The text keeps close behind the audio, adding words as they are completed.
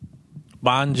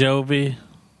Bon Jovi,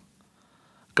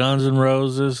 Guns N'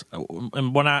 Roses,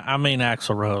 and when I mean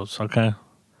Axl Rose, okay?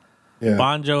 Yeah.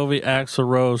 Bon Jovi, Axl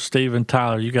Rose, Steven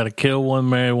Tyler. You got to kill one,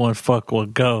 marry one, fuck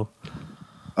one, go.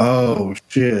 Oh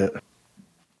shit.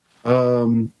 I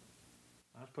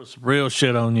put some real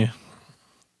shit on you.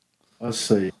 Let's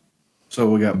see. So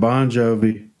we got Bon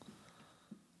Jovi,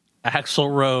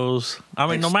 Axl Rose. I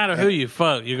mean, no matter who you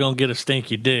fuck, you're gonna get a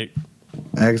stinky dick.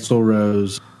 Axl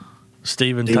Rose,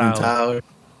 Steven Steven Tyler.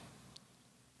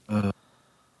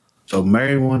 So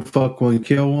marry one, fuck one,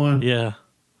 kill one. Yeah.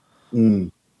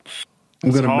 I'm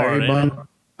gonna marry Bon.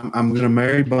 I'm gonna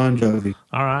marry Bon Jovi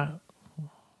All right.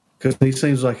 because he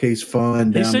seems like he's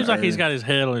fun. He seems like he's got his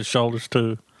head on his shoulders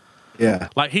too. Yeah.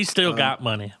 Like he's still got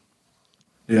money.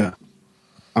 Yeah.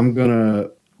 I'm gonna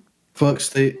fuck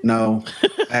Steve. No,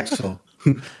 Axel.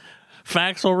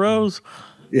 Faxel Rose.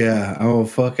 Yeah, I'm gonna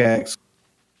fuck Axel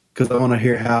because I want to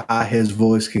hear how high his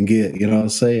voice can get. You know what I'm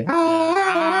saying?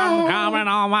 I'm coming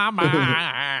on my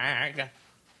bag.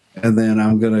 And then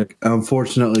I'm gonna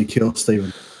unfortunately kill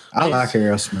Steven. I like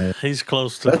Aerosmith. He's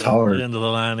close to That's the hard. end of the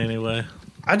line anyway.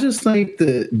 I just think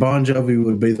that Bon Jovi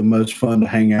would be the most fun to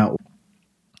hang out with.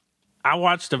 I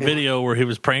watched a video where he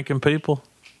was pranking people.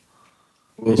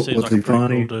 He Was seems like he a pretty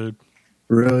funny? cool dude.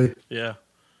 Really? Yeah.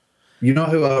 You know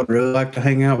who I would really like to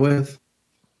hang out with?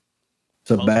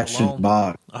 Sebastian Malone.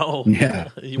 Bach. Oh. Yeah.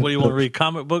 What do you want to read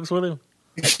comic books with him?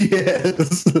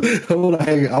 Yes. I want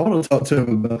to talk to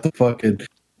him about the fucking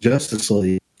Justice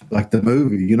League, like the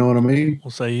movie. You know what I mean?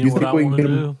 We'll say, you know what I want to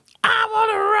do? I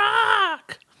want to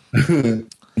rock.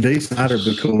 Dee Snider would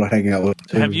be cool to hang out with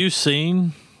too. Have you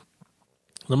seen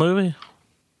the movie?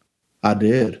 I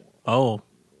did. Oh.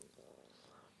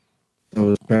 It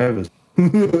was Travis.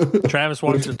 Travis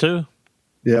watched it too?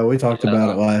 Yeah, we talked about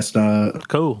it last night.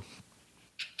 Cool.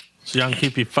 So y'all can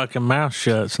keep your fucking mouth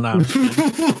shut. It's not.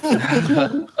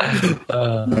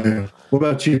 What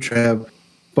about you, Trav?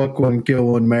 Fuck one, kill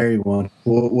one, marry one.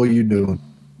 What are you doing?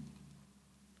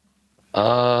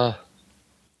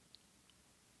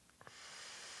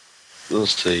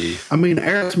 Let's see. I mean,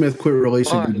 Aerosmith quit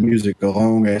releasing good music a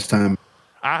long ass time.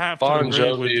 I have to Bon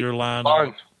agree with Jovi. your line.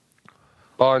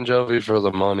 Bon Jovi for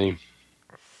the money.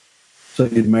 So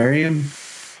you'd marry him?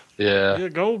 Yeah. Yeah,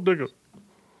 gold digger.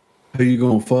 Who you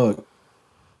gonna fuck?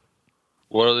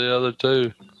 What are the other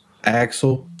two?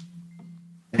 Axel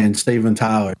and Steven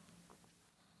Tyler.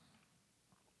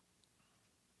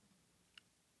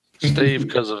 Steve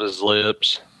because of his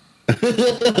lips.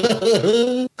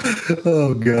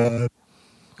 Oh God!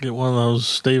 Get one of those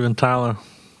Steven Tyler.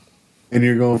 And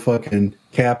you're gonna fucking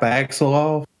cap Axel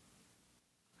off?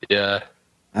 Yeah.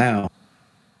 Ow.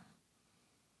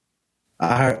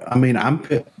 I mean, I'm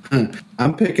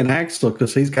picking Axel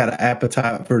because he's got an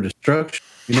appetite for destruction.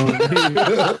 You know what I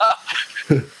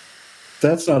mean?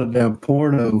 That's not a damn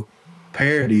porno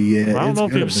parody yet. I don't It's know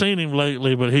if gonna you've seen him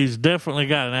lately, but he's definitely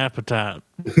got an appetite.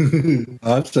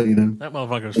 I've seen him That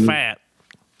motherfucker's fat.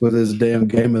 with his damn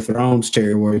Game of Thrones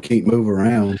chair where he can't move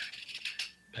around.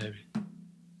 Baby.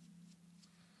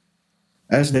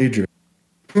 That's Deidre.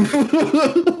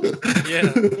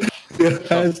 Yeah. Yeah,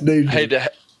 that's Deidre. Hey,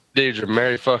 Deidre,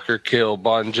 Mary Fucker kill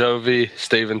Bon Jovi,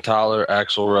 Steven Tyler,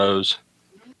 Axl Rose.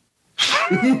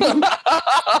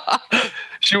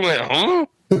 She went, huh?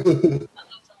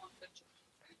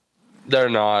 They're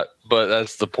not, but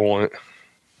that's the point.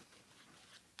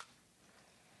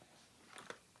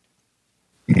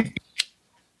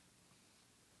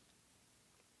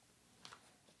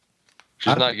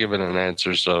 She's not giving an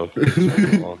answer, so.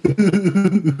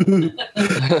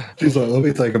 She's like, let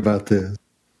me think about this.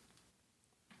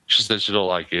 She said she don't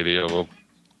like any of them.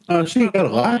 Oh, she ain't gotta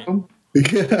like them.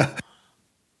 Yeah.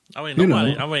 I mean, You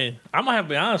nobody. know. I mean, I'm gonna have to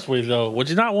be honest with you though. Would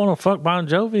you not want to fuck Bon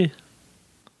Jovi?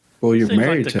 Well, you're Seems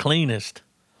married like the to cleanest.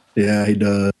 Yeah, he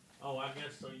does. Oh, I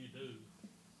guess so. You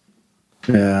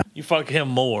do. Yeah. You fuck him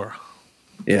more.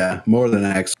 Yeah. More than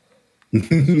Axel. It's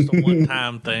just a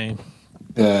one-time thing.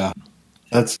 Yeah.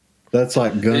 That's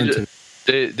like gun to.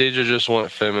 Deidre just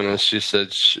went feminist. She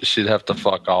said she'd have to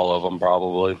fuck all of them,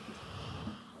 probably.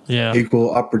 Yeah.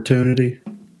 Equal opportunity.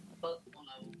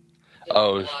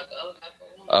 Oh,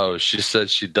 she said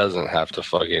she doesn't have to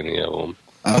fuck any of them.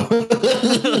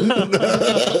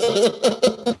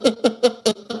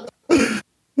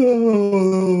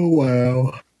 Oh,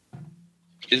 wow.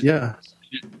 Yeah.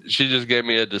 She just gave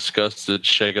me a disgusted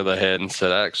shake of the head and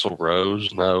said, Axl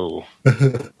Rose? No.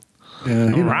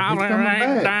 Yeah, he's Rally coming right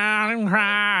back. down and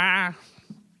cry.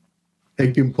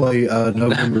 He can play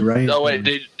November Rain. No, wait,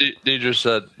 Deidre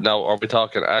said, no, are we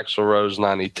talking Axl Rose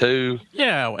 92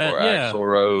 Yeah, or yeah. Axl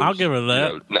Rose? I'll give her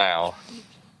that. Now.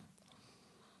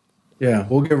 Yeah,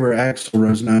 we'll give her Axl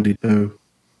Rose 92.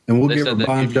 And we'll They give her said they'd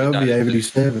Bon give you Jovi 92.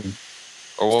 87.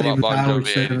 Or what Steven about Bon Tyler, Jovi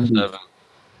 70. 87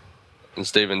 and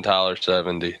Steven Tyler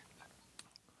 70?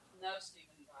 No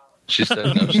Steven Tyler. She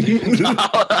said no Steven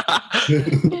Tyler.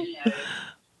 No.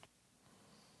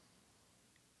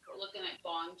 We're looking at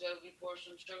Bon Jovi, pour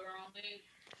some sugar on me.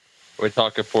 We're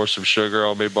talking pour some sugar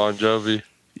on me, Bon Jovi.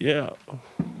 Yeah.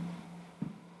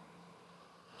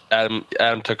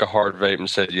 Adam took a hard vape and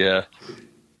said, yeah.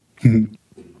 In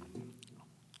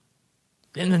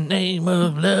the name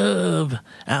of love,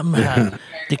 I'm hot,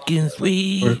 thick and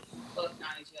sweet. Fuck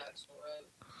 92 Axl Rose.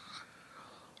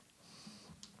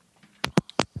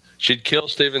 She'd kill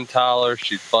Steven Tyler,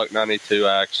 she'd fuck 92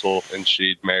 Axel, and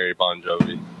she'd marry Bon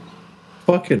Jovi.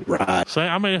 Fucking right. Say,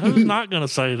 I mean, who's not going to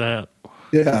say that?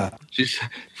 Yeah. She's,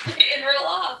 In real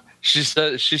life. she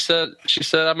said,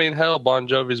 I mean, hell, Bon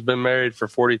Jovi's been married for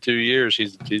 42 years.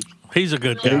 He's He's a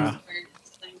good guy.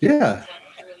 Yeah.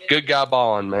 good guy,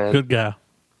 Bon, man. Good guy.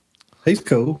 He's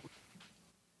cool.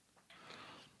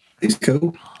 He's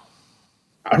cool.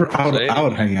 I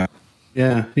would hang out.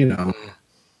 Yeah, you know.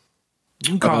 You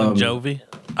can call him Jovi.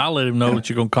 I'll let him know that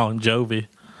you're going to call him Jovi.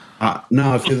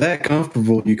 No, if you're that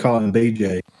comfortable, you call him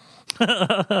BJ.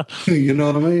 You know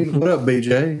what I mean? What up,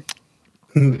 BJ?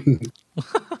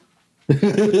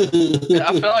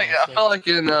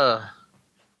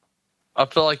 I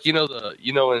feel like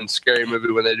in Scary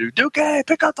Movie when they do Duke,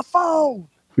 pick up the phone.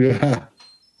 Yeah.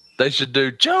 They should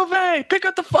do Jovi, pick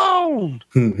up the phone.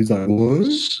 He's like, what?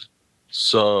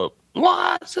 Sup?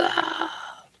 What's up?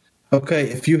 Okay,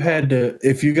 if you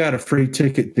got a free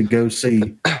ticket to go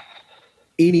see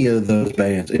any of those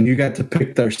bands and you got to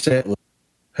pick their set list,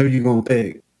 who you gonna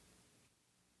pick?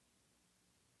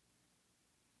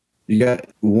 You got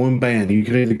one band. You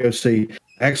can either go see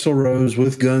Axl Rose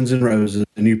with Guns N' Roses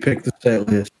and you pick the set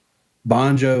list,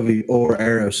 Bon Jovi or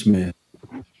Aerosmith.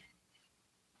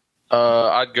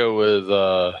 I'd go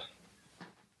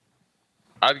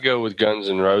with Guns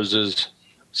N' Roses.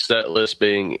 Set list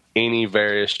being any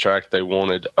various track they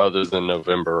wanted other than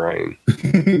November Rain.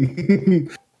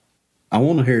 I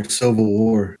want to hear Civil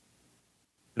War.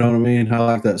 You know what I mean? I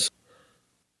like that.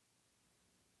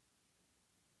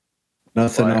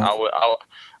 Nothing Like, else.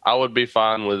 I would be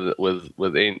fine with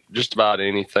just about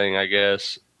anything, I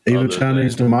guess. Even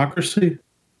Chinese Democracy?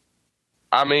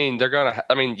 I mean,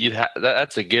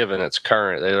 that's a given. It's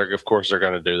current. Of course, they're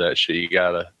gonna do that shit. You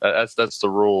gotta. That's the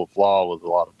rule of law with a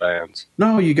lot of bands.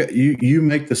 No, you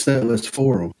make the set list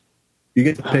for them. You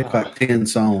get to pick like 10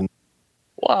 songs.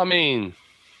 Well, I mean,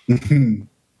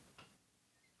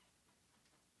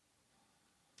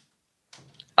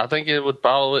 I think it would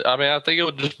probably. I mean, I think it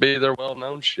would just be their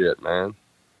well-known shit, man.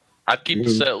 I'd keep the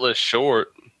set list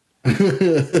short.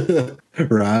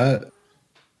 Right.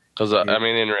 Because I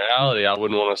mean, in reality, I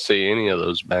wouldn't want to see any of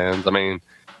those bands. I mean,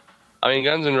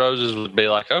 Guns N' Roses would be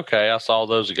like, okay, I saw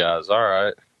those guys. All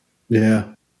right.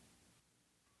 Yeah.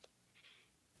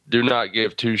 Do not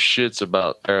give two shits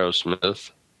about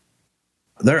Aerosmith.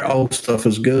 Their old stuff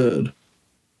is good.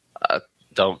 I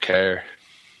don't care.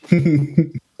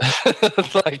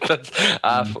 Like that's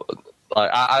I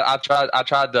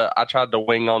tried to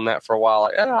wing on that for a while.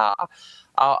 Like, yeah,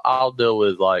 I'll deal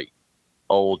with like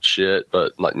old shit,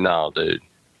 but like, no, dude.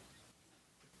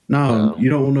 No, you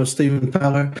don't want no Steven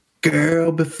Tyler.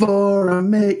 Girl, before I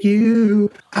met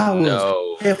you, I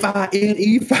was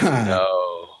F-I-N-E fine.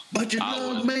 No. But your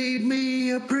love made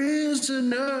me a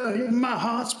prisoner, and my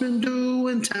heart's been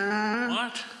doing time.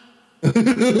 What?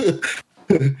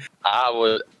 I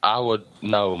would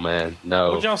no, man, no.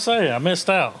 What'd y'all say? I missed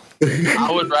out. I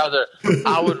would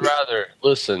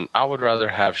rather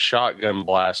have shotgun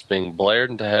blasts being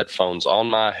blared into headphones on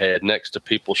my head next to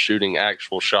people shooting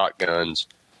actual shotguns.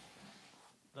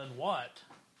 Then what?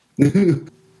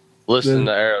 Listen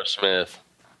to Aerosmith.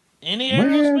 Any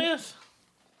Aerosmith?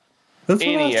 That's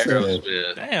Any what I said.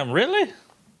 Aerosmith. Damn, really?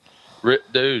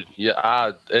 Dude,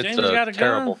 yeah, it's James got a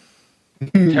terrible.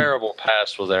 Terrible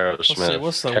past with Aerosmith.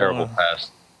 What's the terrible one?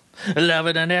 past. Love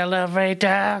it an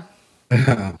elevator.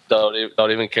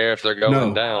 Don't even care if they're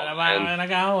going down.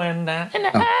 And Going down.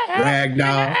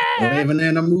 Ragdoll, living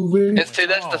in a movie. see,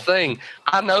 that's the thing.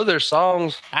 I know their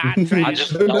songs. I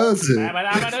just Who don't. does it?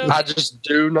 I just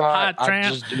do not. Hot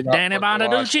Tramp, Danny fucking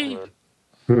watch Bonaducci.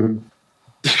 them.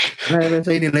 Haven't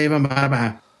seen you leaving,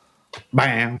 bye.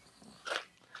 Bam.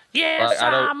 Yes,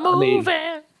 Like, I'm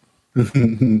moving.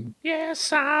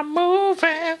 Yes, I'm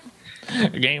moving.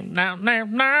 Game down.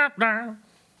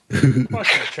 Fuck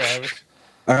you, Travis.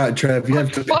 All right, Trav, you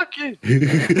have to Fuck you.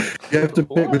 you have to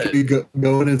pick between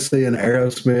going and seeing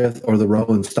Aerosmith or the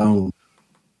Rolling Stones.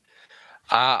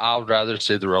 I'd rather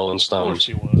see the Rolling Of course Stones.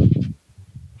 you would.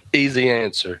 Easy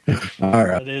answer. All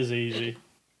right. That is easy.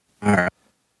 All right.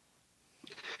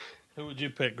 Who would you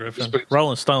pick, Griffin? Just pick-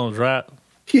 Rolling Stones, right?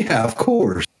 Yeah, of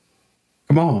course.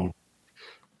 Come on.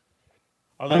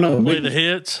 Are I they know, gonna play maybe- the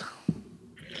hits?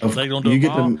 Of- They gonna do you them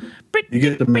get all? them. You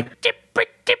get the.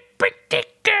 Pretty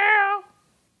girl.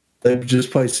 They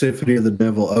just play Symphony of the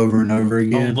Devil over and over On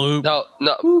again. loop. No.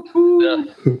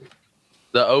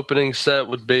 The opening set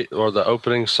would be, or the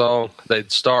opening song, they'd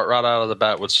start right out of the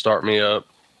bat, would start me up,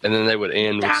 and then they would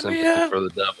end with Start me Sympathy up. for the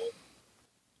Devil.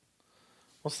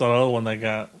 What's the other one they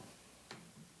got?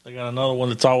 They got another one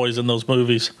that's always in those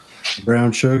movies.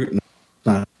 Brown Sugar.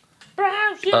 No,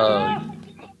 Brown sugar.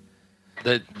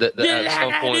 At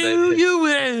some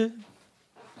point,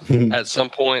 at some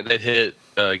point they'd hit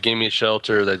 "Gimme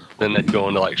Shelter." Then they'd go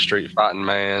into like Street Fighting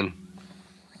Man.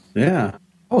 yeah,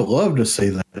 I would love to see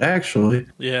that. Actually,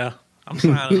 Yeah, I'm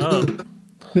signing up.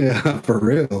 yeah, for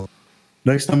real.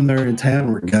 Next time they're in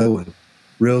town, we're going.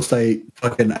 Real estate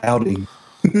fucking outing.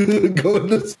 Going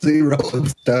to see Rolling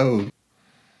Stone.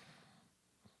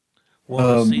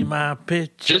 Want to see my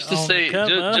picture? Just to on the see,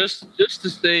 cover? just to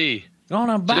see.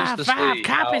 Gonna buy just to 5 see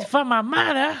copies how- for my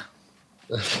mother.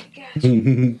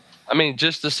 I mean,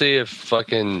 just to see if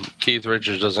fucking Keith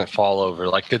Richards doesn't fall over.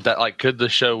 Like, could the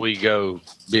show we go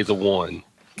be the one?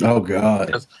 Oh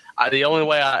God. The only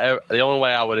way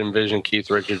I would envision Keith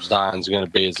Richards dying is going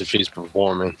to be is if he's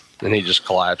performing and he just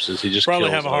collapses. He just Probably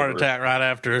kills have a heart over. attack right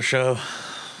after a show.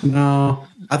 No,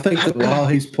 I think that while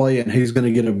he's playing, he's going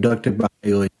to get abducted by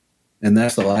aliens, and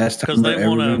that's the last time Because we're they ever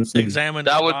want going to to see. examine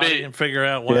That his would body be- and figure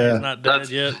out why Yeah. he's not dead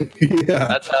yet.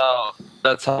 Yeah,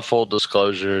 That's how full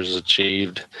disclosure is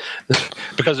achieved,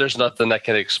 because there's nothing that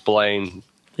can explain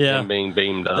Yeah, him being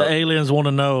beamed the up. aliens want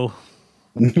to know.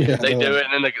 yeah. They do it,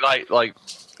 and then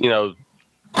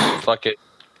fuck it.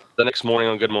 The next morning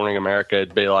on Good Morning America,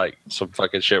 it'd be like some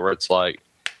fucking shit where it's like,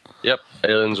 "Yep,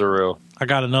 aliens are real." I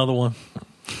got another one.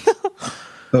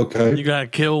 Okay. You gotta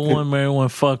kill one, marry one,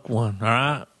 fuck one. All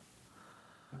right.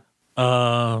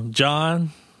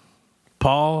 John,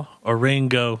 Paul, or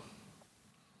Ringo.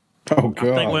 Oh I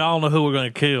think we God. all know who we're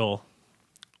gonna kill.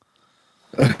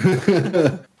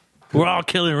 We're all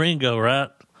killing Ringo, right?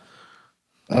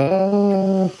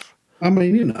 I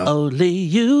mean, you know, Only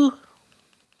you.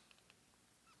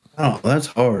 oh, that's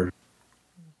hard.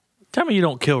 Tell me you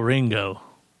don't kill Ringo.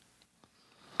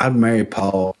 I'd marry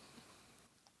Paul.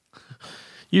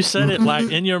 You said it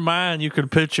like in your mind. You could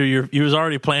picture you was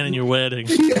already planning your wedding.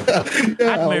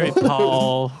 I'd marry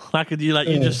Paul.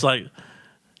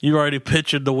 You already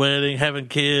pictured the wedding, having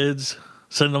kids,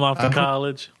 sending them off to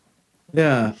college.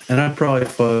 Yeah, and I'd probably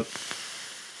fuck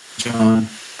John.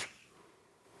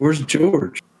 Where's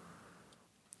George?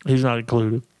 He's not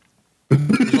included.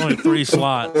 There's only 3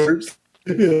 slots.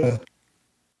 Yeah.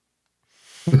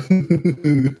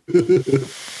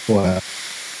 Wow.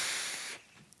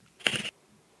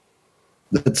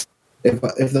 That's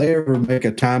if they ever make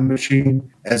a time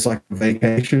machine as like a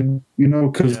vacation, you know,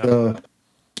 because Yeah.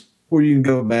 where you can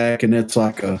go back and it's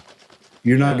like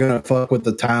you're not gonna fuck with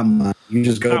the timeline. You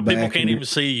just go Now back. people can't and even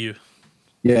see you.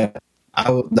 yeah, I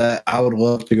would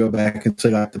love to go back and see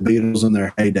like the Beatles in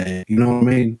their heyday. You know what I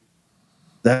mean?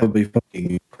 That would be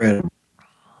fucking incredible.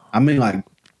 I mean, like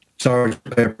Sgt.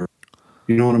 Pepper.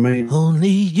 You know what I mean? Only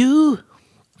you.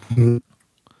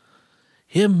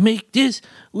 He'll make this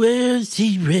world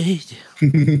see red.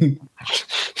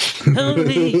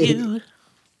 Only you. You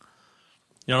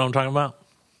know what I'm talking about?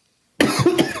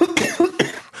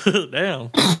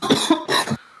 Damn.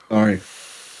 Sorry.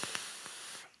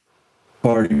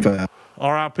 Party foul.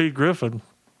 R.I.P. Griffin.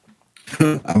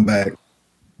 I'm back.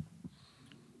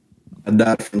 I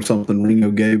died from something Ringo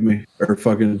gave me, or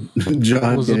fucking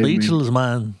John It was the gave me. Beatles,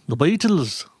 man. The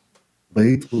Beatles.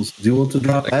 Beatles. Do you want to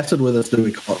drop acid with us? Do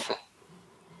we call?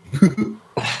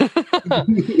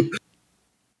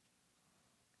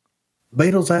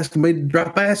 Beatles asking me to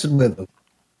drop acid with them,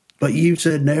 but you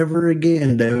said never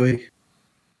again, Dewey.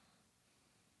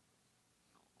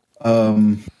 All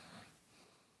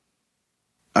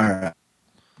right.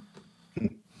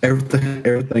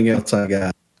 Everything else I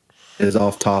got is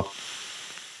off top.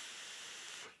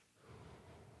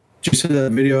 Did you see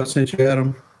that video I sent you,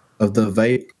 Adam, of the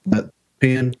vape, that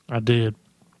pen? I did.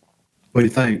 What do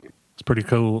you think? It's pretty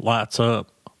cool. Lights up.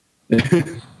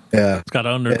 Yeah, It's got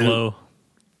underglow.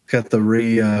 got the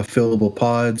refillable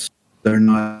pods. They're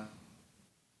not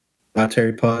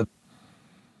dietary pods.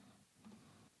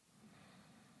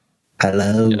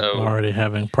 Hello, Yo. Already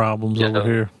having problems Yeah. over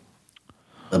here.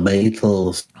 the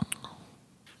Beatles.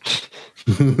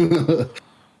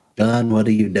 John, what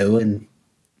are you doing?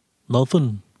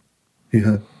 Nothing.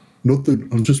 Yeah, nothing.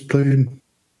 I'm just playing.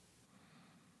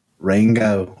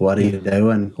 Ringo, what are you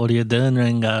doing? What are you doing,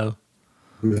 Ringo?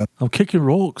 Yeah. I'm kicking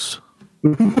rocks.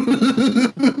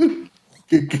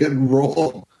 Getting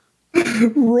rolled.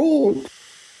 Rolled.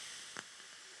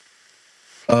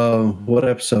 What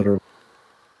episode are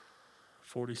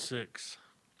 46.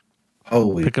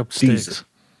 holy Pick up Jesus. sticks.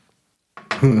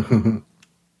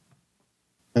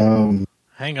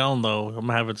 Hang on, though. I'm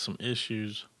having some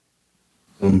issues.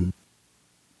 Some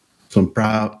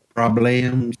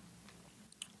problems.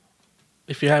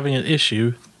 If you're having an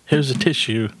issue, here's a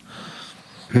tissue.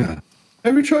 Yeah.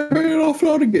 Have you tried paying it off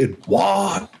not again?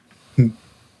 What?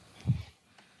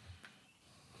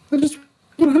 I just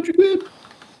 100 quid.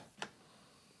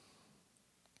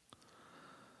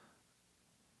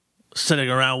 Sitting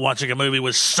around watching a movie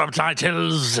with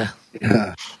subtitles.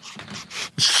 Yeah.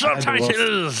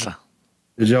 Subtitles.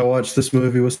 Did y'all watch this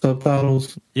movie with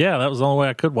subtitles? Yeah, that was the only way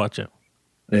I could watch it.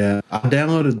 Yeah. I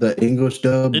downloaded the English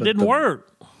dub. It but didn't work.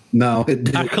 No, it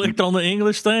I didn't. clicked on the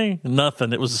English thing.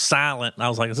 Nothing. It was silent. And I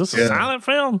was like, is this a silent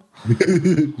film?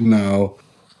 No.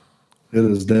 It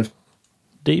is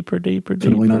Deeper, deeper,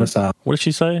 definitely not deeper. a silent. What did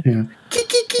she say? Yeah.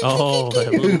 Oh,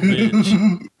 that little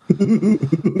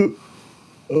bitch.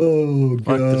 Oh,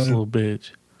 Fuck this God. little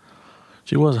bitch.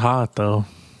 She was hot, though.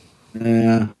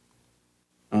 Yeah.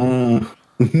 No,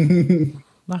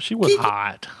 she was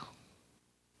hot.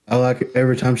 I like it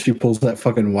every time she pulls that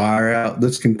fucking wire out.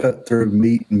 This can cut through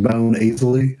meat and bone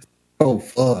easily. Oh,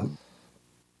 fuck.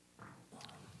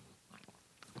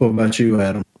 What about you,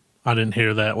 Adam? I didn't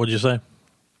hear that. What'd you say?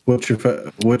 Which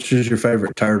is your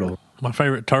favorite turtle? My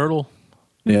favorite turtle?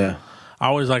 Yeah. I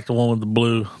always like the one with the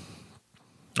blue.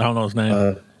 I don't know his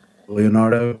name.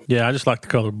 Leonardo? Yeah, I just like the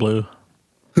color blue.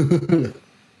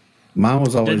 Mine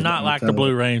was always... Did not like the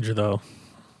Blue Ranger, though.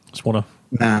 Just want to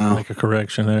No. make a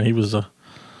correction there. He was a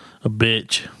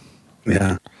bitch.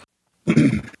 Yeah.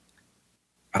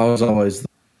 I was always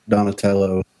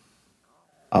Donatello.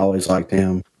 I always liked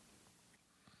him.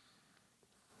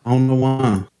 I don't know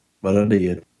why, but I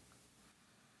did.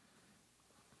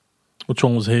 Which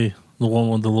one was he? The one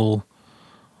with the little...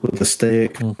 With the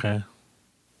stick. Okay.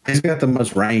 He's got the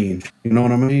most range. You know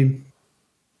what I mean?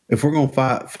 If we're going to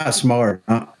fight smart,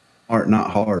 not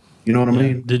hard. You know what I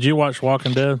mean? Did you watch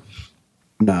Walking Dead?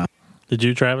 No. Did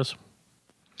you, Travis?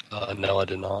 No, I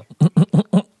did not.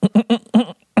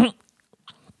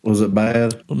 Was it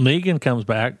bad? Negan comes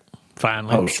back,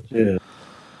 finally. Oh, shit.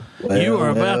 Well, You are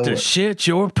about to shit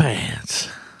your pants.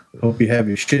 Hope you have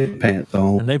your shit pants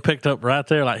on. And they picked up right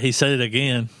there, like he said it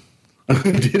again.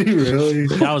 Did he really?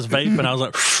 I was vaping. I was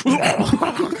like,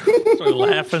 started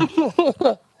laughing.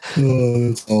 Oh,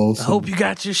 that's I awesome. hope you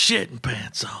got your shitting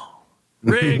pants on.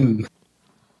 Rick.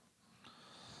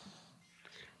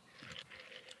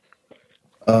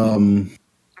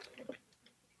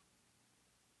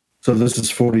 So this is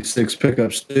 46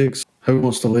 pickup sticks. Who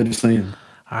wants to lead us in?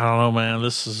 I don't know, man.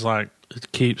 This is like,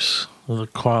 it keeps the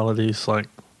quality's like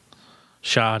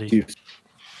shoddy.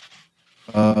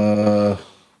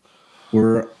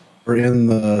 We're in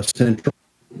the central.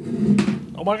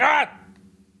 Oh my God.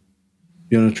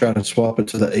 You want to try to swap it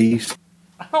to the east?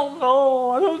 I don't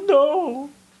know.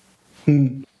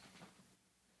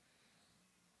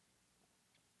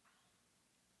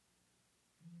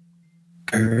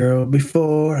 Girl,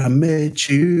 before I met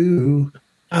you,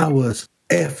 I was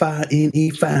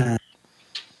F-I-N-E fine.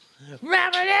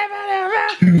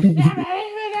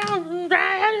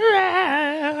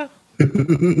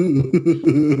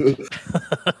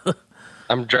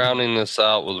 I'm drowning this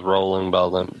out with Rolling by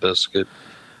Limp Bizkit.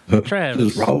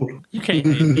 Travis, Just roll. you can't.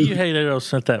 You hate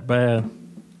Aerosmith that bad.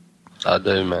 I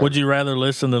do, man. Would you rather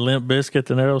listen to Limp Bizkit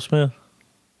than Aerosmith?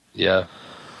 Yeah,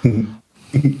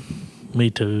 Me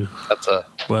too. that's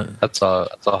But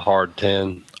a hard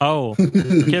 10. oh,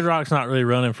 Kid Rock's not really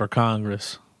running for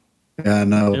Congress. Yeah, I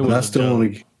know, It but I was a still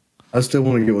want to. I still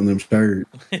want to get one of them shirts.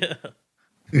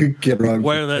 Kid Rock.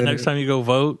 Wear that next time you go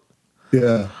vote.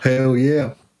 Yeah, hell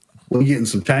yeah. We're getting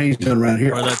some change done around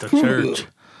here. Wear that to church.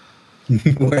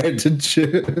 Wear it to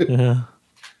church. Yeah.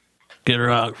 Kid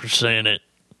Rock for saying it.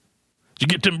 Did you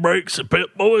get them breaks at Pep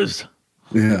Boys?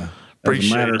 Yeah. Appreciate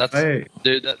As a matter it. of fact,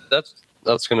 Dude,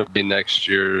 that's going to be next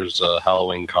year's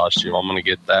Halloween costume. I'm going to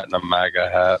get that in a MAGA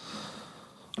hat.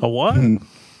 A what?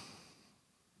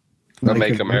 The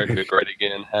Make America Great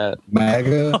Again hat.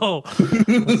 MAGA. Oh, that's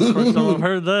the first time I've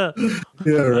heard that.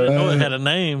 Yeah, I didn't know it right. had a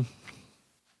name.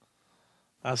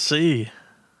 I see.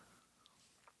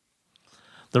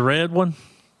 The red one?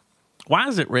 Why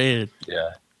is it red?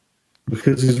 Yeah.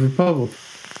 Because he's Republican.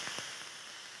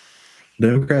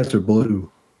 Democrats are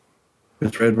blue.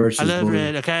 It's red versus blue.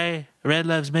 okay? Red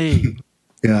loves me.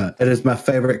 Yeah, it is my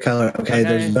favorite color. Okay,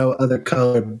 there's no other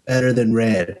color better than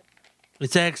red.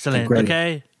 It's excellent. Great.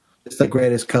 Okay. It's the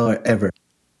greatest color ever.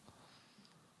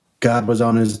 God was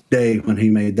on his day when he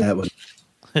made that one.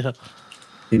 Yeah.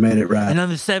 He made it right. And on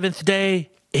the seventh day,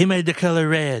 he made the color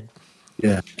red.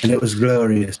 Yeah, and it was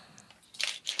glorious.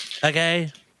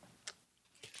 Okay.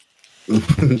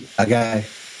 A guy.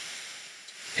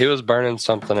 He was burning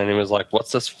something and he was like,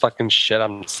 "What's this fucking shit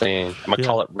I'm seeing? I'm gonna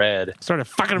call it red." Started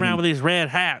fucking around with these red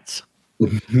hats. All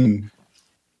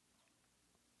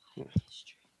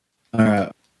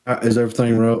right. Is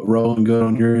everything rolling good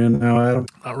on your end now, Adam?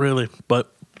 Not really,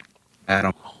 but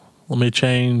Adam. let me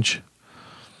change.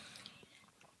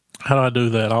 How do I do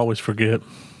that? I always forget.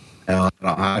 I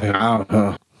don't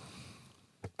know.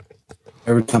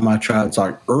 Every time I try, it's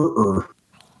like, I'm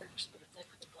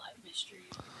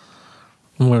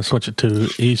going to switch it to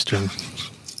Eastern.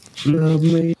 Love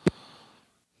me,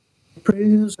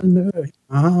 prisoner.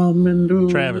 I'm in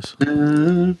Travis.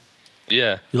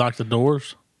 Yeah. You like the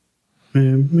Doors?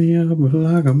 Me up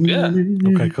like a Yeah.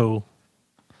 Okay, cool.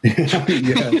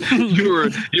 Yeah.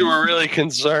 You were really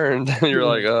concerned. You're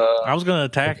like, I was going to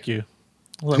attack you.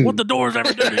 I was like, what the Doors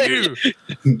ever do to you?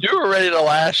 You were ready to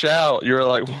lash out. You were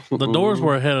like, The Doors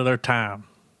were ahead of their time.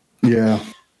 Yeah.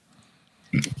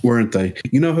 Weren't they?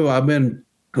 You know who I've been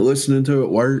listening to at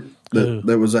work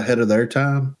that was ahead of their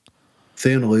time?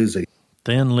 Thin Lizzy.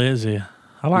 Thin Lizzy.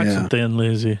 I like Yeah. some Thin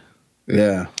Lizzy.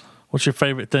 Yeah. What's your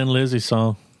favorite Thin Lizzy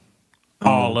song?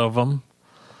 All of them.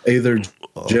 Either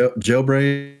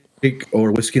Jailbreak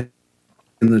or Whiskey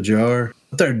in the Jar.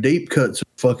 But their deep cuts are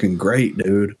fucking great,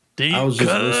 dude. Deep I was just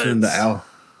cuts. listening to Al.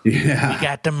 Yeah. You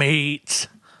got the meats.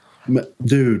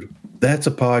 Dude, that's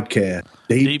a podcast.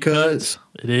 Deep cuts.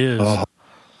 It is. Oh,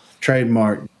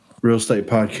 trademark real estate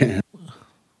podcast.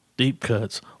 Deep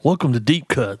cuts. Welcome to Deep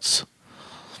Cuts.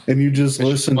 And you just it's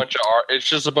listen. it's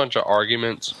just a bunch of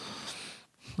arguments.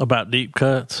 About deep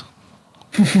cuts.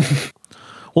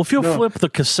 Well, if you'll flip the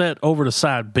cassette over to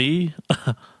side B,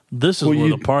 this is where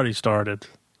the party started.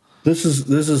 This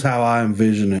is how I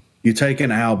envision it. You take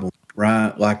an album,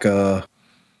 right? Like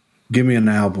give me an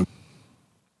album.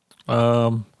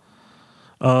 Old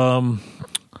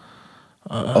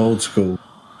school.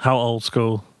 How old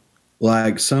school?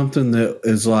 Like something that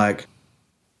is like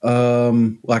a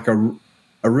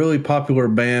really popular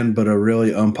band but a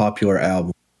really unpopular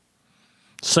album.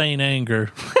 Saint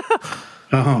Anger.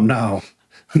 Oh no.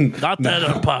 Not that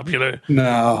unpopular.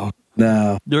 No.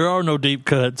 There are no deep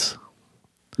cuts.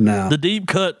 No. The deep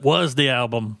cut was the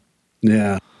album.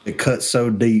 Yeah. It cut so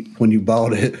deep when you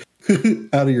bought it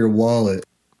out of your wallet.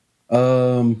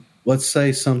 Let's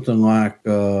say something like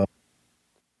I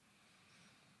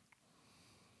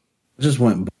just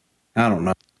went, I don't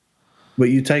know. But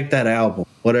you take that album,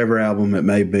 whatever album it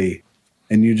may be,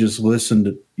 and you just listen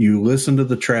to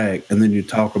the track and then you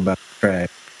talk about the track.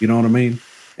 You know what I mean?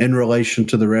 In relation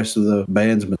to the rest of the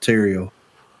band's material.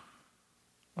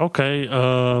 Okay,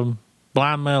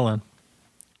 Blind Melon.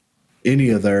 Any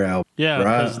of their albums. Yeah,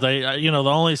 because right? they, the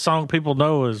only song people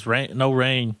know is No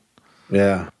Rain.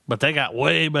 Yeah. But they got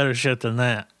way better shit than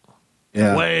that.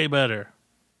 Yeah. Way better.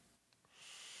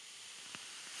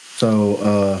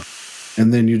 So,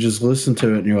 and then you just listen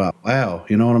to it and you're like, wow,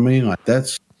 you know what I mean? Like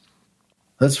that's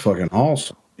fucking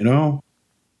awesome, you know?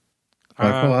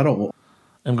 Like, well, I don't.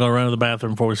 I'm going to run to the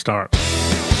bathroom before we start.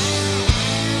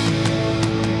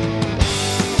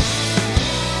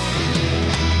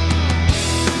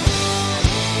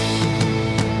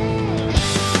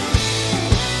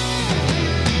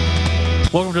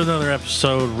 Welcome to another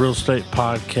episode of Real Estate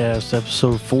Podcast,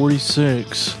 episode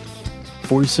 46.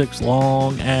 46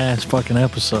 long-ass fucking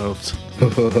episodes.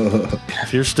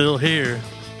 If you're still here,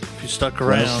 if you stuck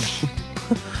around.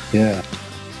 Yeah.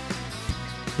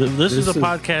 This is a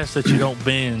podcast that you don't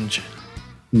binge.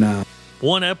 No.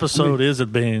 One episode is a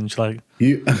binge. Like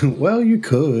you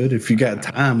could if you got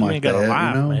time you like ain't got that. a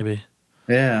life, you know? maybe.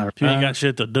 Yeah. If you ain't got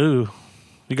shit to do,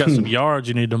 you got some yards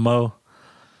you need to mow.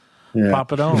 Yeah.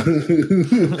 Pop it on.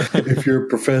 If you're a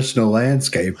professional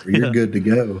landscaper, you're good to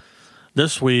go.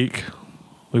 This week,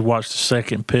 we watched the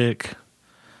second pick.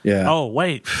 Yeah. Oh,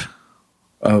 wait.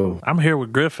 Oh. I'm here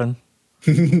with Griffin.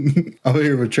 I'm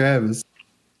here with Travis.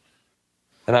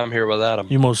 And I'm here with Adam.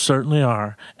 You most certainly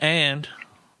are. And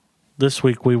this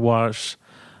week we watched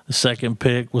the second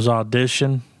pick was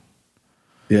Audition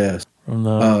Yes. from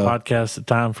the podcast that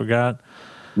Time Forgot.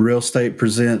 Real Estate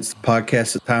presents the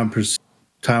podcast that Time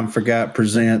Forgot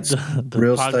presents. The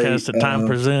Real podcast Estate, that Time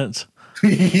presents.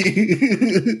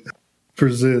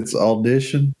 presents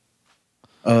Audition.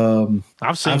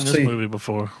 I've seen this movie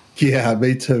before. Yeah,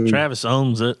 me too. Travis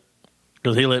owns it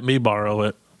because he let me borrow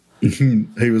it.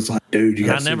 He was like, dude, you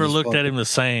And I got never looked at him the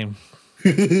same.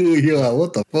 You're like,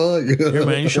 what the fuck? Here,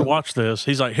 man, you should watch this.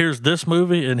 He's like, here's this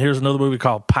movie, and here's another movie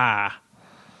called Pie.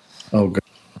 Oh, God.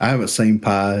 I haven't seen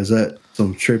Pie. Is that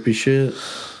some trippy shit?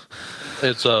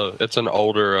 It's an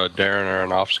older Darren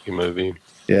Aronofsky movie.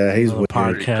 Yeah, he's Another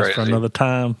weird. podcast for another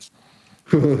time.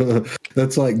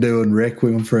 That's like doing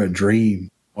Requiem for a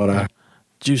Dream.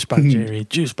 Juice by Jerry.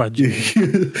 Juice by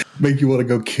Jerry. Make you want to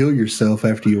go kill yourself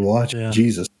after you watch it.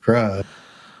 Jesus Christ.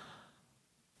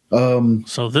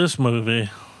 So this movie,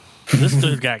 this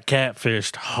dude got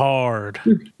catfished hard.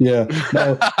 Yeah.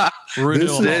 No,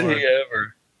 Real hard. Did he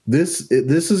ever? this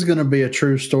is going to be a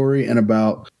true story in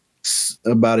about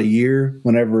a year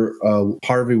whenever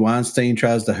Harvey Weinstein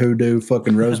tries to hoodoo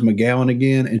fucking Rose McGowan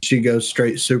again and she goes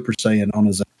straight Super Saiyan on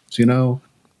his ass, you know?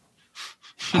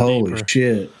 Holy Deeper.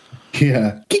 shit.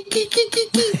 Yeah.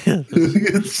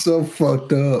 It's so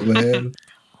fucked up, man.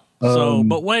 So,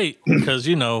 but wait, because,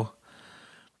 you know,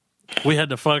 we had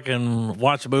to fucking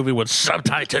watch a movie with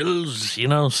subtitles, you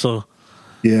know, so.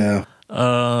 Yeah.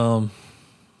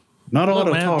 Not a lot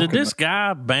of Man, talking. did this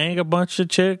guy bang a bunch of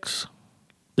chicks?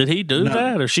 Did he do No.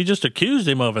 that? Or she just accused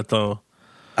him of it, though?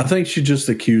 I think she just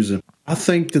accused him. I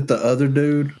think that the other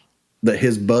dude, that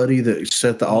his buddy that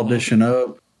set the audition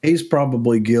up, he's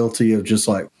probably guilty of just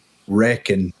like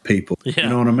wrecking people. Yeah. You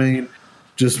know what I mean?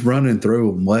 Just running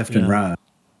through them left and right.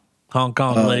 Hong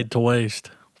Kong laid to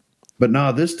waste. But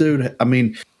no, this dude, I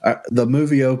mean, the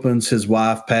movie opens, his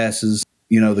wife passes,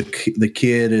 you know, the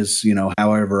kid is, you know,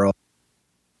 however old.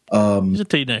 He's a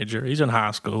teenager. He's in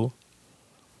high school.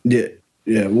 Yeah.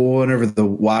 Yeah. Well, whenever the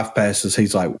wife passes,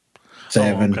 he's like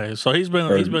 7. Oh, okay, so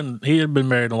he had been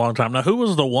married a long time. Now, who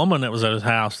was the woman that was at his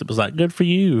house that was like, good for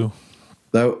you?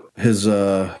 Though his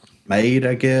maid,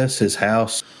 I guess, his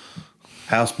house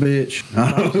bitch.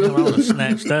 I would have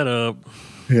snatched that up.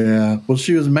 Yeah. Well,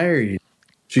 she was married.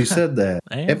 She said that.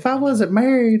 And? If I wasn't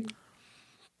married.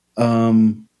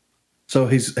 So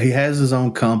he has his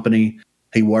own company.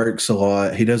 He works a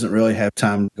lot. He doesn't really have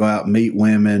time to go out and meet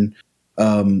women.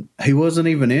 He wasn't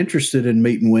even interested in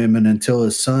meeting women until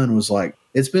his son was like,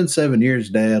 "It's been 7 years,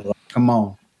 Dad. Like, come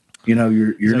on, you know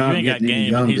you're So not you ain't got getting any game.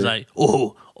 And younger." he's like,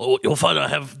 oh, your father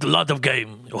have a lot of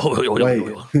game.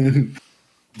 Wait,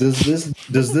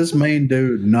 does this main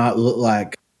dude not look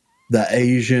like the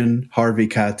Asian Harvey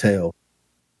Keitel?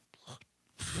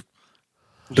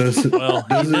 Well,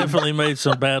 he definitely made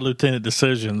some bad lieutenant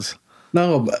decisions.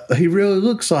 No, but he really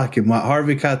looks like him. Like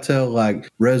Harvey Keitel,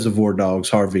 like Reservoir Dogs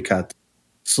Harvey Keitel.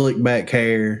 Slick back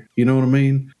hair. You know what I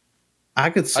mean? I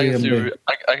could see him.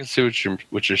 I can see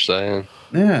what you're saying.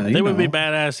 Yeah. They would be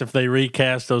badass if they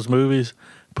recast those movies,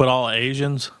 put all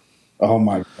Asians. Oh,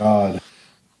 my God.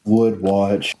 Would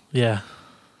watch. Yeah.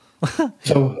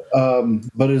 So,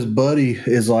 but his buddy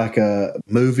is like a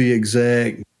movie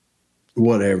exec,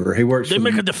 whatever. He works They for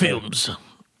make the films.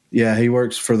 Yeah, he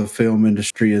works for the film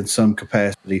industry in some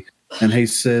capacity. And he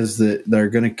says that they're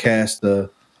going to cast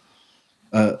the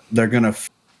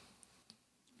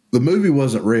movie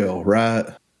wasn't real, right?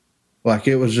 Like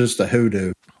it was just a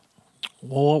hoodoo.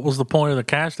 Well, what was the point of the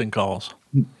casting calls?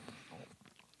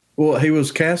 Well, he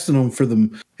was casting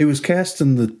them he was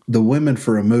casting the women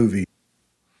for a movie.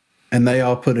 And they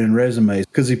all put in resumes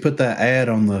because he put that ad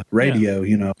on the radio,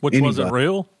 you know. Which wasn't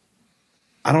real?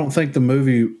 I don't think the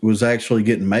movie was actually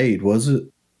getting made, was it?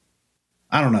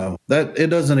 I don't know. That it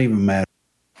doesn't even matter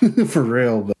for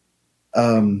real,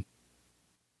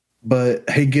 but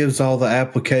he gives all the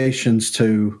applications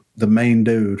to the main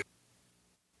dude.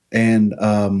 And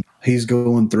he's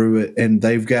going through it and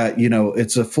they've got, you know,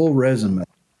 it's a full resume.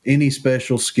 Any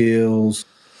special skills,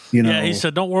 you know. Yeah, he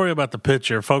said don't worry about the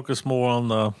picture, focus more on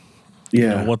the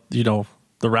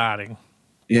the writing.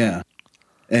 Yeah.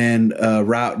 And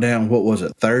write down, what was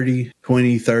it, 30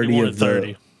 of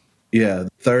 30.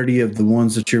 30 of the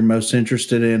ones that you're most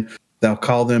interested in. They'll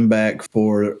call them back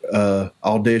for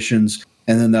auditions,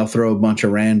 and then they'll throw a bunch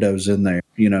of randos in there,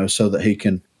 you know, so that he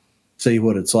can see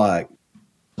what it's like.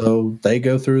 So they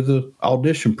go through the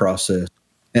audition process.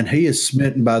 And he is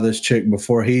smitten by this chick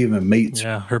before he even meets her.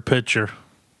 Yeah, her picture.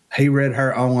 He read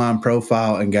her online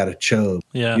profile and got a chub.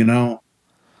 Yeah. You know?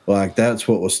 Like this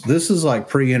is like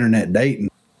pre-internet dating.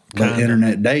 But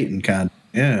internet dating kind of.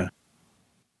 Yeah.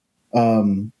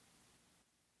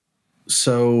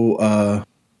 So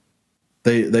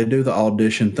they do the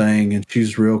audition thing and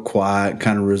she's real quiet,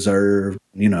 kind of reserved,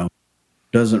 you know,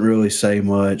 doesn't really say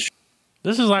much.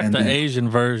 This is like the Asian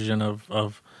version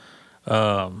of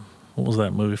what was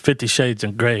that movie? 50 Shades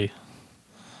of Grey.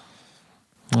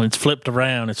 When it's flipped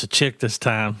around, it's a chick this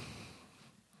time.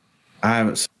 I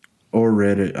haven't seen or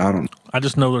read it. I don't know. I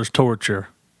just know there's torture.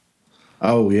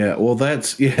 Oh yeah, well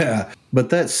but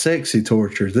that's sexy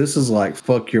torture. This is like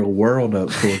fuck your world up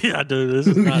torture. Yeah, dude, this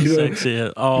is not sexy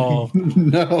at all.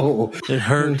 No, It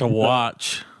hurt to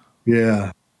watch.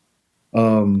 Yeah.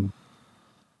 This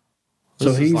So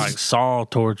is like Saw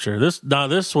torture. This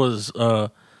was.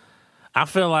 I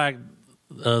feel like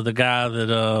the guy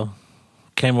that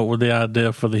came up with the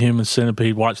idea for the Human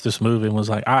Centipede watched this movie and was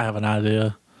like, "I have an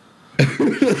idea."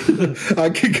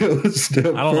 I could go a step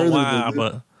further. I don't know why,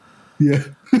 but yeah,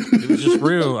 it was just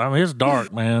real. I mean, it's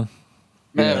dark, man.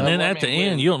 Man, And then at the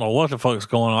end, you don't know what the fuck's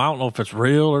going on. I don't know if it's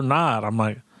real or not. I'm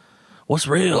like, what's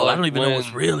real? Well, I don't even know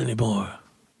what's real anymore.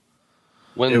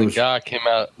 When the guy came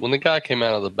out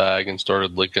of the bag and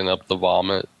started licking up the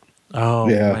vomit. Oh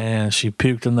man, she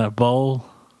puked in that bowl.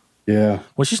 yeah.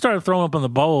 When she started throwing up in the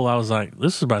bowl, I was like,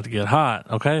 this is about to get hot,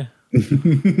 okay? I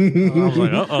was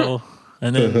like, uh-oh.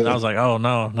 And then I was like, oh,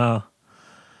 no.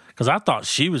 Because I thought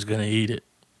she was going to eat it.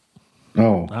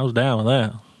 Oh, I was down with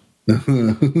that.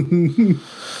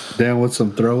 down with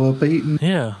some throw up eating.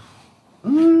 Yeah. A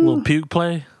little puke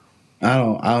play. I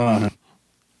don't know.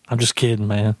 I'm just kidding,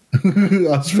 man.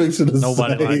 I was fixing to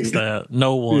Nobody say. likes that.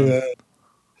 No one.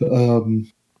 Yeah.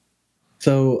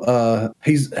 So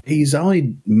he's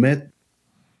only met.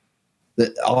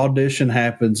 The audition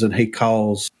happens and he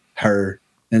calls her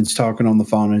and is talking on the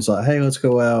phone. And he's like, "Hey, let's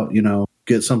go out.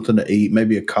 Get something to eat,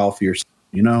 maybe a coffee or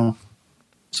something."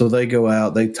 So they go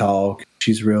out. They talk.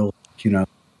 She's real.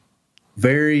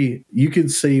 Very. You can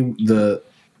see the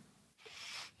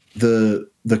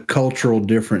cultural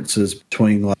differences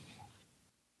between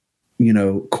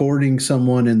courting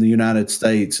someone in the United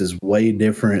States is way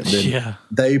different than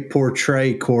they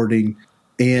portray courting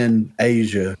in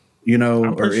Asia,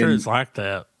 I'm pretty sure it's like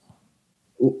that.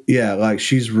 Yeah, like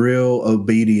she's real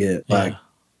obedient, like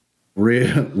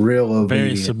real obedient.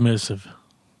 Very submissive.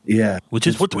 Yeah. Which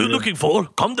is what we're looking for.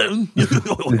 Calm down.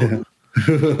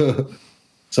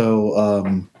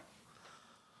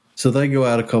 So they go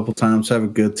out a couple times, have a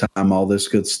good time, all this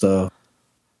good stuff.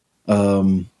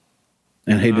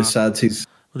 And he decides he's...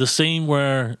 The scene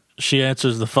where she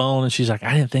answers the phone and she's like,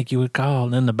 I didn't think you would call.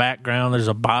 And in the background, there's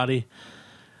a body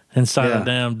inside a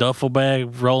damn duffel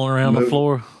bag rolling around the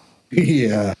floor.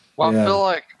 Yeah.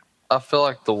 Well, I feel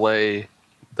like the way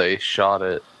they shot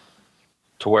it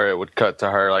to where it would cut to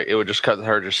her, like it would just cut to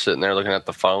her just sitting there looking at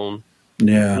the phone.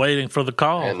 Yeah. Waiting for the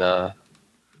call. And,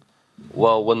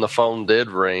 well, when the phone did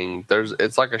ring,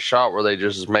 it's like a shot where they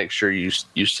just make sure you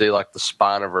see like the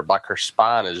spine of her, like her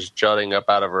spine is jutting up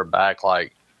out of her back,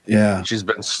 like she's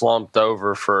been slumped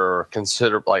over for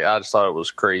considerable. Like I just thought it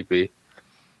was creepy.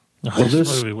 Well,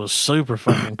 this movie was super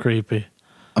fucking creepy.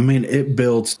 I mean, it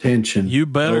builds tension. You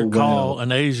better call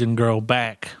an Asian girl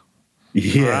back.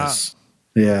 Yes.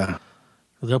 Right? Yeah.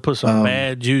 They'll put some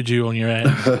bad juju on your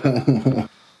ass.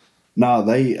 No,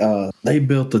 they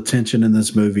built the tension in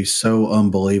this movie so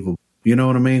unbelievable. You know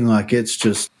what I mean? Like it's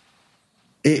just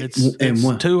it's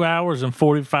 2 hours and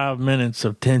 45 minutes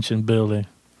of tension building,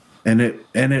 and it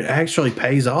actually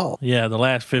pays off. Yeah, the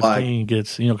last 15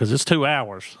 gets because it's 2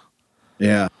 hours.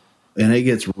 Yeah, and it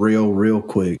gets real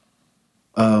quick.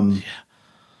 So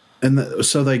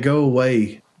they go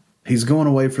away. He's going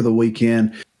away for the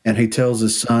weekend. And he tells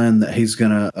his son that he's going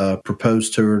to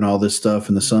propose to her and all this stuff.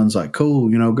 And the son's like, cool,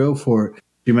 go for it.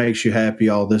 She makes you happy,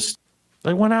 all this.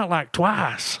 They went out like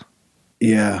twice.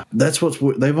 Yeah. That's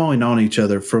they've only known each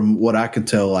other from what I can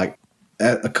tell, like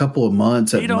a couple of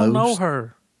months at most. He don't know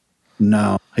her.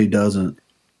 No, he doesn't.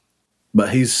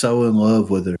 But he's so in love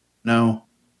with her. No.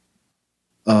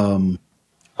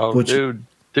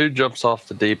 Dude jumps off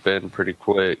the deep end pretty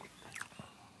quick.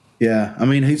 Yeah. I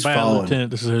mean, he's Bad fallen.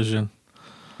 lieutenant decision.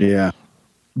 Yeah.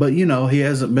 But, he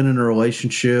hasn't been in a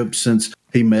relationship since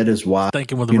he met his wife.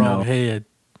 Thinking with the wrong head.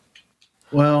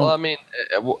 Well, I mean,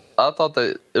 I thought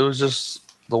that it was just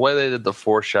the way they did the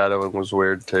foreshadowing was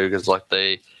weird, too, because, like,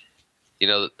 they,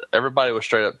 everybody was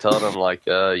straight up telling him, like,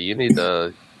 you need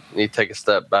to take a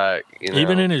step back.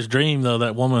 Even in his dream, though,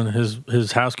 that woman,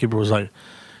 his housekeeper was like,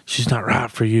 she's not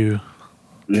right for you.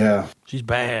 Yeah. She's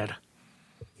bad.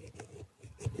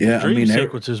 Yeah, dream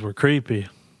sequences were creepy.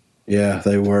 Yeah,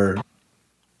 they were.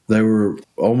 They were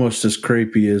almost as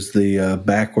creepy as the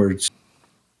backwards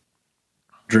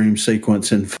dream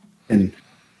sequence in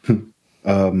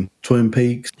Twin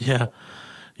Peaks. Yeah,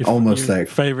 your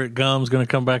favorite gum's going to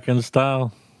come back into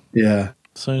style. Yeah,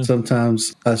 soon.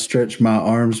 Sometimes I stretch my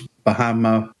arms behind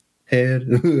my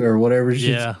head or whatever.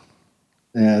 Yeah.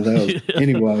 Yeah.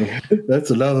 Anyway,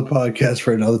 that's another podcast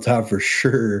for another time for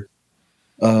sure.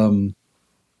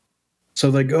 So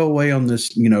they go away on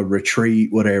this,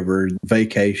 retreat, whatever,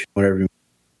 vacation, whatever.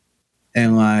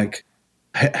 And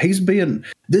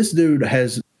this dude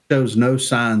shows no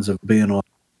signs of being like,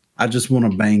 I just want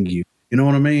to bang you. You know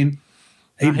what I mean?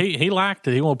 He liked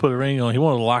it. He wanted to put a ring on. He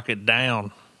wanted to lock it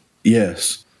down.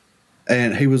 Yes.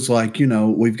 And he was like,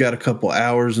 we've got a couple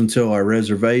hours until our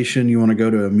reservation. You want to go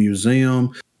to a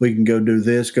museum? We can go do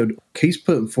this. He's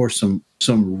putting forth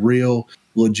some real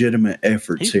legitimate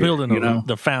efforts. He's here. He's building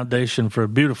the foundation for a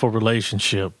beautiful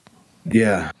relationship.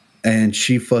 Yeah. And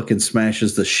she fucking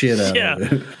smashes the shit out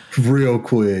of it real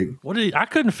quick. I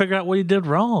couldn't figure out what he did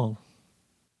wrong.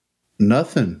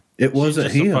 Nothing. It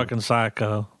wasn't him. A fucking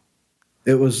psycho.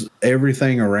 It was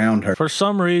everything around her. For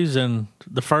some reason,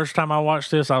 the first time I watched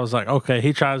this, I was like, okay,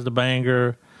 he tries to bang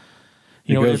her.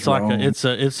 It's wrong. It's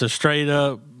a straight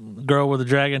up girl with a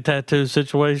dragon tattoo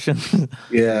situation.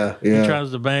 Yeah. He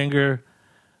tries to bang her.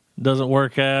 Doesn't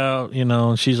work out,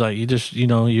 and she's like,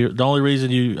 the only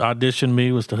reason you auditioned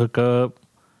me was to hook up.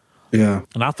 Yeah.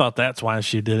 And I thought that's why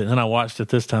she did it. And then I watched it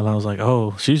this time. I was like,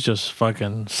 oh, she's just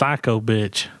fucking psycho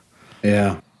bitch.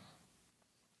 Yeah.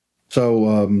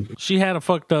 So, she had a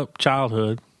fucked up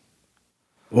childhood.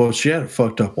 Well, she had a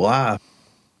fucked up life.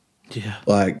 Yeah.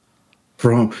 Like,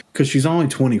 because she's only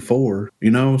 24,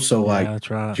 so like, that's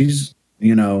right. She's,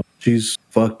 she's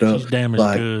fucked up. She's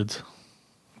damaged goods.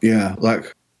 Yeah.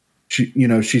 Like,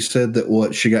 she said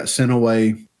that she got sent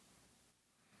away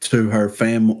to her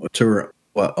family, to her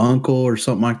uncle or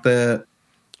something like that.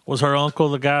 Was her uncle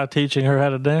the guy teaching her how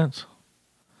to dance?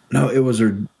 No, it was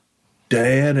her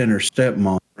dad and her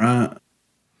stepmom, right?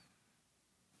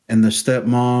 And the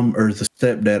stepmom or the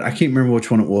stepdad, I can't remember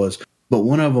which one it was, but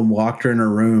one of them locked her in her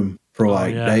room for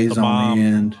days on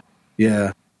end.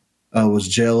 Yeah. Was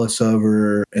jealous of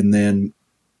her and then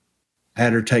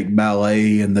had her take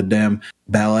ballet, and the damn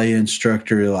ballet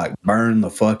instructor burned the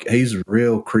fuck. He's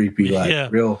real creepy,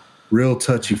 real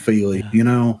touchy feely,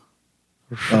 Real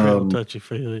touchy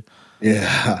feely.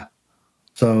 Yeah.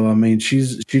 So I mean, she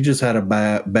just had a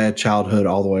bad childhood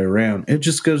all the way around. It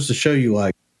just goes to show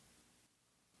you,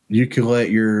 you can let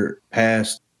your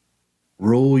past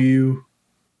rule you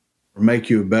or make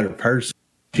you a better person.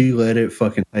 She let it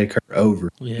fucking take her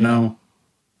over. Yeah.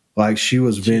 She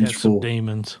was vengeful. Had some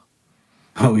demons.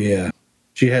 Oh yeah,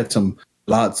 she had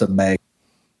lots of baggage,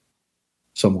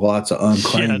 lots of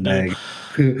unclaimed baggage.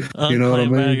 You know what I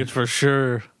mean? Baggage for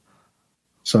sure.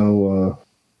 So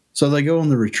they go on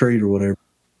the retreat or whatever,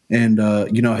 and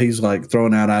he's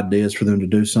throwing out ideas for them to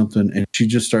do something, and she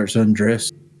just starts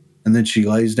undressing, and then she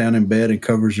lays down in bed and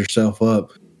covers herself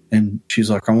up, and she's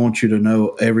like, "I want you to know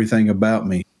everything about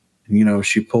me." And,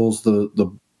 she pulls the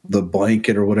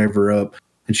blanket or whatever up.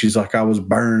 And she's like, I was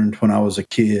burned when I was a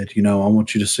kid. I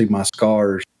want you to see my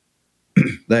scars,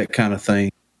 that kind of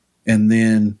thing. And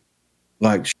then,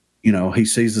 he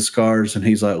sees the scars and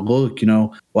he's like, look,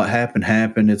 what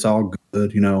happened. It's all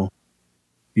good.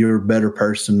 You're a better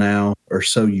person now, or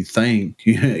so you think.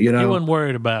 He wasn't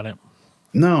worried about it.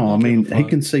 No, I mean, he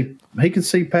can see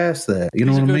past that. You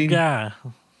know what I mean? He's a good guy.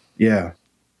 Yeah.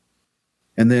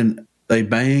 And then they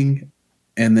bang,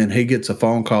 and then he gets a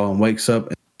phone call and wakes up.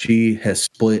 And she has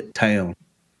split town.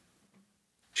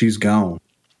 She's gone.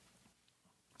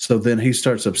 So then he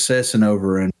starts obsessing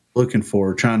over her and looking for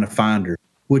her, trying to find her.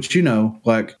 Which, it's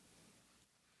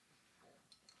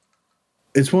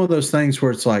one of those things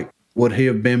where it's like, would he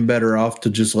have been better off to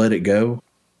just let it go?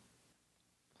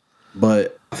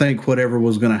 But I think whatever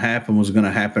was going to happen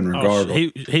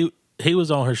regardless. He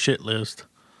was on her shit list.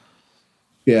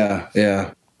 Yeah,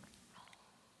 yeah.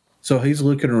 So he's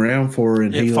looking around for her,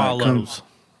 and it follows.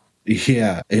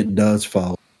 Yeah, it does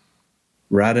follow.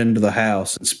 Right into the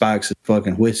house and spikes his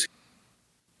fucking whiskey.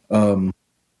 So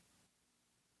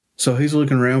he's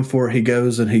looking around for her. He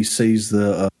goes and he sees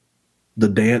the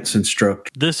dance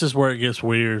instructor. This is where it gets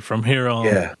weird. From here on,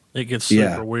 it gets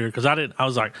super weird because I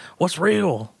was like, "What's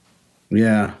real?"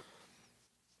 Yeah.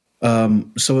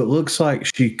 So it looks like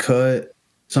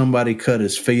somebody cut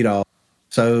his feet off,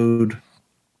 sewed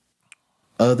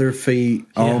other feet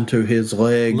onto his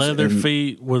legs. Leather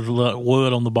feet with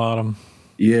wood on the bottom.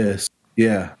 Yes.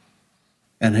 Yeah.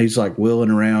 And he's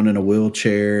wheeling around in a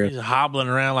wheelchair. He's hobbling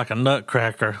around like a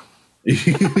nutcracker.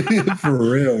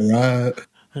 For real, right?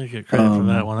 I get credit for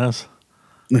that one.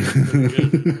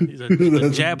 He's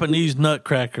a Japanese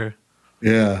nutcracker.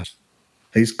 Yeah.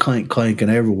 He's clanking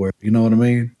everywhere. You know what I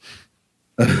mean?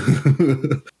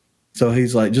 So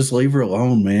he's like, just leave her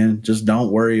alone, man. Just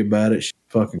don't worry about it. She's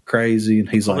fucking crazy. And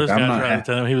he's like, I'm not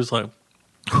happy. He was like,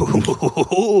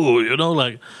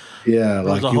 yeah, it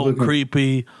was a whole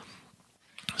creepy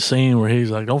scene where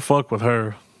he's like, don't fuck with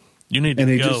her. You need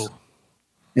to go.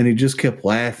 And he just kept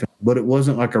laughing, but it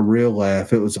wasn't like a real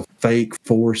laugh. It was a fake,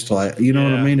 forced laugh. You know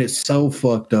what I mean? It's so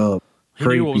fucked up.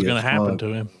 He knew what was going to happen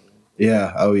to him.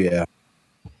 Yeah. Oh, yeah.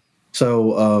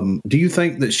 So, do you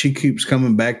think that she keeps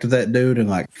coming back to that dude and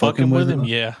like fucking with him?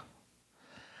 Yeah.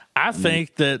 I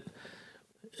think that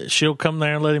she'll come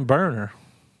there and let him burn her.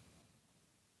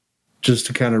 Just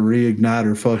to kind of reignite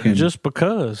her fucking. Just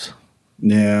because.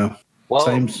 Yeah.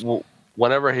 Well,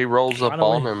 whenever he rolls up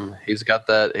on him, he's got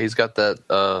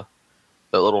that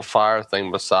little fire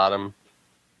thing beside him.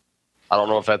 I don't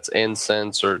know if that's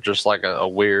incense or just like a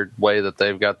weird way that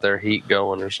they've got their heat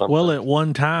going or something. Well, at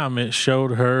one time it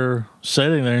showed her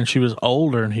sitting there and she was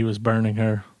older and he was burning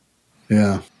her.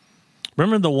 Yeah.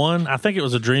 Remember the one, I think it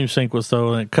was a dream sequence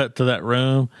though, and it cut to that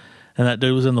room and that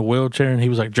dude was in the wheelchair and he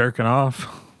was like jerking off.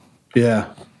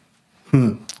 Yeah.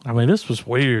 I mean, this was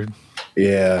weird.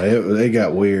 Yeah, they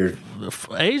got weird.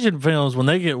 Asian films, when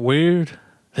they get weird,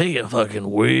 they get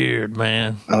fucking weird,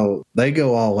 man. Oh, they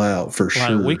go all out for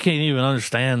sure. We can't even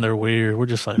understand they're weird. We're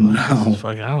just like, no.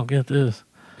 Fucking, I don't get this.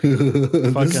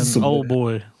 Fucking old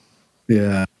boy.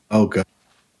 Yeah. Okay.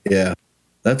 Yeah.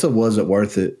 That's a Was It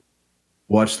Worth It?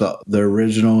 Watch the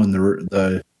original and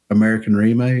the American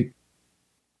remake.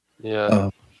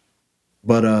 Yeah.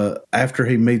 But after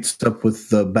he meets up with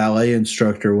the ballet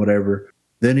instructor or whatever,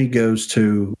 then he goes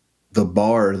to the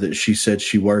bar that she said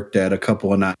she worked at a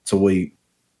couple of nights a week.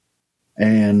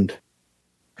 And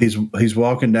he's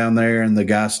walking down there and the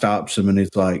guy stops him and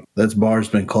he's like, that bar's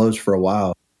been closed for a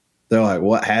while. They're like,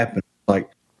 what happened? Like,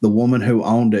 the woman who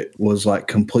owned it was like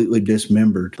completely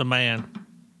dismembered. The man.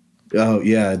 Oh,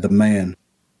 yeah, the man.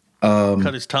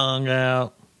 Cut his tongue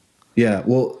out. Yeah,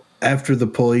 well, after the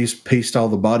police pieced all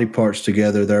the body parts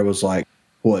together, there was like,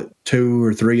 2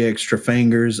 or 3 extra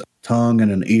fingers, a tongue,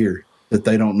 and an ear that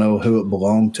they don't know who it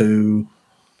belonged to.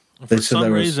 For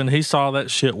some reason, he saw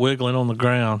that shit wiggling on the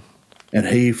ground. And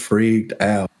he freaked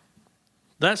out.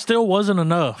 That still wasn't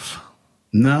enough.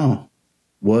 No,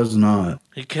 was not.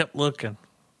 He kept looking.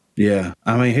 Yeah.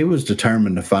 I mean, he was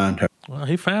determined to find her. Well,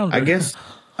 he found her. I guess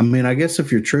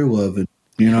if you're true loving,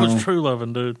 He was true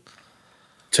loving, dude.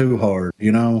 Too hard,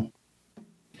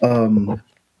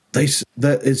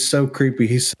 That is so creepy.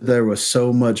 He said there was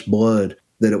so much blood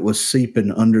that it was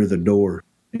seeping under the door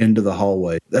into the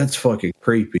hallway. That's fucking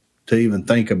creepy to even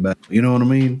think about. You know what I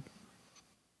mean?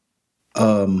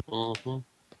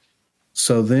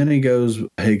 So then he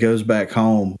goes back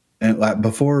home, and like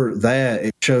before that,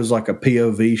 it shows like a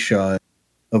POV shot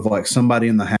of like somebody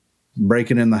in the house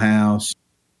breaking in the house,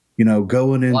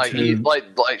 going into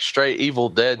like straight Evil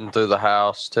Dead and through the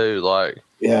house too. Like,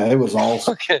 yeah, it was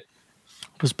awesome.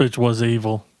 This bitch was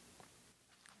evil.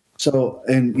 So,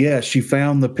 and yeah, she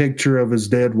found the picture of his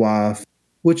dead wife,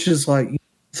 which is like,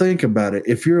 think about it.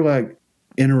 If you're like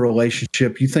in a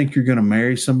relationship, you think you're going to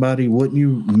marry somebody, wouldn't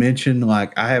you mention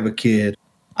like, I have a kid,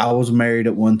 I was married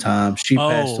at one time, she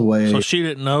passed away. So she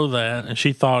didn't know that, and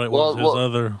she thought it was his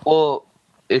other. Well,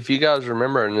 if you guys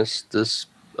remember, and this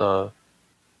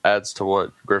adds to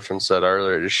what Griffin said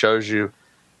earlier, it just shows you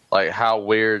like how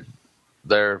weird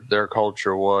their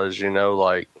culture was,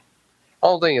 like, I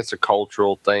don't think it's a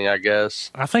cultural thing, I guess.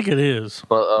 I think it is.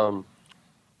 But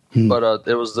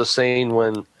it was the scene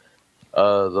when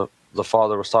the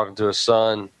father was talking to his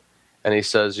son and he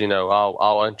says,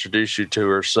 I'll introduce you to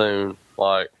her soon.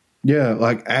 Like, yeah,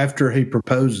 like after he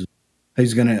proposes,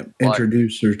 he's going to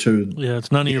introduce her to. Yeah,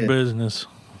 it's none of your business.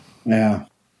 Yeah.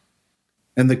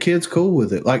 And the kid's cool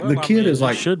with it. Like, the kid is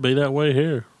like. It should be that way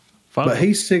here. But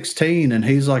he's 16 and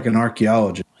he's like an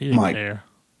archaeologist. He didn't care.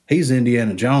 He's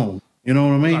Indiana Jones. You know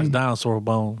what I mean? Like dinosaur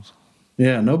bones.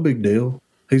 Yeah, no big deal.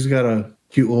 He's got a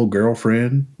cute little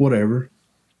girlfriend, whatever.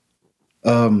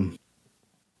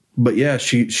 But yeah,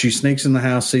 she sneaks in the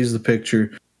house, sees the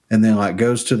picture, and then like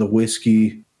goes to the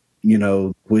whiskey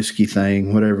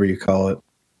thing, whatever you call it,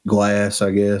 glass, I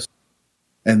guess.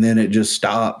 And then it just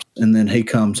stops, and then he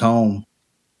comes home.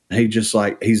 He just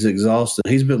he's exhausted.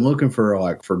 He's been looking for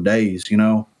her for days,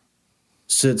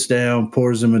 Sits down,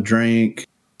 pours him a drink,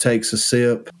 takes a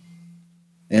sip,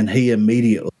 and he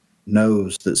immediately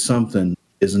knows that something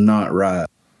is not right.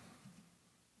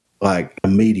 Like,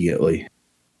 immediately.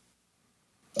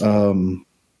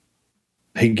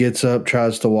 He gets up,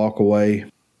 tries to walk away,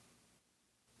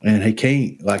 and he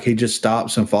can't. Like, he just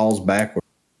stops and falls backward.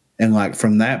 And like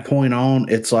from that point on,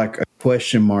 it's like a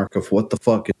question mark of what the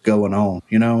fuck is going on,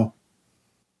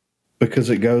 Because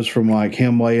it goes from like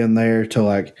him laying there to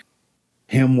like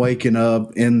him waking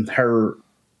up in her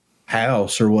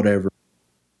house or whatever.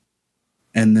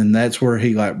 And then that's where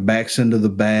he like backs into the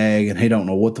bag and he don't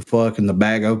know what the fuck. And the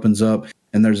bag opens up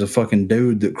and there's a fucking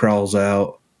dude that crawls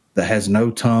out that has no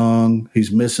tongue.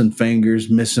 He's missing fingers,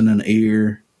 missing an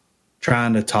ear,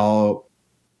 trying to talk.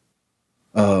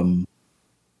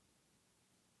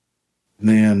 And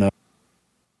then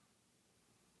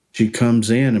she comes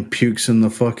in and pukes in the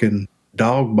fucking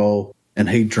dog bowl, and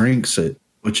he drinks it,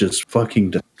 which is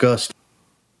fucking disgusting.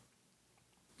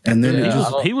 And then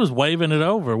he was waving it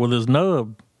over with his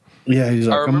nub. Yeah, he's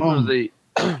like, "Come on."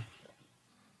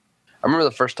 I remember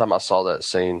the first time I saw that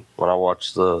scene when I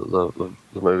watched the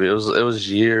movie. It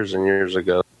was years and years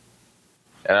ago,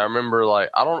 and I remember like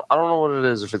I don't know what it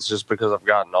is, if it's just because I've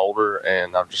gotten older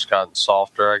and I've just gotten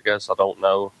softer. I guess I don't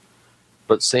know,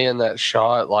 but seeing that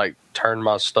shot like turned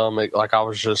my stomach. Like I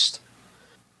was just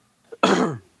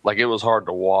like it was hard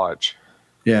to watch.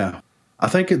 Yeah, I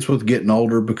think it's with getting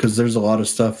older because there's a lot of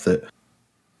stuff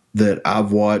that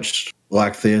I've watched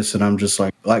like this, and I'm just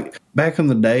like back in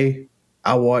the day.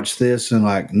 I watched this and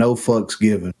like no fucks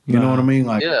given. You know what I mean?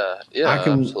 Like, yeah,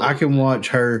 I can watch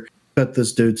her cut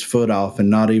this dude's foot off and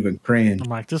not even cringe. I'm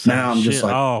like, this now I'm shit. just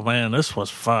like, oh man, this was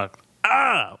fucked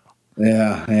up.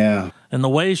 Yeah. And the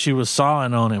way she was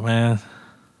sawing on it, man.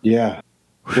 Yeah,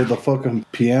 with the fucking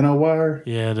piano wire.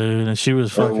 Yeah, dude, and she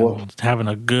was fucking having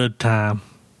a good time.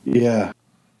 Yeah.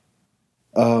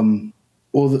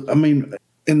 Well, I mean,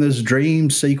 in this dream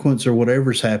sequence or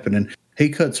whatever's happening, he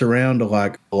cuts around to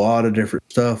like a lot of different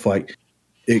stuff. Like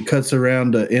it cuts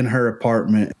around to in her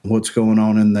apartment, what's going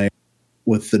on in there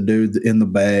with the dude in the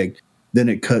bag. Then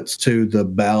it cuts to the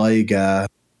ballet guy,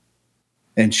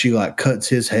 and she like cuts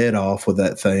his head off with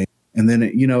that thing. And then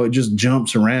it just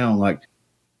jumps around like.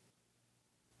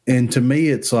 And to me,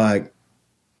 it's like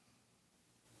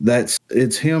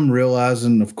it's him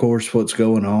realizing, of course, what's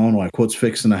going on, like what's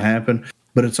fixing to happen.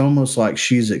 But it's almost like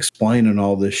she's explaining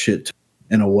all this shit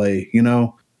in a way,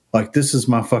 like this is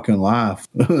my fucking life.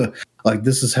 Like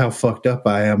this is how fucked up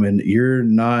I am, and you're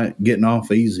not getting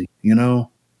off easy,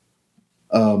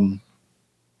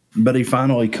 But he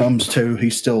finally comes to,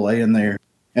 he's still laying there,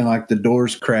 and like the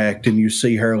door's cracked, and you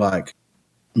see her like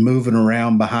moving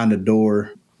around behind a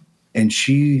door, and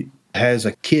she has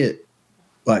a kit.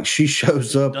 Like she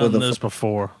shows up with this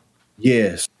before.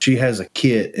 Yes, she has a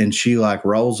kit, and she like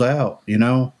rolls out,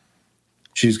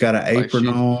 She's got an apron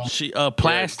on. She a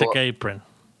plastic apron,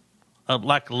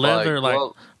 like leather, like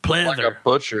pleather, like a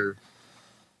butcher.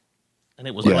 And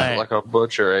it was black. Like a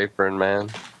butcher apron, man.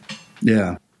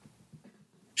 Yeah.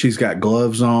 She's got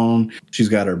gloves on. She's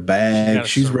got her bag.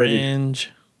 She's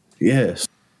syringe. Ready. Yes.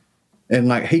 And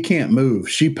like he can't move.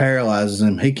 She paralyzes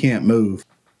him. He can't move,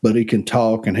 but he can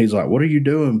talk. And he's like, "What are you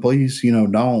doing? Please,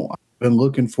 don't. I've been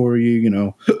looking for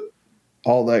you.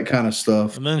 All that kind of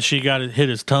stuff." And then she hit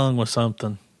his tongue with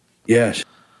something. Yeah.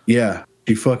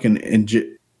 She fucking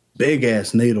big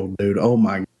ass needle, dude. Oh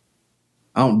my!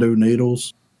 I don't do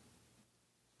needles.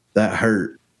 That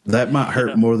hurt. That might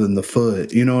hurt more than the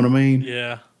foot. You know what I mean?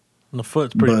 Yeah. And the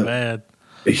foot's pretty bad.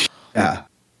 Yeah.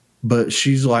 But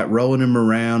she's like rolling him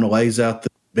around, lays out the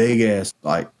big ass,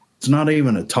 like it's not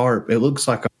even a tarp. It looks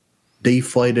like a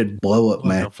deflated blow up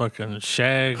mat. A fucking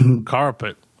shag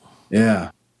carpet.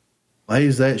 Yeah.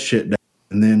 Lays that shit down.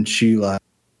 And then she like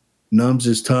numbs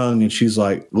his tongue, and she's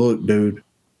like, "Look, dude,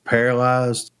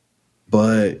 paralyzed,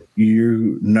 but your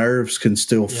nerves can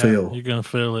still feel. You're going to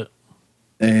feel it."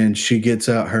 And she gets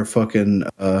out her fucking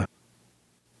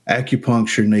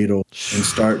acupuncture needle and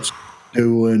starts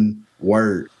doing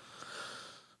work.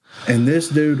 And this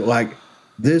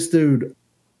dude,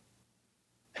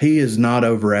 he is not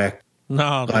overacting.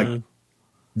 No, like, dude.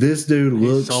 This dude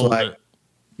looks like it.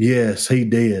 Yes, he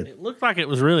did. It looked like it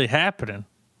was really happening.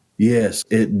 Yes,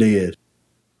 it did.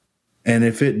 And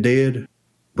if it did,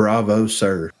 bravo,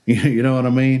 sir. You know what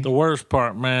I mean? The worst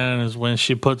part, man, is when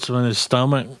she puts him in his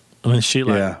stomach and then she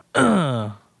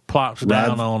plops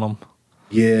down on him.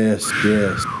 Yes.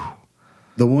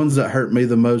 The ones that hurt me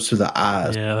the most are the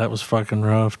eyes. Yeah, that was fucking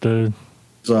rough, dude.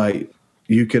 It's like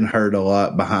you can hurt a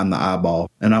lot behind the eyeball.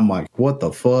 And I'm like, what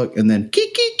the fuck? And then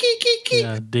keek.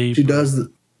 Yeah, deep. She does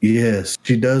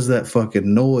that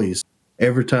fucking noise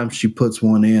every time she puts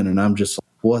one in, and I'm just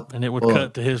like, what? And it would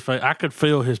cut to his face. I could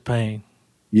feel his pain.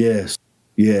 Yes.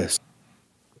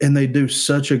 And they do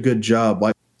such a good job.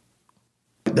 Like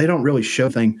they don't really show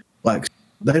things like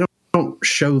they don't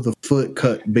show the foot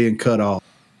being cut off.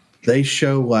 They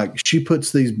show like she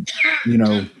puts these,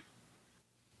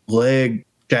 leg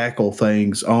shackle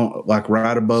things on like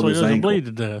right above his ankle. So he doesn't bleed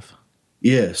to death.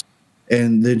 Yes.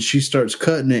 And then she starts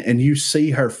cutting it, and you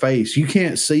see her face. You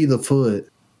can't see the foot,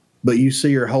 but you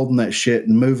see her holding that shit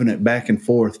and moving it back and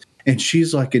forth. And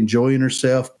she's like enjoying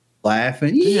herself,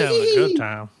 laughing. Yeah, having a good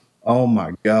time. Oh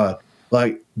my God.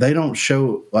 Like they don't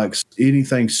show like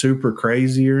anything super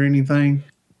crazy or anything,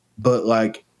 but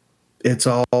like it's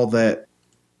all that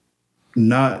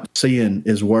not seeing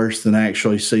is worse than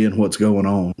actually seeing what's going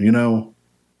on,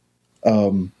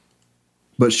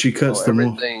 But she cuts the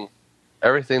everything.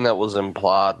 Everything that was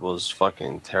implied was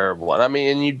fucking terrible. And I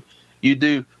mean, and you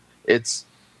do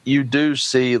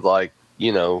see, like,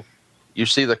 you know, you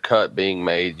see the cut being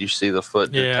made, you see the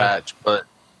foot detached, but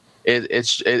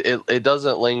it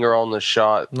doesn't linger on the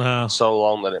shot so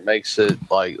long that it makes it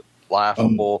like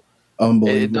laughable.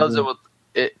 Unbelievable.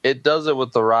 It does it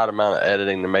with the right amount of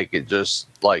editing to make it just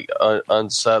like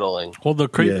unsettling. Well, the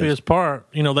creepiest part,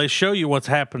 you know, they show you what's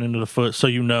happening to the foot, so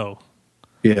you know.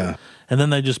 Yeah. And then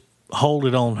they just hold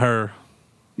it on her.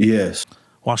 Yes.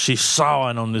 While she's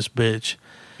sawing on this bitch.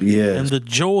 Yes. And the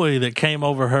joy that came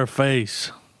over her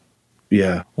face.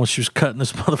 Yeah. When she was cutting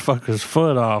this motherfucker's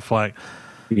foot off, like,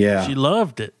 she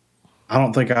loved it. I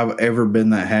don't think I've ever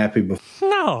been that happy before.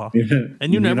 No.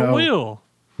 And you never will.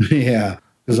 Yeah.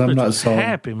 Because I'm not so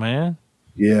happy, man.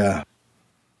 Yeah.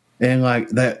 And like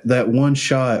that one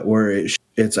shot where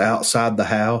it's outside the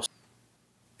house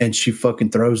and she fucking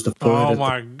throws the foot. Oh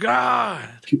my God.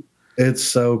 It's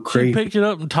so creepy. She picked it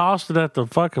up and tossed it at the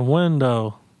fucking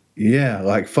window. Yeah,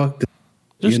 like fuck this.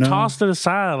 Just tossed it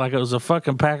aside like it was a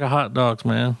fucking pack of hot dogs,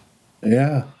 man.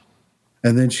 Yeah.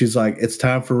 And then she's like, it's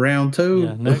time for round 2.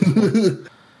 Yeah, next one.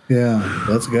 Yeah,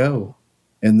 let's go.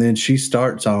 And then she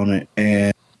starts on it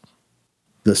and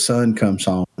the son comes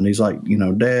home and he's like, you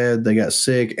know, Dad, they got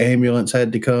sick. Ambulance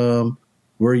had to come.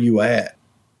 Where are you at?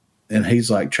 And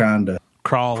he's like trying to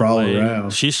crawl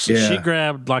around. She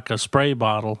grabbed like a spray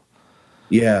bottle.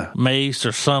 Yeah. Mace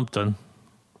or something.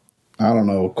 I don't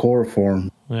know,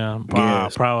 chloroform. Yeah,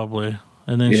 probably.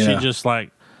 And then she just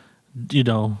like, you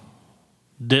know,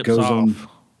 dips off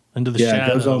into the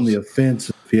shadows. Goes on the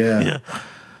offensive. Yeah.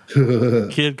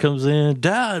 Kid comes in,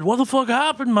 Dad, what the fuck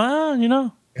happened, man? You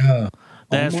know? Yeah.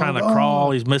 Dad's trying to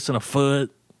crawl. He's missing a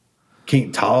foot.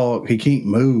 Can't talk. He can't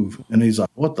move. And he's like,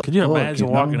 what the fuck? Could you imagine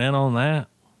walking in on that?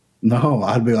 No,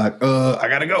 I'd be like, I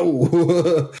gotta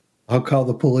go. I'll call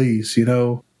the police, you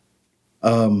know?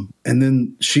 And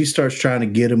then she starts trying to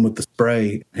get him with the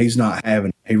spray. He's not having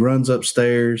it. He runs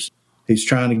upstairs. He's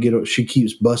trying to get her. She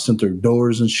keeps busting through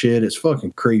doors and shit. It's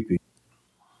fucking creepy.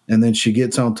 And then she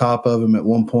gets on top of him at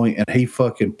one point and he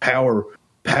fucking power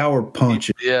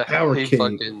punches. Yeah, power he kick.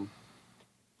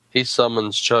 He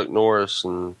summons Chuck Norris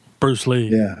and Bruce Lee.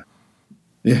 Yeah.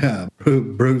 Yeah,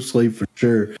 Bruce Lee for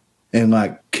sure. And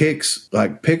picks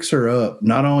her up,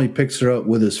 not only picks her up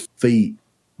with his feet,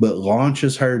 but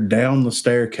launches her down the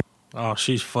staircase. Oh,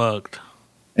 she's fucked.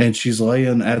 And she's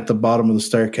laying at the bottom of the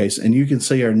staircase, and you can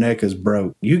see her neck is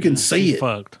broke. You can see it.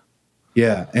 Fucked.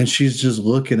 Yeah, and she's just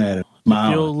looking at it,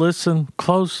 smiling. If you'll listen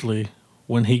closely,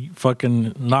 when he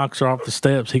fucking knocks her off the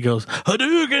steps, he goes,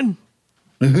 Hadouken!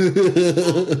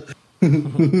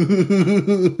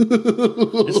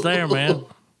 It's there, man.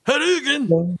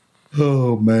 Hadouken!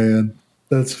 Oh, man.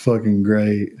 That's fucking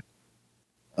great.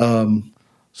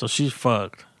 So she's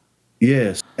fucked.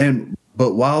 Yes.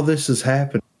 But while this is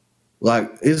happening,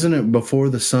 isn't it before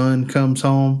the son comes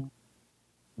home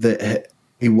that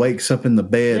he wakes up in the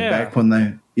bed back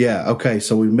when okay,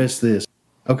 so we missed this.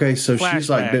 Okay, so she's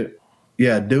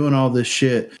doing all this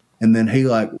shit, and then he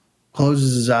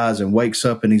closes his eyes and wakes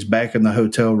up and he's back in the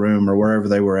hotel room or wherever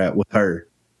they were at with her.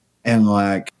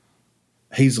 And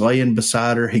he's laying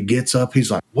beside her. He gets up.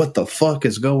 He's like, what the fuck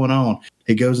is going on?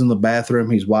 He goes in the bathroom.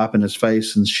 He's wiping his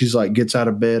face and she's gets out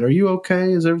of bed. Are you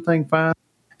okay? Is everything fine?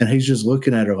 And he's just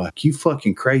looking at her like, you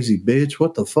fucking crazy bitch.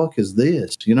 What the fuck is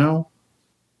this? You know?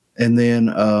 And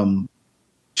then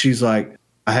she's like,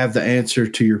 I have the answer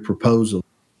to your proposal.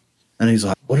 And he's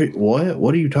like, what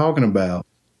are you talking about?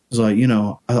 He's like,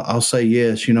 I'll say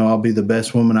yes. I'll be the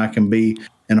best woman I can be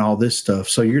and all this stuff.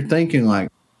 So you're thinking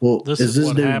well, this is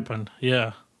what happened.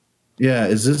 Yeah. Yeah.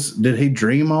 Did he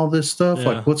dream all this stuff?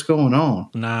 Yeah. What's going on?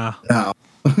 Nah. No.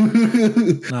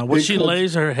 No. When she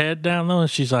lays her head down though, and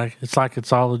she's like,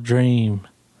 it's all a dream.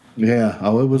 Yeah.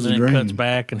 Oh, it was a dream. It cuts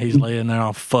back and he's laying there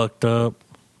all fucked up.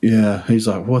 Yeah. He's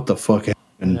like, what the fuck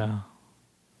happened? Yeah.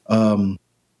 And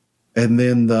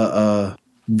then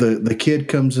the kid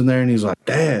comes in there and he's like,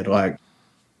 Dad,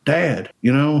 and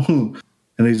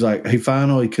he's like, he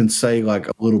finally can say a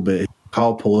little bit,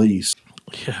 call police.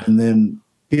 Yeah. And then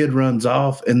kid runs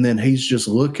off and then he's just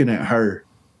looking at her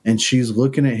and she's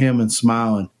looking at him and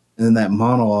smiling. And then that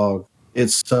monologue,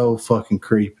 it's so fucking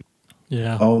creepy.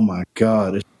 Yeah. Oh my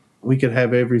God. We could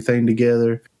have everything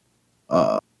together.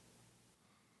 And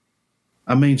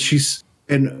when she's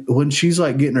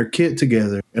getting her kit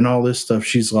together and all this stuff,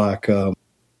 she's like,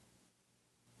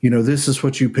 this is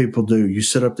what you people do. You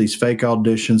set up these fake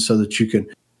auditions so that you can,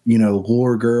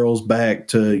 lure girls back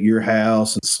to your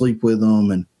house and sleep with them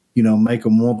and, make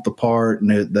them want the part and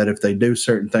that if they do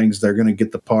certain things, they're going to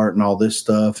get the part and all this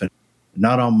stuff. And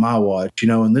not on my watch,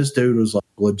 and this dude was like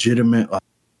legitimate. Like,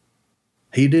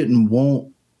 he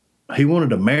wanted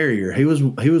to marry her. He was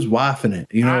wifing it.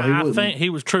 I think he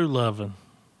was true loving.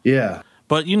 Yeah.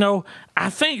 But, I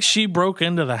think she broke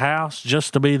into the house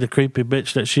just to be the creepy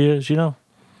bitch that she is,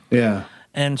 Yeah.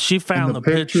 And she found the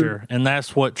picture, and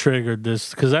that's what triggered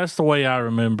this, because that's the way I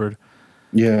remembered.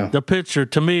 Yeah. The picture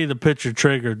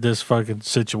triggered this fucking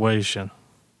situation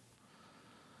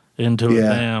into a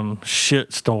damn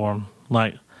shitstorm.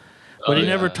 Like, but he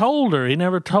never told her. He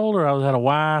never told her I had a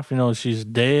wife, she's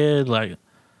dead. Like,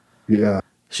 yeah.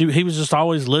 He was just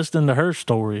always listening to her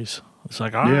stories. It's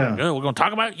like, all right, good, we're going to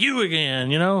talk about you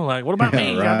again, like, what about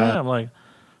me? Right. I'm like,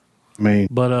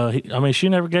 but, she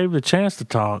never gave the chance to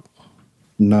talk.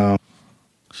 No.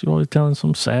 She always telling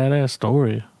some sad ass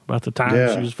story about the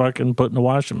time she was fucking putting the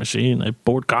washing machine. They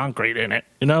poured concrete in it,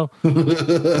 Goddamn.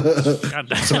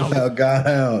 Somehow got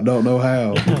out. Don't know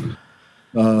how.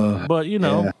 But,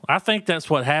 I think that's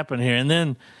what happened here. And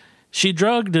then she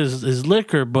drugged his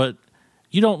liquor, but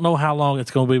you don't know how long it's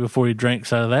going to be before he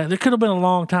drinks out of that. There could have been a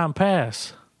long time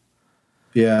pass.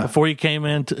 Yeah. Before he came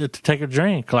in to take a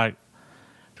drink. Like,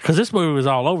 because this movie was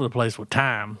all over the place with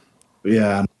time.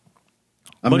 Yeah.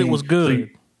 But it was good.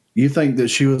 So you think that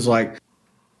she was like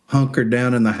hunkered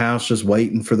down in the house just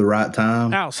waiting for the right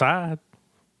time? Outside.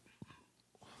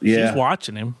 Yeah. She's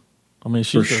watching him.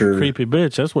 She's a creepy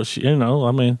bitch. That's what she, Right.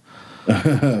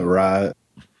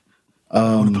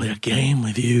 I want to play a game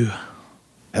with you.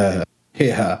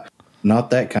 Yeah. Not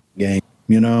that kind of game,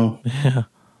 Yeah.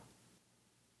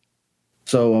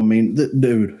 So,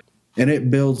 dude, and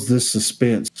it builds this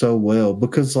suspense so well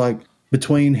because, like,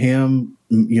 between him,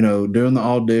 doing the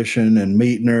audition and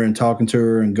meeting her and talking to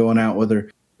her and going out with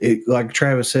her, it, like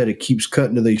Travis said, it keeps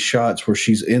cutting to these shots where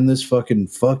she's in this fucking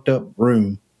fucked up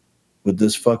room with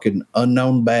this fucking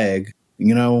unknown bag,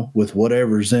 with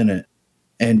whatever's in it,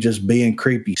 and just being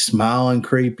creepy, smiling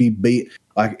creepy,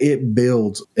 like it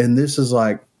builds. And this is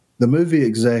like, the movie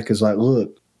exec is like,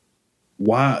 look,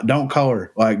 why don't call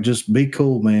her? Like, just be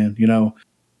cool, man,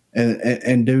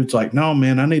 and dude's like, no,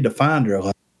 man, I need to find her.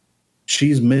 Like,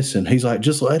 she's missing. He's like,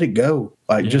 just let it go.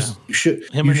 Like, just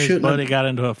him and his buddy got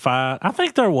into a fight. I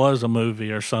think there was a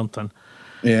movie or something.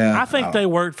 Yeah. I think they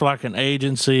worked for like an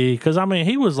agency because,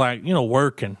 he was like,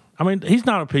 working. He's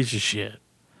not a piece of shit.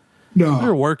 No.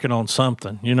 They're working on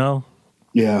something,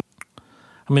 Yeah.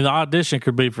 The audition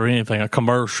could be for anything, a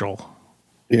commercial.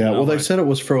 Yeah. Well, they said it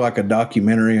was for like a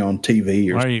documentary on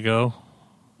TV. There you go.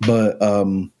 But,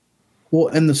 well,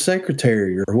 and the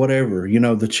secretary or whatever,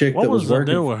 the chick that was working. What was the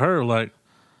deal with her? Like,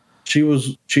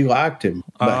 she liked him,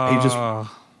 but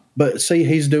but see,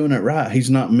 he's doing it right. He's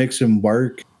not mixing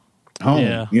work home.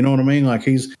 Yeah. You know what I mean? Like,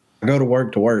 I go to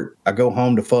work, I go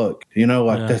home to fuck,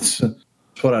 that's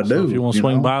what I do. If you want to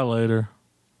swing by later,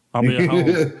 I'll be at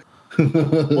home.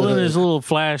 Well, in his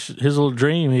little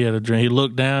dream, he had a dream. He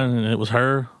looked down and it was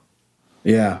her.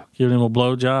 Yeah. Giving him a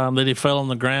blowjob. Then he fell on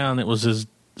the ground. It was his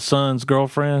son's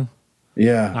girlfriend.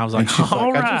 Yeah. And I was like,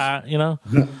 all right,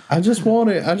 I just want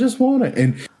it.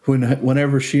 And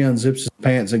whenever she unzips his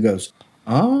pants and goes,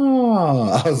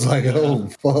 I was like, oh,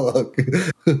 fuck.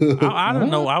 I didn't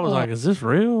know. I was like, is this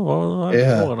real? What's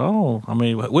going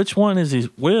on? Which one is he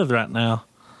with right now?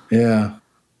 Yeah.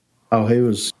 Oh, he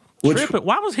was tripping.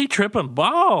 Why was he tripping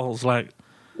balls? Like,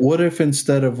 what if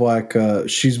instead of like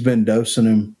she's been dosing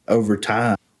him over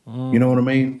time? You know what I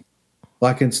mean?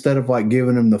 Like, instead of like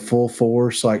giving him the full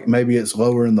force, like maybe it's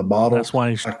lower in the bottle. That's why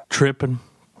he's tripping.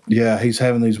 Yeah, he's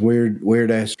having these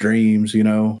weird ass dreams,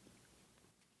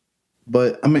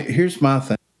 But here's my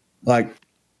thing. Like,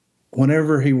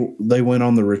 whenever they went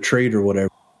on the retreat or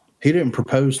whatever, he didn't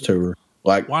propose to her.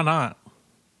 Like, why not?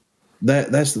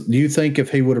 Do you think if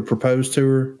he would have proposed to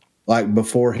her like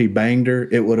before he banged her,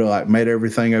 it would have like made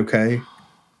everything okay?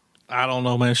 I don't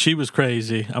know, man. She was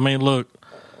crazy. Look,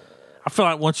 I feel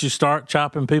like once you start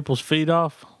chopping people's feet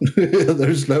off,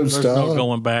 there's no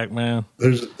going back, man.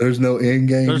 There's no end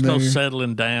game. There's no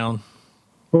settling down.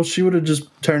 Well, she would have just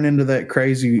turned into that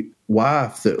crazy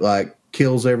wife that like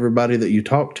kills everybody that you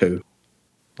talk to.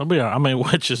 I'll be.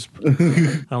 Which is.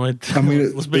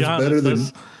 Let's be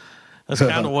honest. That's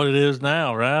kind of what it is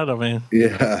now, right?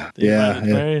 Yeah.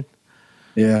 Married.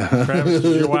 Yeah. Travis,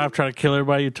 does your wife try to kill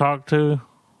everybody you talk to?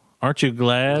 Aren't you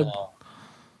glad?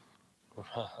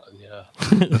 Yeah.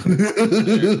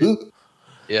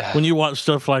 Yeah. When you watch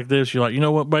stuff like this, you're like, you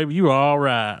know what, baby, you're all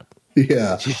right.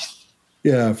 Yeah.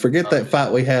 Yeah. Forget that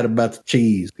fight we had about the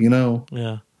cheese,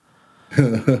 Yeah.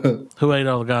 Who ate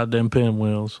all the goddamn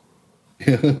pinwheels?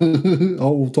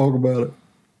 Oh, we'll talk about it.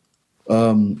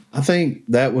 I think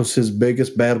that was his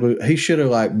biggest battle. He should have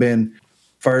like been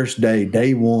first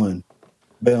day one,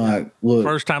 been like, look.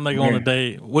 First time they go on a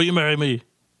date, will you marry me?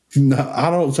 No,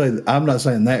 I'm not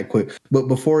saying that quick. But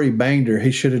before he banged her,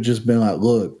 he should have just been like,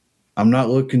 look, I'm not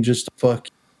looking just to fuck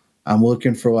you. I'm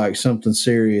looking for like something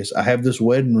serious. I have this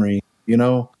wedding ring,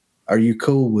 are you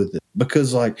cool with it?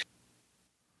 Because like,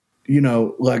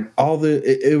 like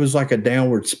it was like a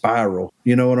downward spiral.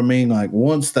 You know what I mean? Like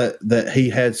once that he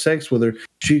had sex with her,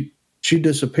 she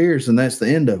disappears and that's the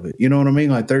end of it. You know what I mean?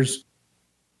 Like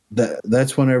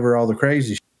that's whenever all the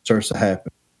crazy shit starts to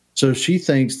happen. So she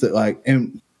thinks that like,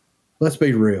 and let's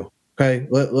be real. Okay.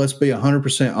 Let's be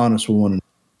 100% honest with one another.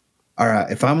 All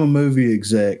right. If I'm a movie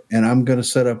exec and I'm going to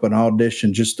set up an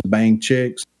audition just to bang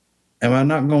chicks, am I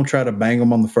not going to try to bang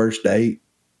them on the first date?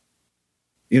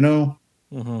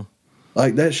 Mm-hmm.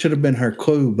 Like that should have been her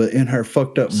clue, but in her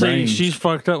fucked up brain. She's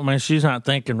fucked up, man. She's not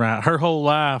thinking right. Her whole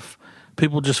life,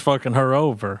 people just fucking her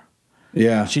over.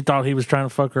 Yeah. She thought he was trying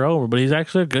to fuck her over, but he's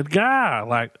actually a good guy.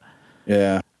 Like,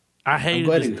 yeah. I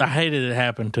hated it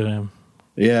happened to him.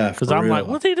 Yeah. Because I'm like,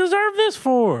 what did he deserve this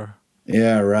for?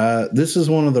 Yeah, right. This is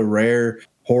one of the rare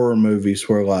horror movies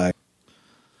where like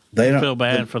they don't feel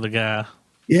bad for the guy.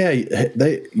 Yeah,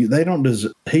 they don't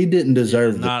deserve. He didn't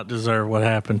deserve. He did not deserve what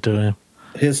happened to him.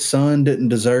 His son didn't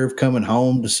deserve coming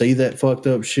home to see that fucked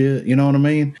up shit. You know what I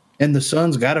mean? And the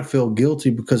son's got to feel guilty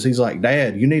because he's like,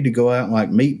 Dad, you need to go out and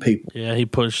like meet people. Yeah, he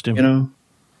pushed him.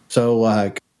 So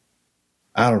like,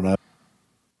 I don't know.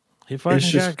 He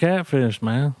fucking got catfish,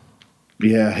 man.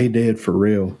 Yeah, he did for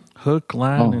real. Hook,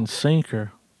 line, and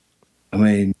sinker. I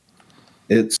mean,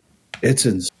 it's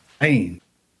insane.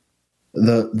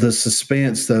 The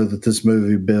suspense though that this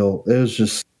movie built, it was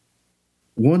just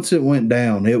once it went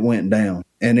down,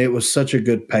 and it was such a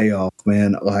good payoff,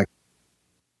 man. Like,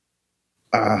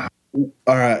 all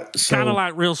right, so kind of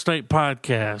like Real Estate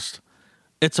Podcast.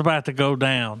 It's about to go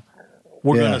down.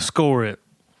 We're gonna score it.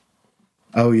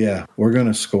 Oh yeah, we're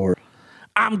gonna score it.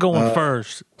 I'm going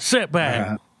first. Sit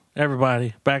back,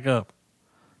 everybody. Back up.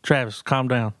 Travis, calm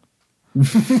down.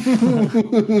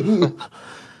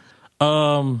 I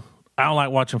don't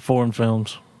like watching foreign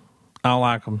films. I don't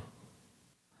like them.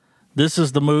 This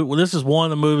is one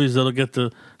of the movies that'll get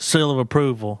the seal of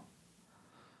approval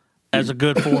as a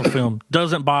good foreign film.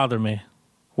 Doesn't bother me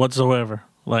whatsoever.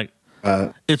 Like,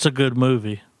 it's a good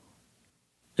movie.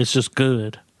 It's just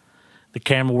good. The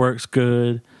camera work's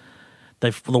good.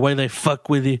 The way they fuck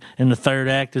with you in the third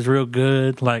act is real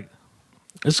good. Like,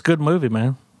 it's a good movie,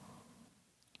 man.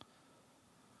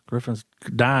 Griffin's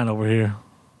dying over here.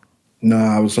 No,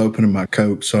 I was opening my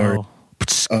Coke. Sorry.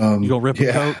 You gonna rip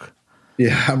a Coke?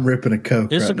 Yeah, I'm ripping a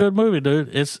Coke. It's a good movie, dude.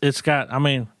 It's got. I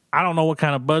mean, I don't know what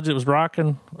kind of budget it was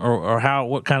rocking, or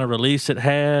what kind of release it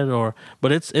had,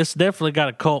 but it's definitely got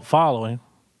a cult following.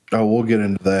 Oh, we'll get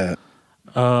into that.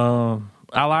 I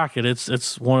like it.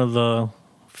 It's one of the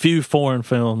few foreign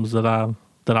films that I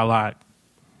like.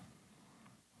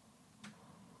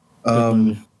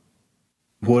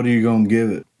 What are you gonna give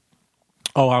it?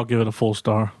 Oh, I'll give it a full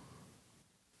star.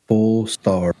 Full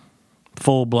star.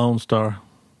 Full blown star.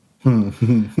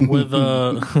 With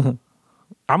I'm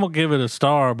gonna give it a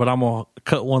star, but I'm gonna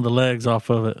cut one of the legs off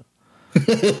of it.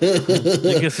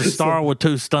 It gets a star with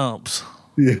 2 stumps.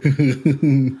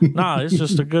 Nah, it's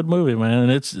just a good movie, man.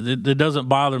 And it doesn't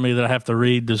bother me that I have to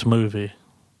read this movie.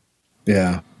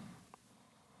 Yeah.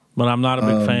 But I'm not a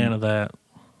big fan of that.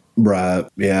 Right,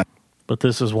 yeah. But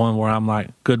this is one where I'm like,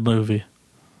 good movie.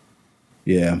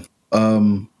 Yeah.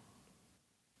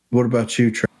 What about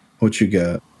you, Trey? What you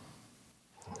got?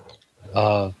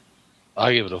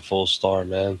 I give it a full star,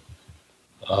 man.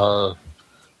 I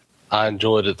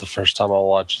enjoyed it the first time I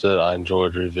watched it. I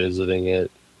enjoyed revisiting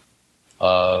it.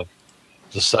 The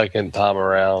second time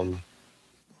around,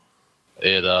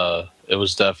 it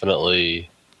was definitely.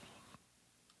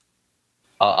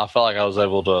 I felt like I was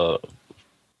able to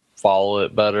follow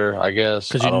it better, I guess.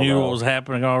 Because you knew what was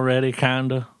happening already,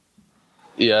 kinda.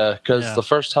 Yeah, because the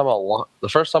first time I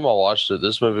watched it,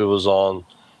 this movie was on.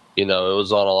 It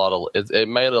was on a lot of. It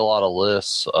made a lot of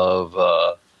lists of.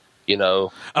 Oh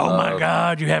my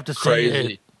God! You have to see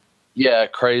it. Yeah,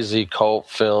 crazy cult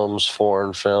films,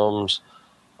 foreign films,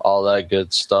 all that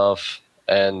good stuff.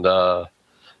 And so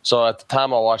at the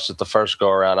time I watched it the first go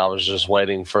around, I was just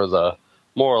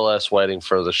more or less waiting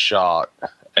for the shock.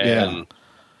 And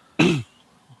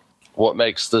what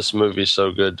makes this movie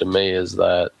so good to me is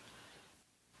that,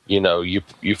 it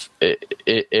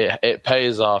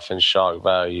pays off in shock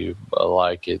value, but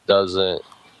like it doesn't,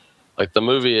 like the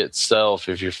movie itself,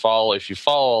 if you follow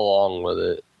along with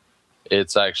it,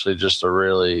 it's actually just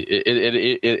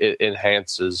it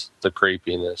enhances the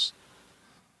creepiness.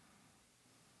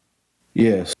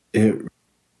 Yes, it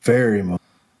very much.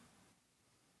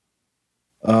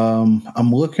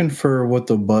 I'm looking for what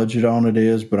the budget on it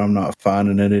is, but I'm not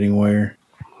finding it anywhere.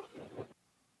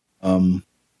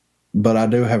 But I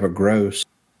do have a gross.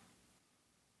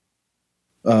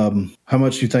 How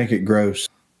much do you think it grossed?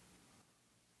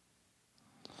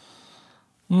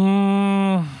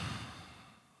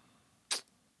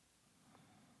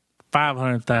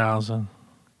 500,000.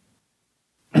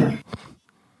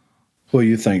 What do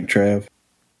you think, Trav?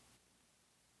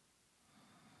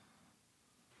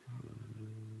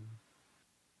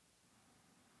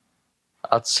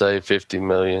 I'd say 50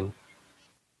 million.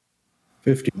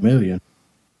 50 million.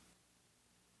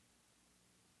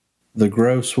 The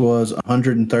gross was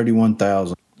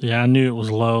 131,000. Yeah, I knew it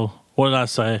was low. What did I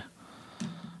say?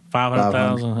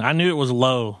 500,000. I knew it was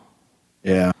low.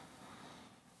 Yeah.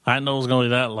 I didn't know it was going to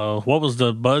be that low. What was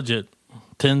the budget?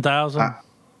 10,000?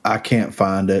 I can't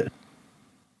find it.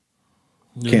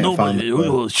 Can't find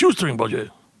it. Shoestring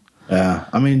budget. Yeah.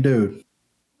 I mean, dude.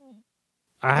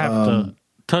 I have to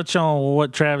touch on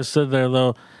what Travis said there,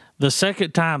 though. This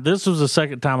was the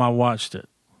second time I watched it.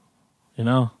 You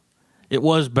know? It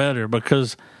was better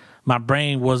because my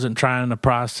brain wasn't trying to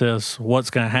process what's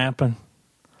going to happen.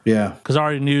 Yeah. Because I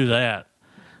already knew that.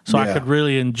 So I could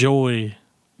really enjoy,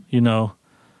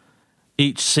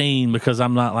 each scene because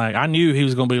I'm not like, I knew he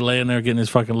was going to be laying there getting his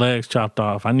fucking legs chopped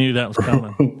off. I knew that was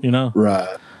coming,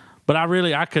 Right. But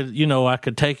I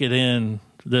could take it in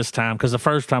this time because the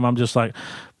first time I'm just like,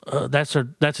 that's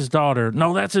his daughter.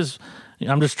 No, I'm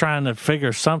just trying to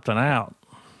figure something out.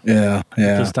 Yeah.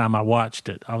 Yeah. This time I watched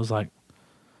it. I was like,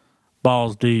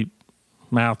 balls deep,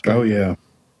 mouth deep. Oh, yeah.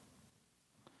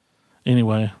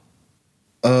 Anyway.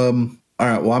 All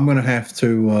right. Well, I'm going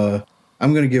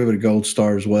to give it a gold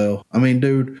star as well. I mean,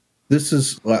 dude, this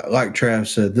is like Trav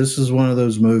said, this is one of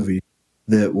those movies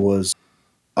that was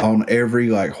on every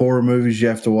horror movies you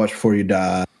have to watch before you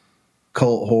die,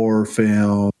 cult horror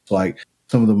films, like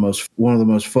one of the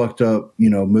most fucked up,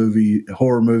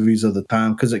 horror movies of the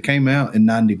time. Cause it came out in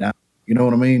 99. You know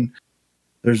what I mean?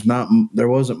 There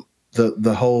wasn't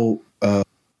the whole,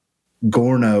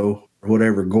 Gorno or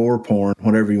whatever, gore porn,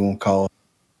 whatever you want to call it.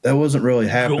 That wasn't really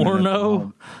happening.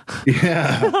 Gorno?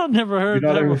 Yeah. I've never heard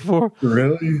that before.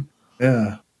 Really?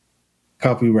 Yeah.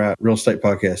 Copyright Real Estate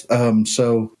Podcast.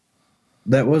 So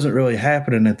that wasn't really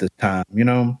happening at this time,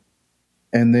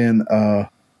 And then I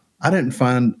didn't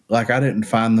find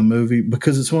the movie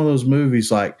because it's one of those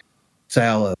movies like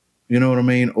Sallow, you know what I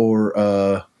mean?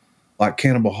 Or like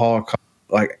Cannibal Holocaust.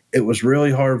 Like it was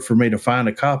really hard for me to find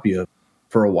a copy of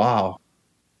for a while.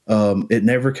 It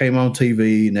never came on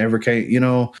TV, never came,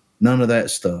 none of that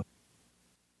stuff.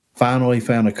 Finally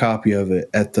found a copy of it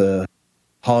at the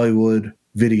Hollywood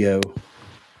Video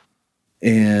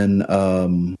in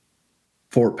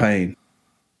Fort Payne.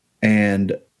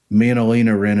 And me and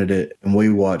Alina rented it and we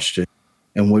watched it.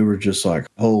 And we were just like,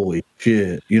 holy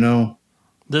shit,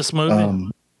 This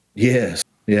movie? Yes.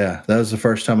 Yeah. That was the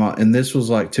first time and this was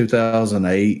like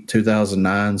 2008,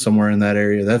 2009, somewhere in that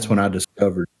area. That's when I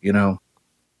discovered,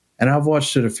 And I've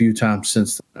watched it a few times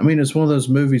since then. I mean, it's one of those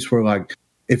movies where,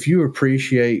 if you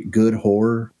appreciate good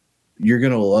horror, you're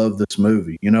going to love this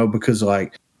movie, because,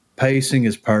 pacing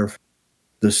is perfect.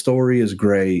 The story is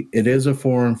great. It is a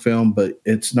foreign film, but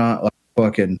it's not like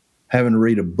fucking having to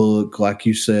read a book, like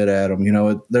you said, Adam.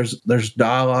 There's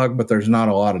dialogue, but there's not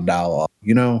a lot of dialogue,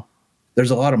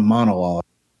 There's a lot of monologue,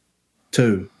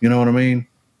 too. You know what I mean?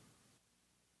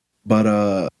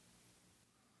 But,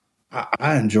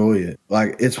 I enjoy it.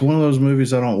 It's one of those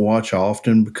movies I don't watch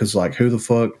often because, who the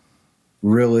fuck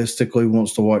realistically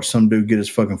wants to watch some dude get his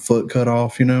fucking foot cut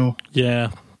off,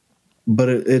 Yeah. But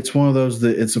it's one of those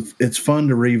that it's fun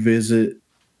to revisit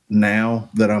now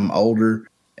that I'm older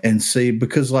and see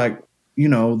because, the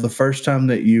first time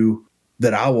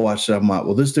that I watched it, I'm like,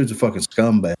 well, this dude's a fucking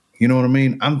scumbag. You know what I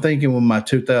mean? I'm thinking with my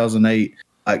 2008,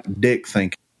 dick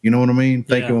thinking. You know what I mean?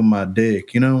 Thinking with my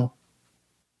dick,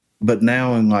 But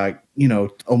now in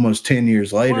almost 10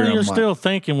 years later, well, you're still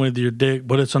thinking with your dick,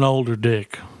 but it's an older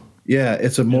dick. Yeah,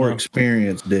 it's a more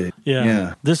experienced dick.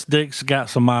 Yeah. This dick's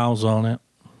got some miles on it.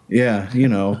 Yeah,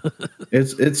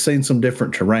 it's seen some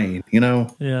different terrain, Yeah,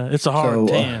 it's a hard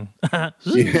 10.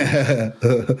 Yeah.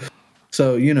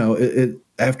 So, it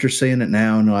after seeing it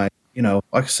now and like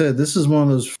I said, this is one of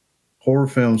those horror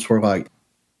films where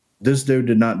this dude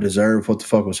did not deserve what the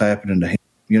fuck was happening to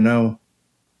him,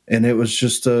 And it was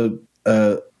just a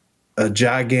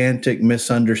gigantic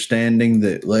misunderstanding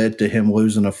that led to him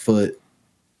losing a foot,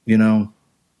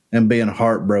 and being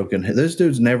heartbroken. This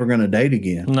dude's never going to date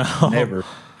again. No. Never.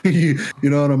 You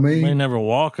know what I mean? May never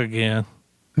walk again.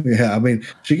 Yeah, I mean,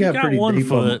 she got pretty one deep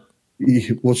foot.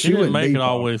 Well, she didn't went make deep it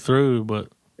all the way through, but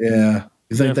yeah,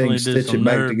 You think they can stitch it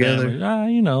back together?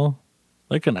 You know,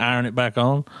 they can iron it back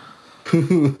on.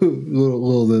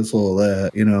 little this, little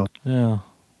that, you know. Yeah.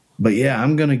 But yeah,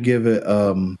 I'm gonna give it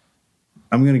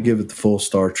the full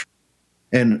star.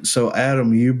 And so,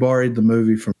 Adam, you borrowed the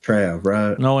movie from Trav,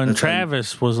 right? No, and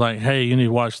Travis was like, "Hey, you need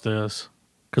to watch this,"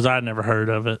 because I'd never heard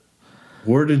of it.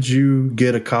 Where did you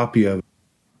get a copy of it?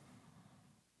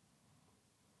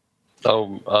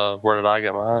 Oh, where did I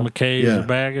get mine? McKay's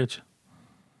Baggage.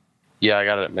 Yeah, I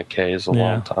got it at McKay's a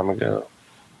long time ago.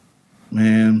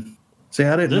 Man, see,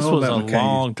 I didn't know about McKay's. This was a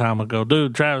long time ago,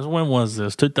 dude. Travis, when was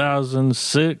this?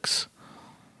 2006,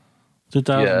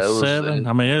 2007.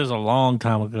 I mean, it was a long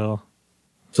time ago.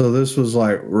 So this was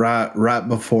like right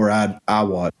before I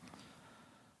watched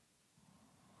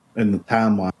in the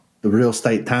timeline, the real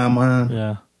estate timeline.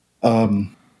 Yeah.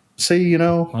 See, you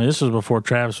know, this was before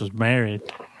Travis was married.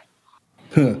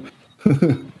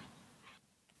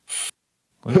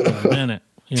 Wait a minute,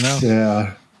 you know.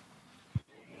 Yeah.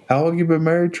 How long you been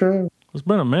married, Trav? It's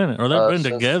been a minute, or they've been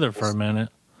together for a minute.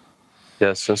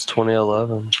 Yeah, since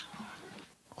 2011.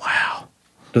 Wow.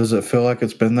 Does it feel like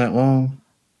it's been that long?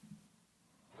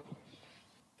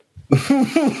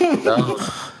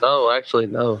 No, actually,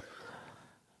 no.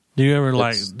 Do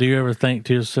you ever think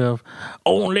to yourself,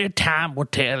 only time will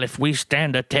tell if we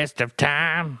stand the test of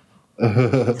time?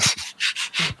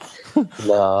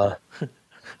 Nah.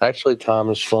 Actually, time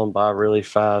has flown by really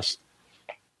fast.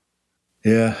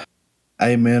 Yeah.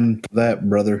 Amen to that,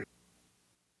 brother.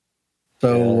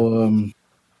 So,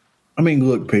 I mean,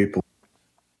 look, people,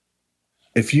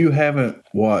 if you haven't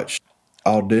watched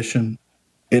Audition,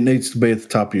 it needs to be at the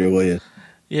top of your list.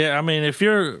 Yeah, I mean, if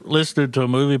you're listening to a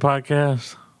movie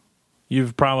podcast,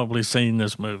 you've probably seen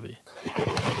this movie.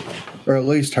 Or at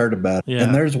least heard about it. Yeah.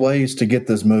 And there's ways to get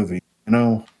this movie, you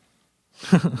know?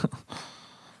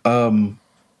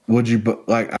 Would you,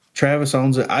 like, Travis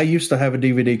owns it. I used to have a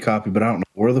DVD copy, but I don't know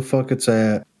where the fuck it's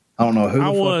at. I don't know who the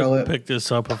fuck I would pick this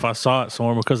up if I saw it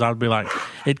somewhere, because I'd be like,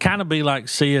 it'd kind of be like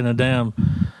seeing a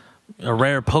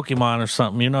rare Pokemon or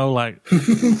something, you know, like,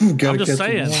 I'm just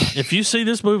saying, if you see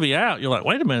this movie out, you're like,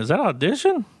 wait a minute, is that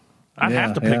Audition? I'd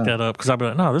have to pick that up, because I'd be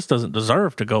like, no, this doesn't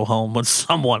deserve to go home with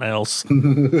someone else.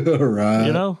 Right.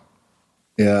 You know?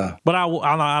 Yeah. But I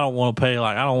don't want to pay,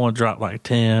 like, I don't want to drop like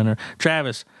 10 or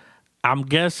Travis, I'm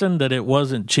guessing that it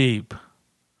wasn't cheap.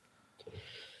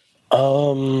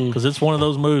 Because it's one of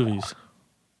those movies.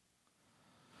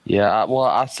 Yeah,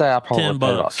 I'd say I probably paid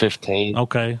about 15.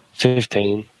 Okay.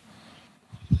 15.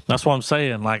 That's what I'm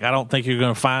saying. Like, I don't think you're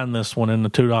going to find this one in the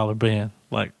 $2 bin.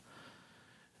 Like,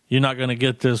 you're not going to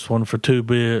get this one for 2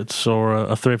 bits or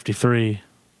a Thrifty 3.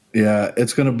 Yeah,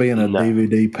 it's going to be in a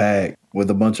DVD pack with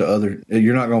a bunch of other.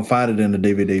 You're not going to find it in a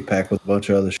DVD pack with a bunch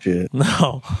of other shit.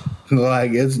 No,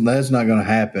 like that's not going to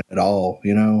happen at all.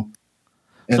 You know.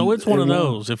 And so it's one of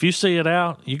those. If you see it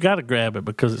out, you got to grab it,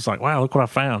 because it's like, wow, look what I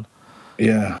found.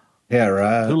 Yeah. Yeah.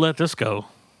 Right. Who let this go?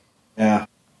 Yeah.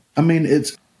 I mean,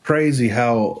 it's crazy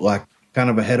how like kind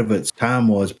of ahead of its time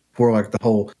was before like the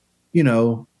whole, you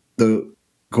know, the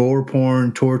gore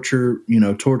porn, torture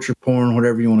porn,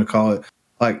 whatever you want to call it.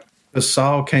 Like the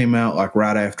Saw came out like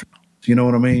right after. You know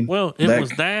what I mean? Well, it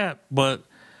was that, but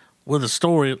with a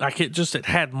story, like it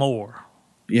had more.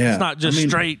 Yeah. It's not just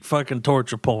straight fucking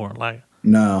torture porn. Like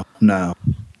no. Guy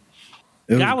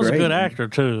was a good actor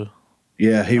too.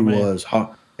 Yeah, he was.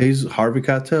 He's Harvey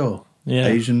Keitel. Yeah.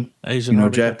 Asian, you know,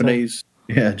 Japanese. Keitel.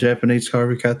 Yeah, Japanese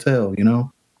Harvey Keitel, you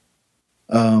know.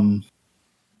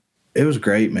 It was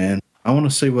great, man. I want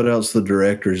to see what else the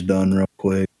director's done real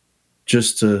quick,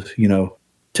 just to, you know,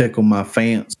 tickle my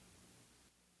fancy.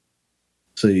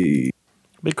 See.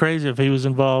 It'd be crazy if he was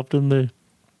involved in the.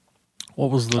 What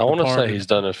was the? I want to say he's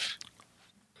done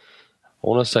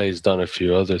a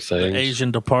few other things. The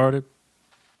Asian Departed.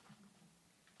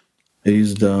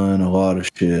 He's done a lot of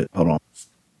shit. Hold on.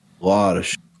 A lot of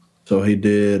shit. So he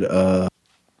did,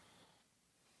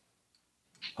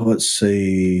 let's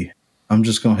see. I'm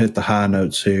just going to hit the high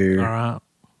notes here. All right.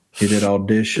 He did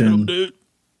Audition.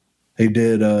 He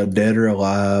did Dead or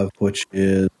Alive, which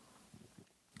is.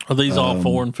 Are these all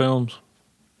foreign films?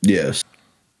 Yes.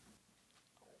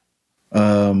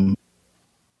 Never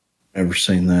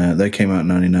seen that. They came out in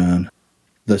 1999.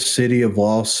 The City of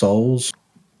Lost Souls.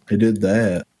 He did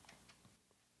that.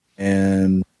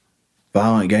 And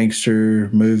violent gangster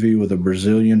movie with a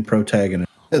Brazilian protagonist.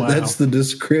 Wow. That's the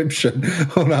description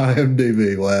on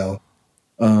IMDb. Wow.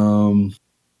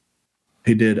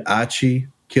 He did Ichi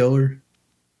Killer.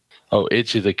 Oh,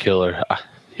 Itchy the Killer.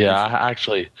 Yeah,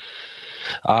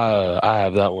 I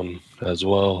have that one as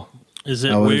well. Is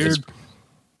it weird?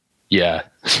 Yeah.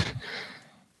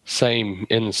 keeping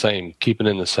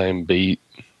in the same beat.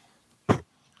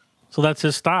 So that's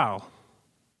his style.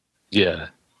 Yeah.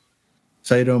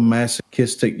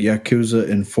 Sadomasochistic Yakuza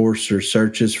enforcer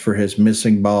searches for his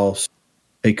missing boss.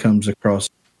 He comes across,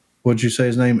 what'd you say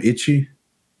his name? Ichi?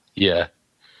 Yeah.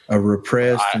 A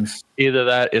repressed... It's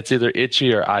either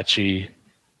Itchy or Ichi.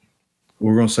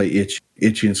 We're going to say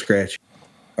Itchy and Scratchy.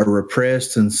 A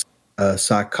repressed and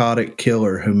psychotic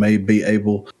killer who may be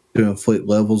able to inflict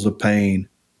levels of pain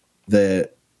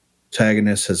that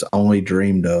protagonist has only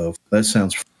dreamed of. That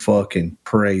sounds fucking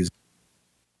crazy.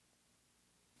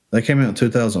 That came out in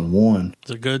 2001.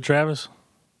 Is it good, Travis?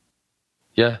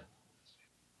 Yeah.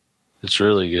 It's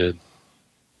really good.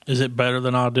 Is it better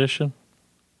than Audition?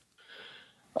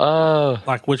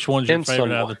 Like, which one's your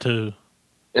favorite out of the two?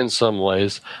 In some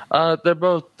ways, they're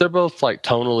both like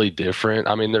tonally different.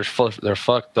 I mean, they're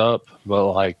fucked up,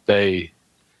 but like they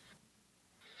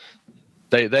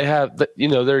have,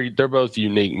 they're both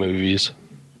unique movies.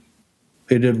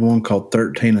 He did one called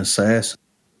 13 Assassins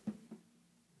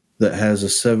that has a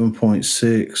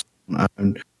 7.6.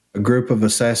 A group of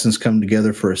assassins come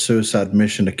together for a suicide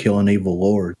mission to kill an evil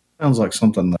lord. Sounds like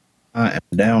something that I am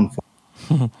down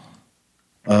for.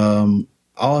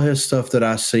 All his stuff that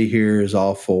I see here is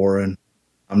all foreign.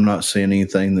 I'm not seeing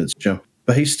anything that's jump.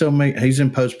 But he's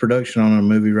in post-production on a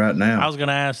movie right now. I was going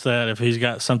to ask that if he's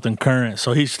got something current.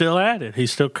 So he's still at it.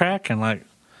 He's still cracking. Like,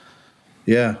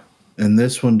 yeah. And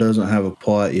this one doesn't have a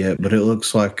plot yet, but it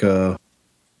looks like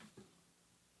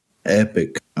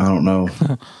epic. I don't know.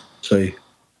 See,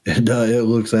 it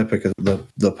looks epic.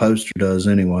 The poster does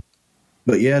anyway.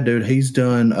 But yeah, dude, he's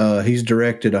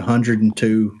directed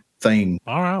 102 things.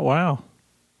 All right, wow.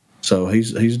 So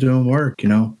he's doing work,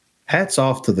 Hats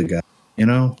off to the guy,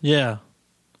 Yeah.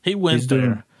 He went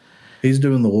there. He's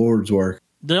doing the Lord's work.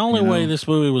 The only way this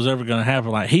movie was ever going to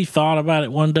happen, like, he thought about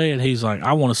it one day and he's like,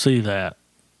 I want to see that.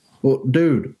 Well,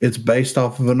 dude, it's based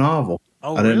off of a novel.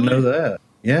 Oh, I didn't really? know that.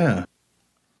 Yeah.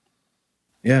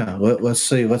 Yeah. Let's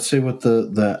see what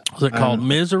the Is it called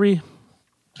Misery?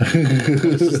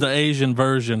 This is the Asian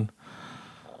version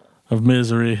of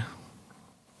Misery.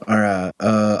 All right.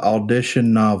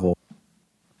 Audition novel.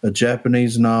 A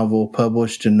Japanese novel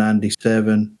published in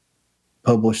 1997,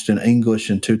 published in English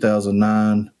in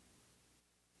 2009.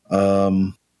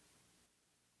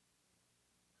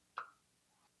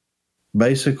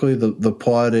 Basically, the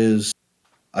plot is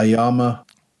Ayama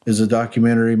is a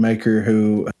documentary maker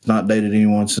who has not dated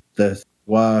anyone since death of his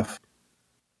wife.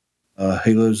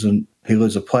 He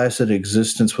lives a placid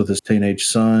existence with his teenage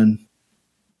son.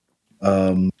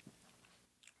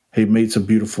 He meets a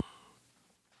beautiful.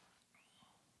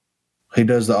 He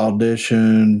does the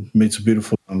audition, meets a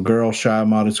beautiful young girl, shy,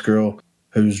 modest girl,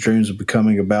 whose dreams of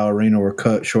becoming a ballerina were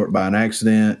cut short by an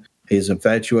accident. He is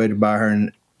infatuated by her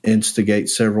and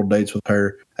instigates several dates with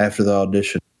her after the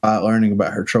audition. Despite learning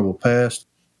about her troubled past,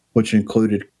 which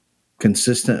included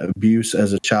consistent abuse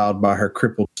as a child by her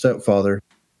crippled stepfather,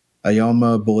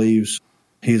 Ayama believes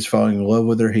he is falling in love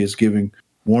with her. He is giving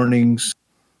warnings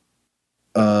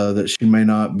that she may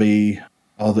not be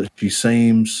all that she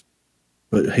seems,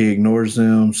 but he ignores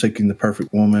them, seeking the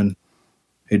perfect woman.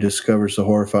 He discovers the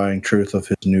horrifying truth of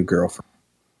his new girlfriend.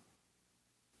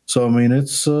 So, I mean,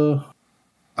 it's, I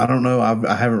don't know.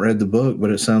 I haven't read the book,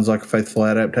 but it sounds like a faithful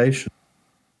adaptation.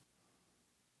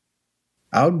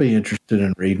 I would be interested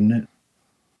in reading it.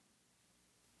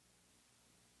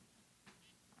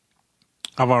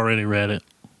 I've already read it.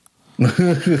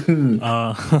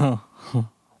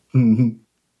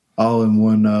 All in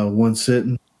one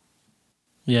sitting.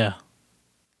 Yeah.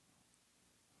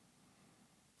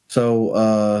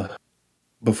 So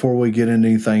before we get into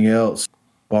anything else,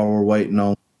 while we're waiting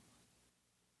on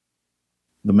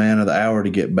the man of the hour to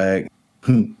get back,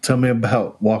 tell me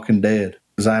about Walking Dead,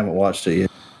 because I haven't watched it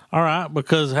yet. All right,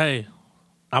 because hey,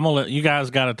 I'm gonna let you guys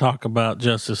got to talk about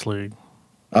Justice League.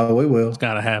 Oh, we will. It's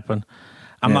got to happen.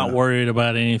 I'm not worried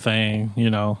about anything,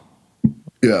 Yeah.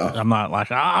 I'm not like,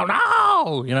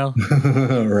 oh no,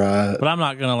 Right. But I'm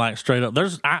not gonna like straight up.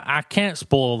 I can't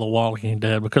spoil The Walking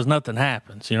Dead because nothing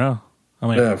happens, I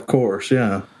mean, yeah, of course,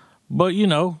 yeah. But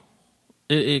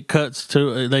it cuts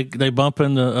to they bump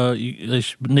in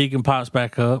Negan pops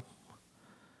back up.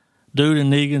 Dude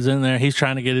and Negan's in there. He's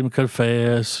trying to get him to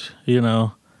confess.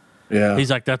 Yeah.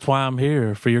 He's like, that's why I'm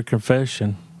here, for your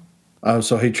confession. Oh,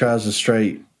 so he tries to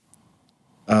straight.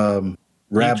 Rabbi,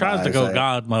 he tries to go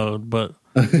God mode, but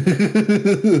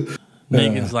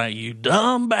Negan's like, you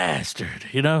dumb bastard,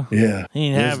 Yeah. He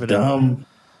ain't having it.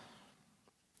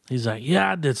 He's like,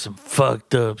 yeah, I did some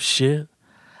fucked up shit.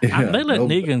 Yeah, They let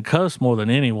Negan cuss more than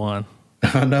anyone.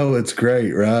 I know, it's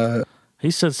great, right? He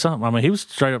said something. I mean, he was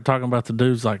straight up talking about the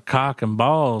dude's like cock and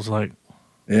balls. Like,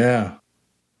 yeah.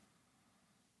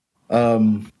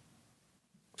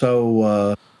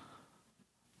 So,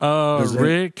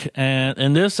 Rick and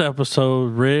in this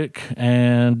episode, Rick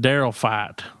and Daryl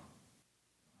fight.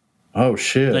 Oh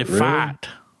shit! They really? fight.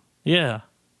 Yeah.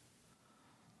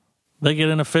 They get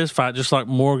in a fist fight just like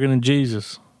Morgan and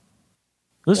Jesus.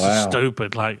 This is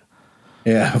stupid. Like,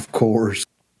 yeah, of course.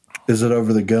 Is it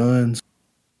over the guns?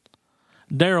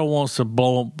 Daryl wants to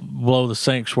blow the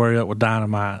sanctuary up with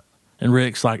dynamite, and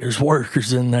Rick's like, "There's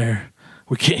workers in there.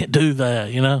 We can't do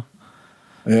that." You know?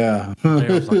 Yeah.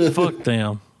 Daryl's like, "Fuck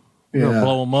them. We're gonna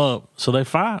blow them up." So they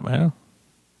fight, man.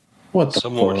 What the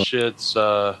Some fuck?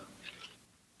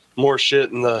 more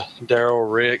shit in the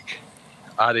Daryl Rick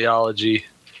ideology.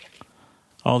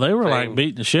 Oh, they were like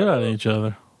beating the shit out of each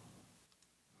other.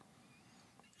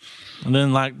 And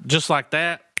then, like, just like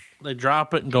that, they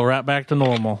drop it and go right back to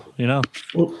normal, you know?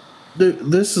 Well, dude,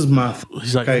 this is my...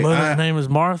 He's like, your mother's name is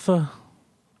Martha?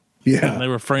 Yeah. And they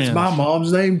were friends. It's my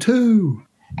mom's name, too.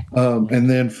 And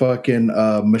then fucking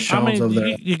Michonne's over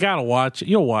there. You got to watch it.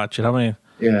 You'll watch it. I mean...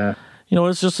 Yeah. You know,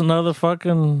 it's just another brick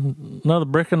in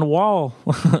the wall,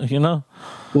 you know?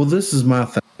 Well, this is my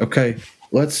thing. Okay,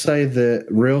 let's say that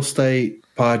Real Estate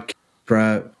Podcast,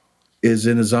 right, is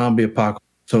in a zombie apocalypse.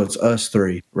 So it's us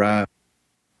three, right?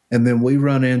 And then we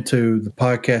run into the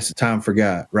podcast that Time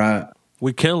Forgot, right?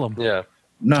 We kill them. Yeah.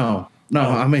 No,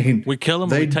 I mean... We kill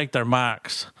them and we take their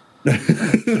mics.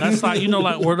 That's like, you know,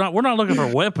 like we're not looking for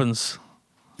weapons.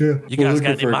 Yeah, you guys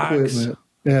got any mics? Equipment.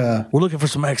 Yeah. We're looking for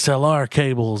some XLR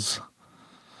cables.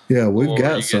 Yeah, we've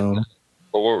got some.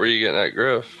 But what were you getting at,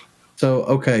 Griff? So,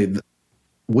 okay,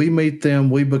 we meet them.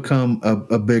 We become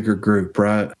a bigger group,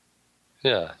 right?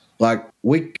 Yeah. I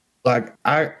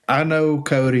know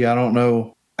Cody. I don't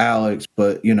know Alex,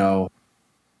 but, you know,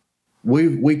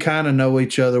 we kind of know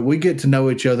each other. We get to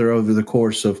know each other over the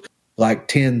course of, like,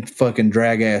 10 fucking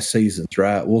drag-ass seasons,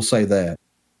 right? We'll say that.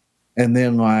 And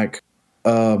then, like,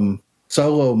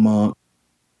 Solo Monk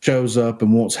shows up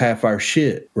and wants half our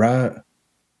shit, right?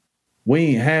 We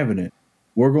ain't having it.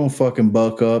 We're going to fucking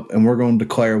buck up and we're going to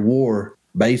declare war,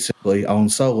 basically, on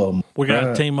Solo Monk. We got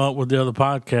to team up with the other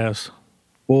podcasts.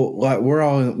 Well, like,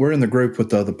 we're in the group with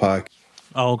the other podcasts.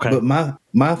 Oh, okay. But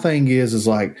my thing is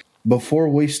like, before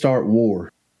we start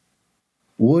war,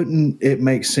 wouldn't it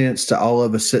make sense to all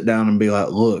of us sit down and be like,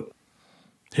 look,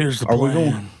 here's the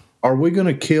plan. Are we going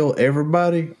to kill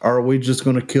everybody, or are we just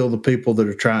going to kill the people that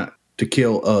are trying to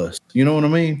kill us? You know what I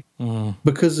mean? Mm.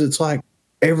 Because it's like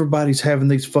everybody's having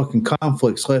these fucking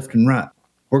conflicts left and right.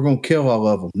 We're going to kill all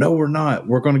of them. No, we're not.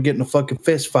 We're going to get in a fucking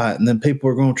fist fight, and then people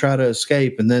are going to try to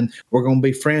escape, and then we're going to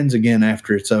be friends again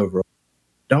after it's over.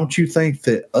 Don't you think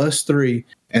that us three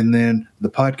and then the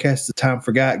podcast The Time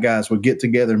Forgot guys would get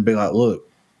together and be like, look,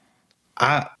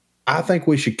 I think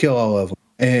we should kill all of them.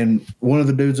 And one of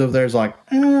the dudes over there is like,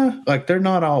 like they're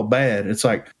not all bad. It's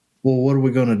like, well, what are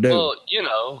we going to do? Well, you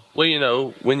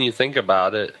know, when you think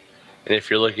about it, and if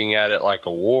you're looking at it like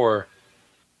a war,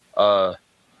 the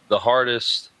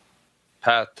hardest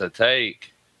path to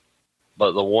take,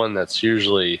 but the one that's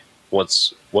usually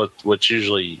what's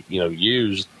usually, you know,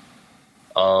 used,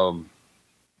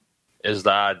 is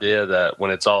the idea that when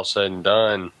it's all said and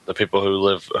done, the people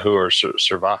who are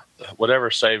survive, whatever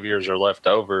saviors are left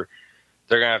over,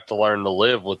 they're gonna have to learn to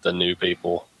live with the new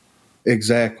people.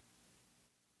 Exactly.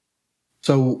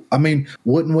 So, I mean,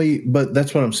 wouldn't we? But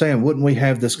that's what I'm saying. Wouldn't we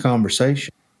have this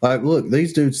conversation? Like, look,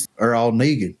 these dudes are all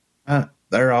Negan.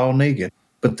 They're all Negan.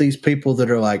 But these people that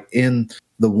are like in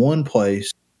the one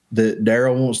place that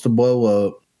Daryl wants to blow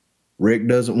up, Rick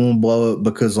doesn't want to blow up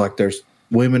because like there's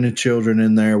women and children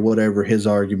in there, whatever his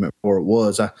argument for it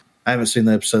was. I haven't seen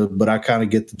the episode, but I kind of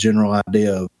get the general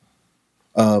idea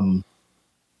of,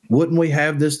 wouldn't we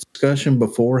have this discussion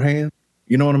beforehand?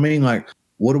 You know what I mean? Like,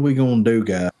 what are we going to do,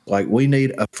 guys? Like, we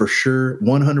need a for sure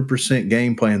 100%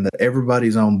 game plan that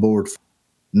everybody's on board for.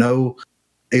 No,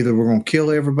 either we're going to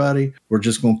kill everybody, we're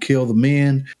just going to kill the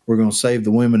men, we're going to save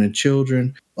the women and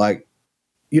children. Like,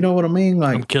 you know what I mean?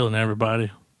 Like, I'm killing everybody.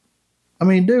 I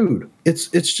mean, dude, it's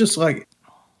just like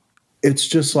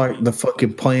the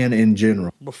fucking plan in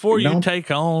general. Before you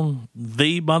take on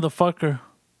the motherfucker,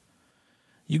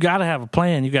 you got to have a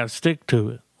plan. You got to stick to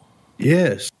it.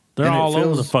 Yes. They're all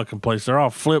over the fucking place. They're all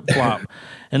flip-flop.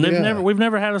 And we've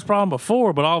never had this problem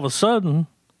before, but all of a sudden,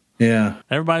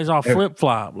 everybody's all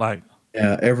flip-flop. Like,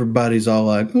 yeah, everybody's all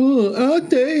like, oh, I'll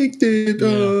take it.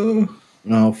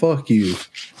 No, fuck you.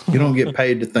 You don't get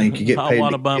paid to think. You get paid to kill. I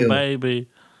want to bum baby.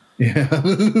 Yeah.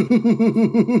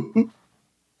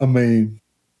 I mean,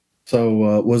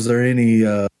 so was there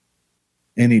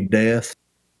any death?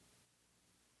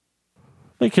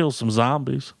 They killed some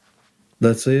zombies.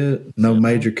 That's it? No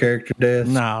major character deaths?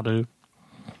 Nah, dude.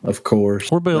 Of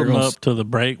course. We're building up to the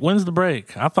break. When's the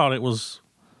break? I thought it was...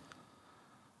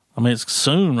 I mean, it's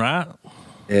soon, right?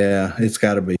 Yeah, it's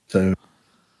got to be soon.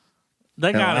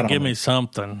 They got to give me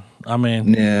something. I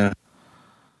mean... Yeah.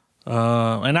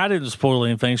 And I didn't spoil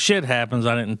anything. Shit happens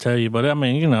I didn't tell you, but I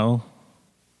mean, you know...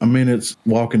 I mean, it's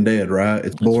Walking Dead, right?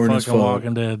 It's boring as fuck.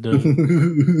 Walking Dead,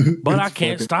 dude. But I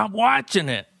can't stop watching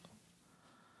it.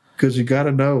 Because you got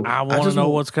to know. I want to know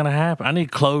what's going to happen. I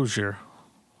need closure.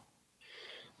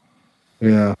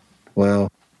 Yeah.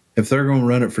 Well, if they're going to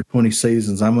run it for 20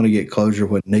 seasons, I'm going to get closure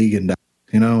when Negan dies.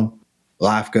 You know,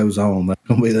 life goes on. That's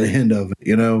going to be the end of it,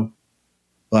 you know?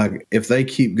 Like, if they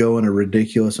keep going a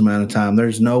ridiculous amount of time,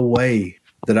 there's no way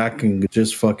that I can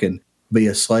just fucking be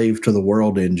a slave to the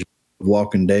world engine.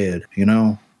 Walking Dead, you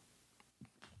know.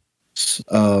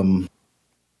 So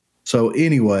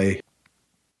anyway,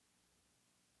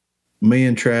 me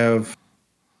and Trav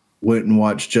went and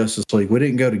watched Justice League. We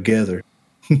didn't go together.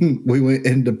 We went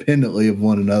independently of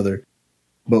one another,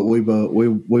 but we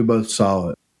both saw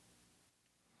it.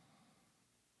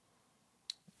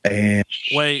 And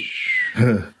wait,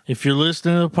 if you're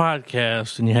listening to the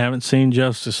podcast and you haven't seen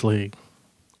Justice League,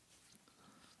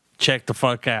 check the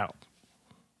fuck out.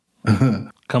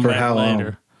 Come back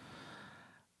later.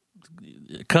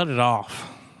 Cut it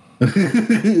off.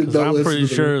 Because I'm pretty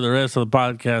sure the rest of the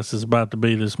podcast is about to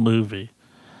be this movie.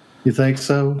 You think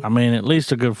so? I mean, at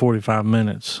least a good 45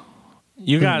 minutes.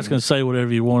 You guys can say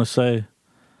whatever you want to say.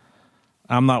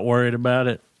 I'm not worried about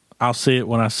it. I'll see it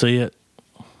when I see it.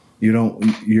 You don't.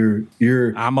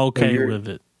 You're. I'm okay with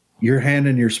it. You're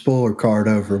handing your spoiler card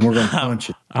over, and we're gonna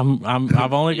punch it.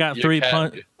 I've only got 3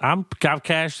 punch. I've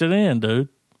cashed it in, dude.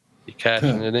 You're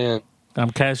cashing it in.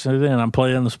 I'm cashing it in. I'm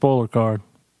playing the spoiler card.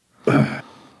 Let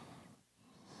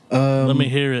me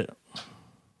hear it.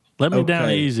 Let me down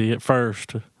easy at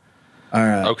first. All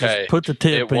right. Okay. Just put the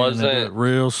tip in and do it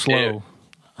real slow.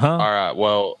 All right.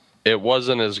 Well, it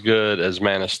wasn't as good as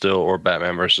Man of Steel or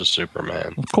Batman versus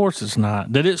Superman. Of course it's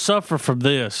not. Did it suffer from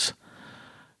this?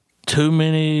 Too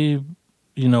many,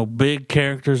 big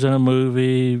characters in a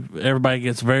movie. Everybody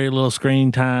gets very little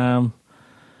screen time.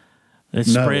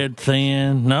 It's spread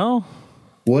thin. No?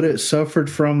 What it suffered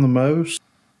from the most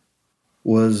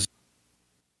was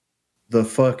the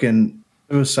fucking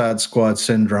Suicide Squad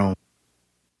syndrome.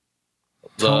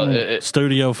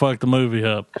 Studio fucked the movie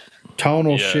up.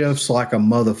 Tonal shifts like a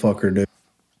motherfucker, dude.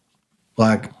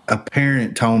 Like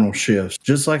apparent tonal shifts.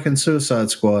 Just like in Suicide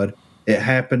Squad, it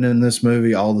happened in this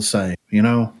movie all the same, you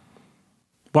know?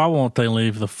 Why won't they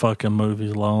leave the fucking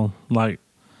movies alone? Like,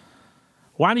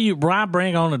 why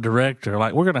bring on a director?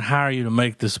 Like, we're going to hire you to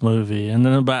make this movie, and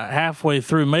then about halfway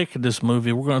through making this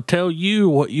movie, we're going to tell you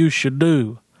what you should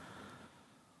do.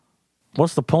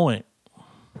 What's the point?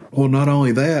 Well, not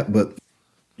only that, but,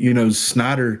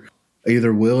 Snyder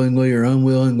either willingly or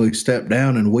unwillingly stepped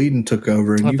down and Whedon took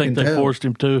over. And I think they forced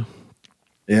him to.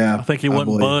 Yeah. I think he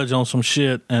wouldn't budge on some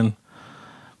shit, and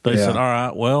they said, all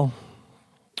right, well,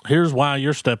 here's why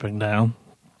you're stepping down.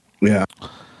 Yeah.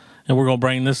 And we're going to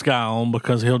bring this guy on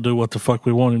because he'll do what the fuck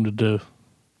we want him to do.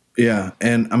 Yeah.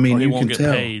 And I mean, or he won't get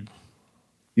paid.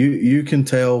 You can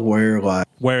tell where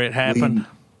it happened.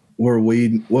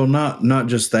 Not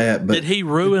just that, but did he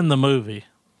ruin the movie?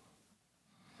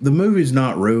 The movie's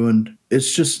not ruined.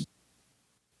 It's just,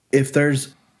 if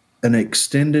there's an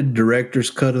extended director's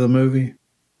cut of the movie,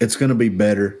 it's going to be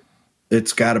better.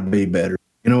 It's got to be better.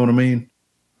 You know what I mean?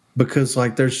 Because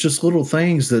there's just little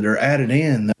things that are added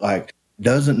in that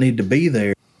doesn't need to be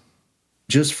there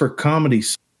just for comedy.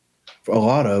 A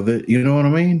lot of it, you know what I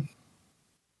mean?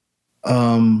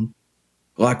 One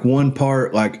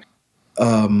part,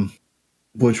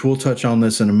 which we'll touch on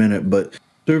this in a minute, but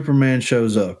Superman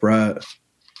shows up, right?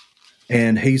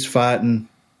 And he's fighting.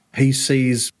 He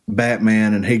sees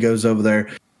Batman and he goes over there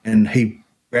and he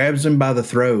grabs him by the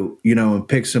throat, and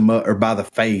picks him up, or by the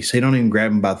face. He don't even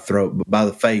grab him by the throat, but by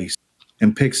the face,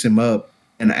 and picks him up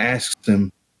and asks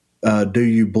him, do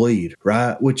you bleed?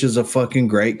 Right? Which is a fucking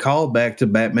great callback to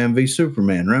Batman v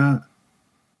Superman, right?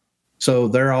 So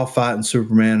they're all fighting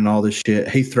Superman and all this shit.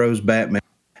 He throws Batman.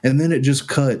 And then it just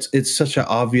cuts. It's such an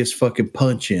obvious fucking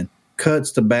punch in.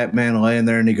 Cuts to Batman laying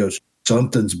there and he goes,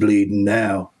 something's bleeding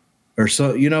now. Or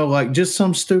so, just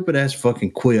some stupid ass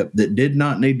fucking quip that did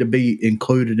not need to be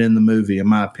included in the movie, in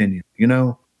my opinion,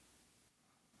 Yeah.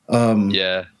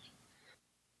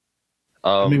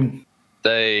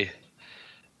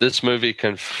 This movie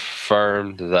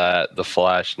confirmed that The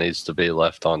Flash needs to be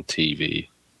left on TV.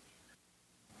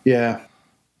 Yeah.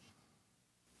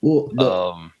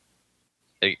 Well,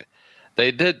 they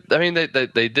They did. I mean,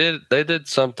 they did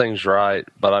some things right,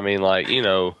 but I mean, like, you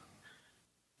know,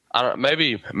 I don't.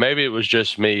 Maybe it was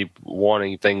just me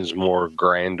wanting things more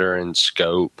grander in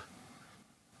scope.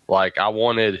 Like I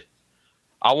would have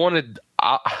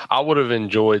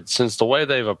enjoyed, since the way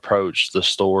they've approached the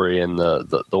story and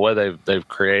the way they've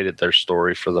created their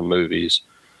story for the movies.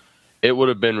 It would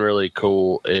have been really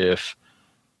cool if,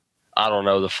 I don't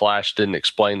know, the Flash didn't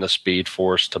explain the Speed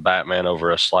Force to Batman over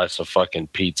a slice of fucking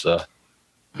pizza.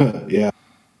 Yeah.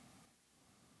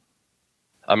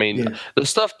 I mean, the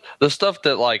stuff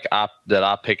that like that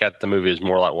I pick at the movie is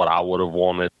more like what I would have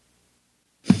wanted,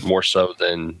 more so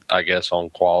than, I guess, on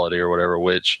quality or whatever.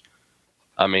 Which,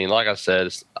 I mean, like I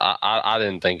said, I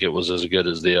didn't think it was as good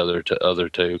as the other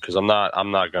two, because I'm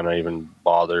not gonna even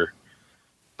bother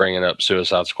bringing up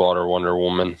Suicide Squad or Wonder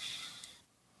Woman.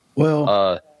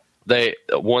 Well,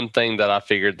 one thing that I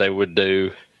figured they would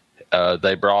do,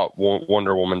 they brought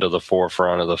Wonder Woman to the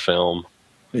forefront of the film.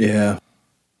 Yeah,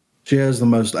 she has the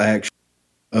most action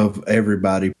of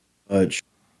everybody. Much,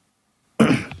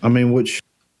 I mean, which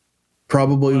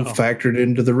probably factored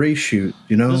into the reshoot.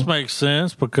 You know, this makes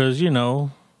sense because, you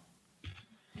know,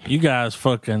 you guys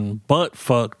fucking butt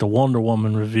fucked the Wonder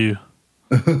Woman review.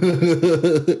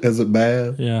 Is it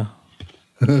bad? Yeah.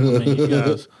 I mean, you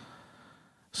guys.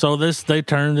 So they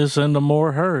turned this into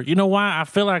more her. You know why? I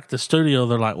feel like the studio,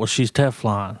 they're like, well, she's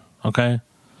Teflon, okay?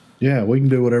 Yeah, we can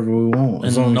do whatever we want.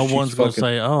 And no one's going to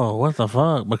say, oh, what the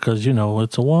fuck? Because, you know,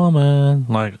 it's a woman.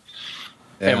 Like,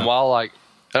 yeah. And while, like,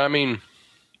 I mean,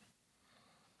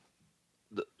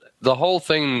 the whole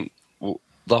thing,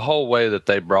 the whole way that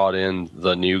they brought in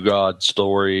the New God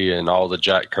story and all the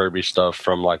Jack Kirby stuff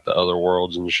from, like, the other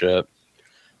worlds and shit,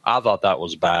 I thought that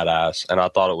was badass, and I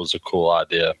thought it was a cool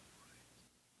idea.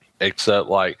 Except,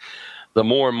 like, the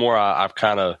more and more I've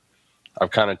kind of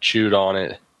chewed on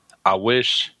it, I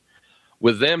wish,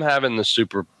 with them having the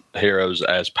superheroes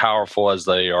as powerful as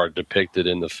they are depicted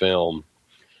in the film,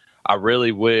 I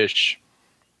really wish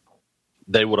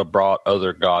they would have brought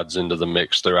other gods into the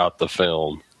mix throughout the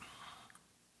film.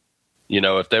 You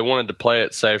know, if they wanted to play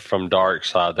it safe from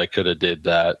Darkseid, they could have did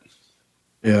that.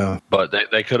 Yeah. But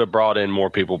they could have brought in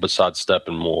more people besides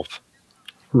Steppenwolf.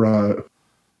 Right.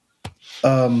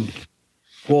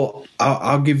 Well,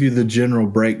 I'll give you the general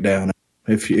breakdown.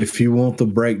 If you want the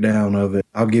breakdown of it,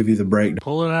 I'll give you the breakdown.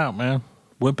 Pull it out, man.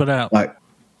 Whip it out. Like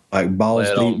balls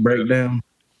deep breakdown.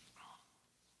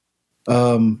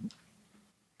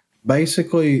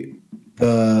 Basically,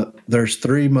 there's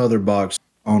 3 mother boxes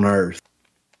on Earth.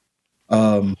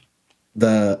 They're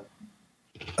the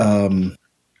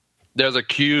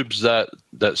cubes that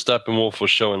Steppenwolf was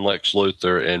showing Lex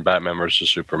Luthor in Batman vs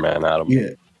Superman, Adam.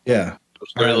 Yeah.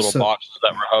 Those 3 little boxes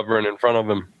that were hovering in front of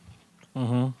him.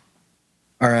 Mm-hmm.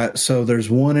 All right, so there's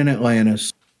one in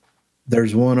Atlantis.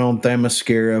 There's one on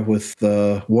Themyscira with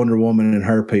Wonder Woman and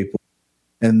her people.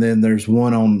 And then there's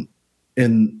one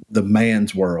in the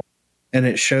man's world. And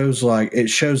it shows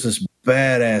this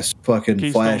badass fucking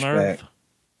Keystone flashback. Earth?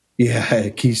 Yeah,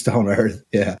 Keystone Earth.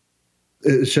 Yeah.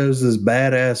 It shows this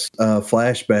badass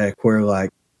flashback where,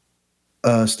 like,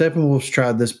 Steppenwolf's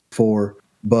tried this before,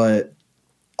 but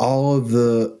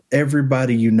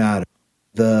everybody united.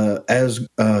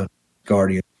 The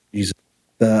Guardian.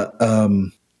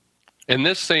 And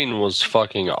this scene was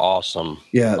fucking awesome.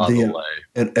 Yeah, the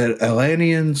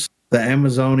Atlanteans, the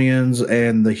Amazonians,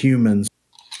 and the humans,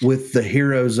 with the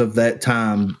heroes of that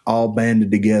time all banded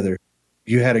together.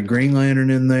 You had a Green Lantern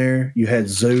in there. You had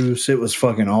Zeus. It was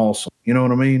fucking awesome. You know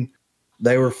what I mean?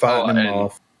 They were fighting him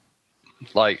off.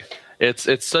 Like, it's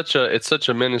such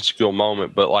a minuscule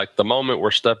moment, but like the moment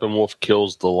where Steppenwolf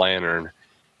kills the Lantern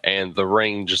and the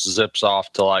ring just zips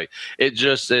off to, like,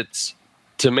 it's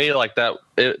to me, like, that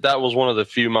was one of the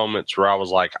few moments where I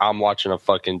was like, I'm watching a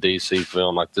fucking DC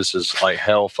film. Like, this is like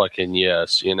hell fucking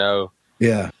yes, you know?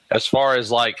 Yeah. As far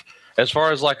as like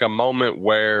a moment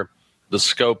where the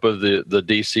scope of the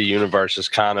DC universe is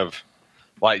kind of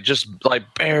like just like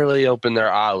barely open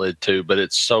their eyelid to, but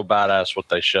it's so badass what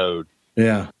they showed.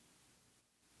 Yeah.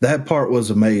 That part was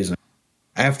amazing.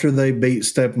 After they beat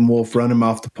Steppenwolf, run him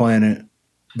off the planet,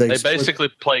 they basically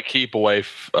play keep away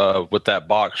with that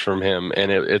box from him,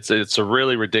 and it's a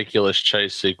really ridiculous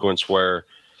chase sequence where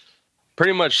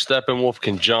pretty much Steppenwolf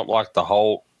can jump like the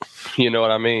Hulk. You know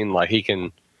what I mean? Like he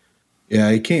can.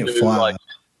 Yeah, he can't fly. Like,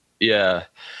 yeah,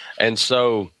 and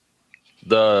so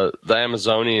the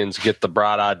Amazonians get the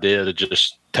bright idea to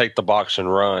just take the box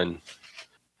and run,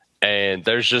 and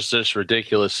there's just this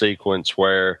ridiculous sequence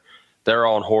where they're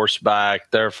on horseback,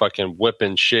 they're fucking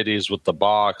whipping shitties with the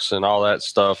box and all that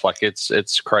stuff. Like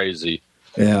it's crazy.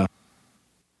 Yeah.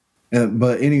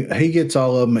 He gets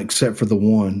all of them except for the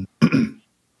one.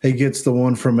 He gets the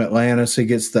one from Atlantis. He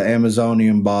gets the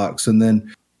Amazonian box, and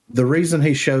then the reason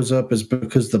he shows up is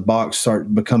because the box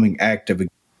start becoming active.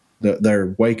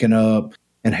 They're waking up,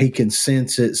 and he can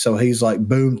sense it. So he's like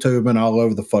boom tubing all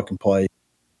over the fucking place.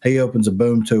 He opens a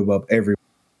boom tube up everywhere.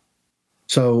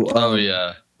 So,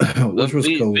 which was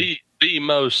cool. The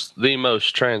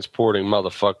most transporting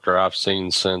motherfucker I've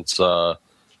seen since not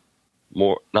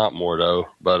Mordo,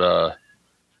 but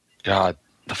God,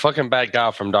 the fucking bad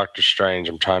guy from Doctor Strange.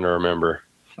 I'm trying to remember.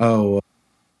 Oh,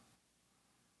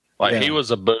 he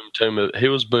was a boom tube. He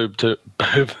was boom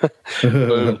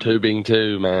tubing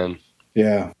too, man.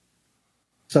 Yeah.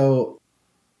 So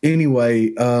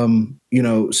anyway,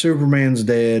 Superman's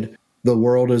dead. The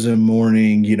world is in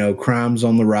mourning. Crime's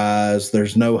on the rise.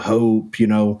 There's no hope.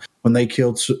 When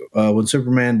when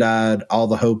Superman died, all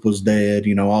the hope was dead.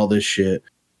 All this shit.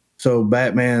 So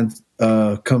Batman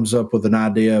comes up with an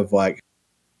idea of like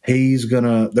they're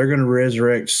gonna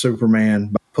resurrect Superman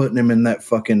by putting him in that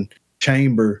fucking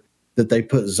chamber that they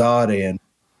put Zod in,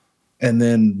 and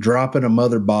then dropping a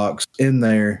mother box in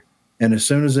there. And as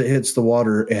soon as it hits the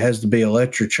water, it has to be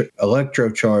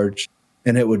electrocharged,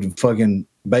 and it would fucking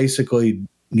basically,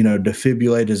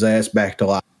 defibrillate his ass back to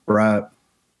life, right?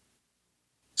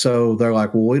 So they're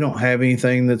like, well, we don't have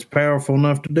anything that's powerful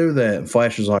enough to do that. And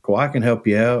Flash is like, well, I can help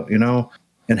you out,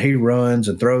 And he runs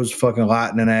and throws fucking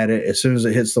lightning at it as soon as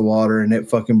it hits the water, and it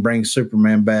fucking brings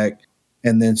Superman back.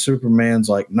 And then Superman's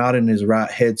like not in his right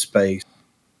headspace.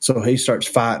 So he starts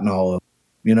fighting all of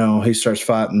them. He starts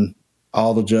fighting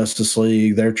all the Justice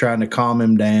League. They're trying to calm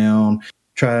him down.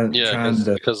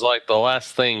 Because like the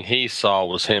last thing he saw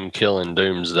was him killing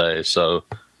Doomsday. So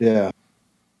yeah.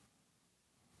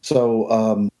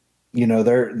 So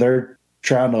they're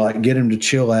trying to like get him to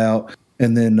chill out,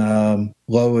 and then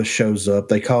Lois shows up.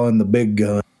 They call him the Big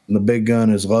Gun, and the Big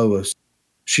Gun is Lois.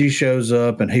 She shows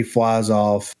up, and he flies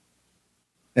off,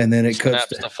 and then it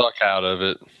snaps the fuck out of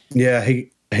it. Yeah,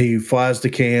 he flies to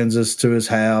Kansas to his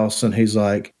house, and he's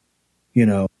like,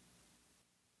 I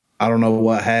don't know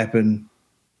what happened.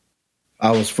 I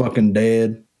was fucking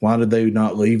dead. Why did they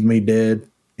not leave me dead?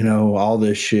 All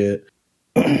this shit.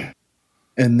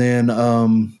 And then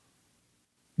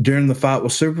during the fight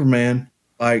with Superman,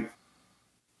 like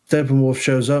Steppenwolf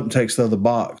shows up and takes the other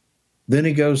box. Then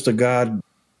he goes to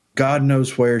God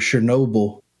knows where,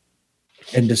 Chernobyl,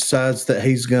 and decides that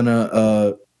he's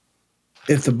gonna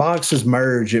if the boxes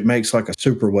merge, it makes like a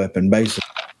super weapon, basically.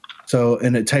 So,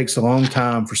 and it takes a long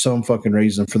time for some fucking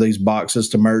reason for these boxes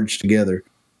to merge together.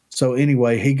 So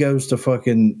anyway, he goes to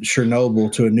fucking Chernobyl,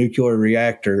 to a nuclear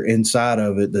reactor inside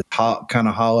of it that's kind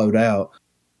of hollowed out.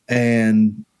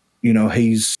 And,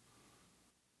 he's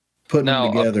putting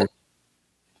them together.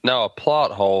 Now, a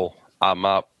plot hole, I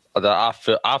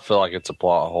feel like it's a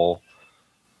plot hole.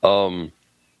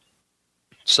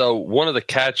 So one of the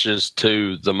catches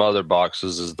to the mother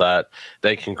boxes is that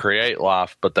they can create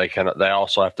life, but they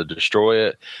also have to destroy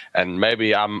it. And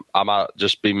maybe I might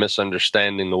just be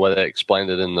misunderstanding the way they explained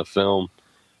it in the film,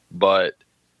 but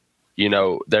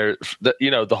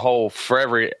the whole for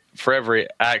every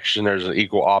action there's an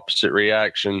equal opposite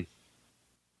reaction.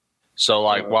 So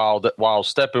like while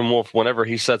Steppenwolf, whenever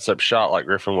he sets up shop, like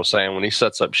Griffin was saying, when he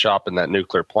sets up shop in that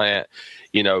nuclear plant,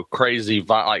 crazy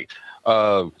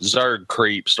Zerg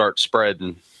creep starts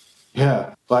spreading.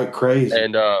 Yeah, like crazy.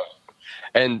 And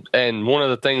one of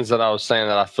the things that I was saying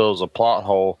that I feel is a plot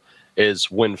hole is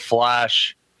when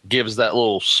Flash gives that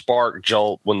little spark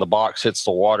jolt when the box hits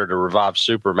the water to revive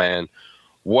Superman.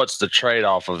 What's the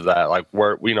trade-off of that? Like,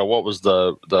 where what was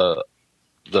the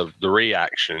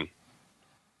reaction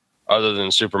other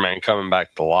than Superman coming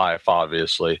back to life?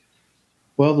 Obviously.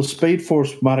 Well, the Speed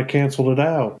Force might have canceled it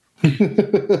out.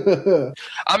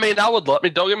 I mean,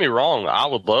 don't get me wrong. I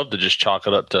would love to just chalk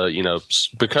it up to,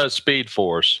 because Speed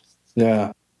Force.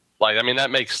 Yeah. Like, I mean, that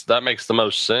makes the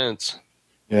most sense.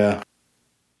 Yeah.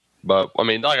 But I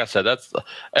mean, like I said, that's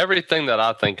everything that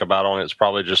I think about on it's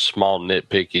probably just small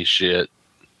nitpicky shit.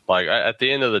 Like at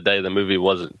the end of the day, the movie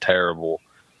wasn't terrible.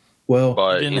 Well,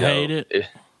 but you didn't hate it?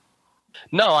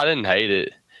 No, I didn't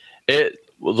hate it.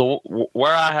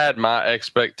 Where I had my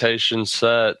expectations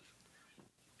set,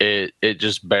 it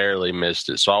just barely missed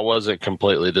it. So I wasn't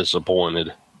completely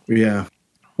disappointed. Yeah.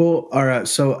 Well, all right.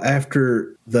 So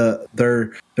after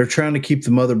they're trying to keep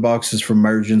the mother boxes from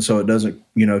merging so it doesn't,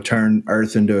 turn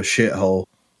Earth into a shithole.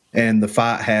 And the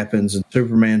fight happens and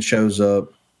Superman shows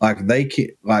up. Like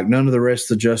none of the rest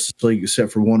of the Justice League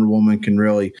except for Wonder Woman can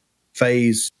really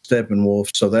phase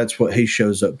Steppenwolf. So that's what he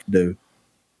shows up to do.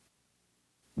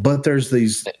 But there's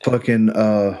these fucking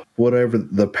the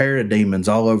parademons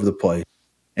all over the place.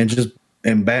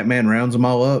 and Batman rounds them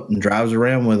all up and drives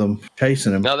around with them,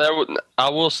 chasing him. Now, I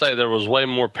will say there was way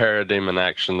more parademon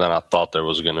action than I thought there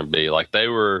was going to be. They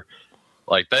were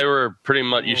pretty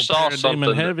much. You saw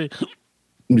something heavy.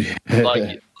 You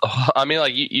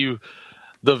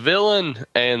the villain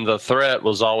and the threat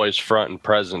was always front and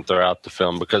present throughout the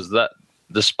film, because that,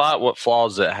 despite what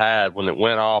flaws it had, when it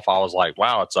went off, I was like,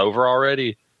 wow, it's over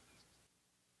already.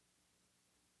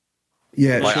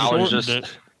 Yeah, I was just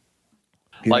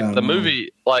the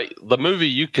movie,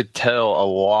 you could tell a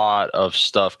lot of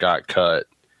stuff got cut.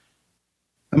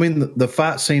 I mean, the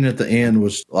fight scene at the end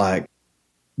was like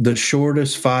the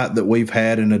shortest fight that we've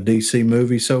had in a DC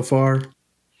movie so far.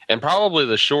 And probably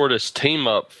the shortest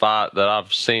team-up fight that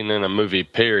I've seen in a movie,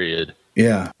 period.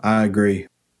 Yeah, I agree.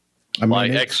 I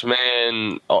mean,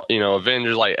 X-Men,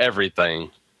 Avengers,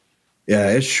 everything. Yeah,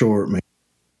 it's short, man.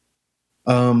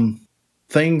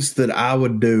 Things that I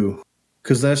would do,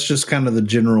 because that's just kind of the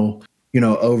general,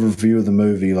 overview of the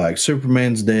movie. Like,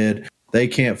 Superman's dead. They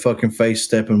can't fucking face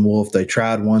Steppenwolf. They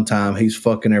tried one time. He's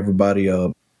fucking everybody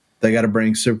up. They got to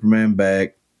bring Superman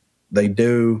back. They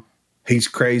do. He's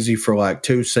crazy for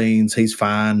 2 scenes. He's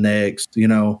fine next,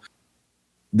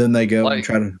 Then they go and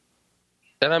try to.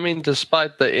 And I mean,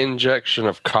 despite the injection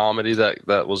of comedy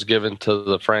that was given to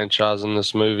the franchise in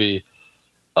this movie,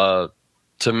 to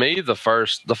me, the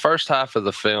first half of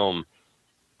the film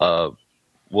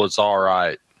was all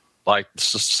right.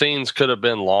 Scenes could have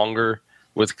been longer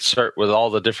with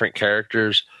all the different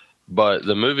characters, but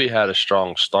the movie had a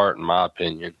strong start, in my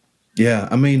opinion. Yeah,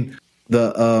 I mean,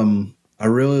 I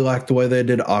really like the way they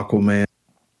did Aquaman.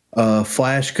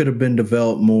 Flash could have been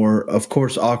developed more. Of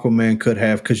course, Aquaman could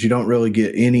have, because you don't really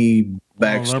get any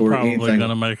backstory. They're probably going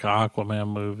to make an Aquaman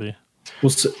movie.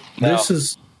 Well, this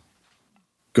is.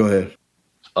 Go ahead.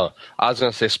 I was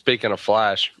going to say, speaking of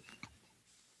Flash,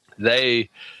 they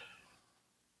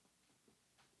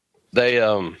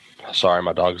sorry,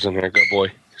 my dog's in here. Go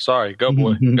boy. Sorry, go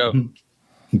boy. Go.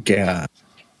 God.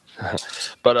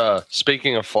 But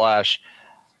speaking of Flash,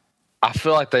 I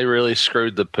feel like they really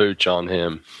screwed the pooch on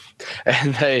him.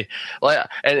 And they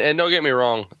and don't get me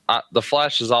wrong, the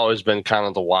Flash has always been kind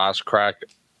of the wisecrack,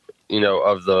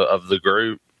 of the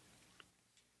group.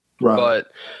 Right.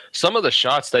 But some of the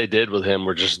shots they did with him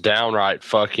were just downright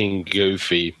fucking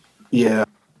goofy. Yeah.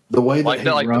 The way that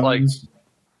he runs.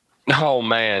 Oh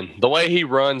man, the way he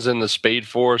runs in the Speed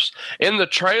Force. In the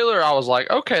trailer, I was like,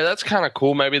 okay, that's kind of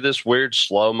cool. Maybe this weird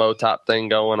slow-mo type thing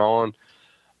going on.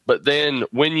 But then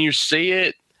when you see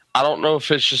it, I don't know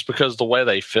if it's just because the way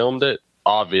they filmed it,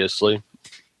 obviously,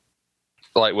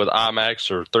 with IMAX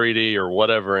or 3D or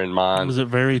whatever in mind. Was it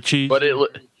very cheap? But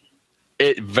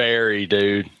it varied,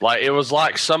 dude. It was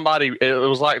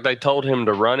like they told him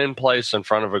to run in place in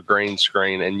front of a green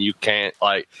screen, and you can't,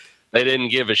 they didn't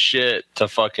give a shit to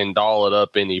fucking doll it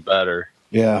up any better.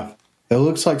 Yeah. It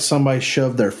looks like somebody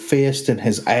shoved their fist in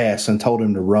his ass and told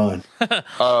him to run. There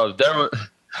was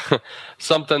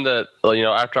something that,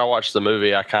 after I watched the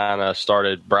movie, I kind of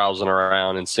started browsing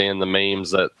around and seeing the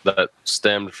memes that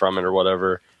stemmed from it or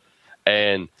whatever.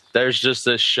 And there's just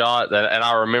this shot and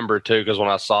I remember too, because when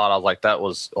I saw it, I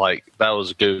was like, that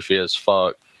was goofy as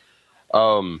fuck.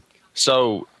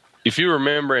 So if you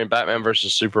remember in Batman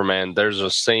versus Superman, there's a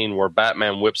scene where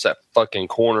Batman whips that fucking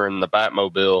corner in the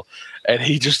Batmobile, and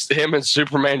him and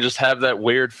Superman just have that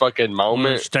weird fucking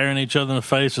moment. Staring each other in the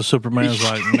face, and Superman's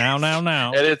like, now.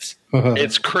 And it's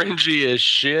cringy as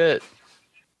shit.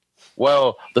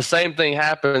 Well, the same thing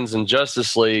happens in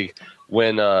Justice League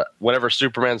whenever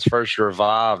Superman's first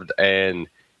revived, and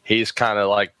he's kind of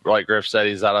like Griff said,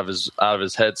 he's out of his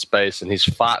headspace, and he's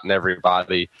fighting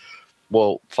everybody.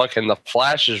 Well, fucking the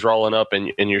Flash is rolling up,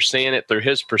 and you're seeing it through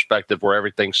his perspective where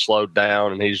everything's slowed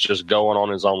down and he's just going on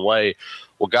his own way.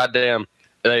 Well, goddamn,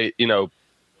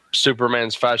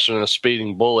 Superman's faster than a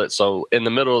speeding bullet. So in the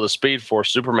middle of the Speed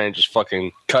Force, Superman just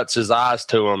fucking cuts his eyes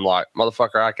to him like,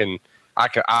 motherfucker,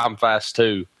 I'm fast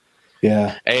too.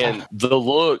 Yeah. And the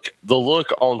look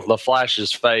on the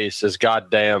Flash's face is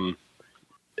goddamn.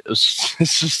 It's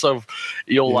just so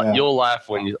you'll laugh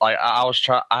when you I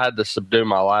had to subdue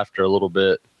my laughter a little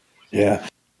bit. Yeah,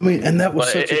 I mean, and that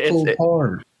was such a cool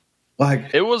part.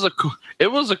 It was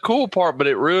a cool part, but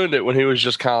it ruined it when he was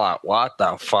just kind of like, "What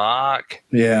the fuck?"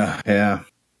 Yeah.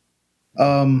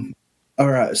 All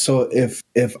right. So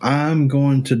if I'm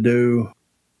going to do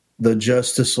the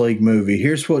Justice League movie,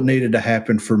 here's what needed to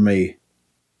happen for me.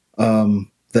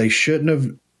 They shouldn't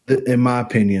have, in my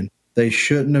opinion, they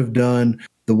shouldn't have done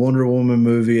the Wonder Woman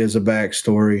movie as a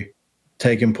backstory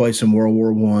taking place in World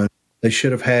War I. They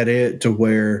should have had it to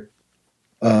where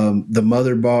the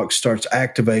mother box starts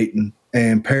activating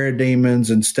and Parademons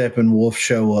and Steppenwolf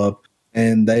show up,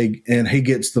 and he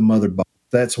gets the mother box.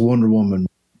 That's Wonder Woman.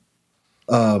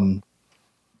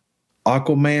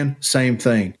 Aquaman, same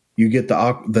thing. You get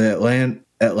the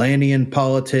Atlantean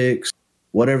politics,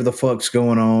 whatever the fuck's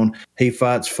going on. He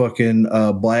fights fucking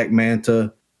Black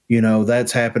Manta. You know,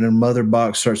 that's happening. Mother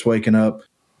Box starts waking up.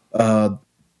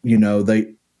 You know,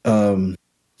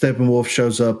 Steppenwolf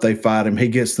shows up. They fight him. He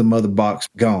gets the Mother Box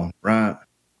gone, right?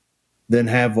 Then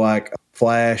have like a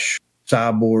Flash,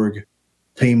 Cyborg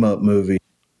team-up movie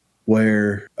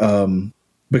where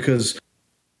because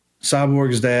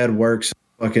Cyborg's dad works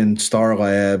fucking Star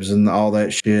Labs and all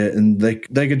that shit, and they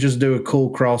could just do a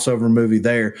cool crossover movie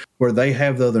there where they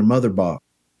have the other Mother Box.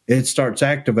 It starts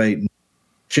activating,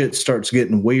 shit starts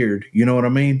getting weird. You know what I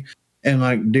mean? And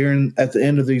like at the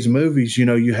end of these movies, you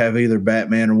know, you have either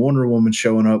Batman or Wonder Woman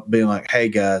showing up, being like, "Hey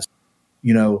guys,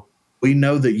 you know, we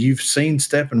know that you've seen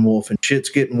Steppenwolf and shit's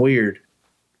getting weird.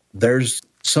 There's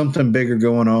something bigger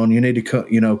going on. You need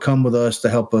to come with us to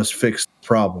help us fix the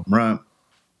problem," right?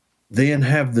 Then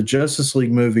have the Justice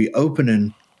League movie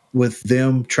opening with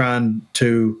them fighting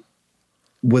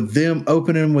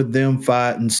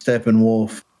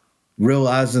Steppenwolf,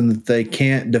 realizing that they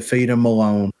can't defeat him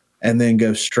alone, and then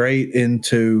go straight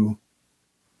into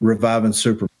reviving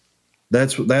Superman.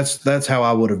 That's how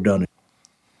I would have done it.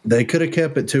 They could have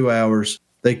kept it 2 hours.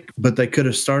 But they could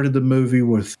have started the movie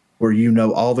where you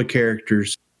know all the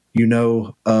characters, you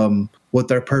know what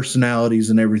their personalities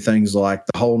and everything's like,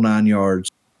 the whole 9 yards.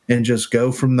 And just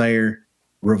go from there,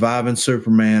 reviving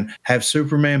Superman, have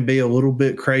Superman be a little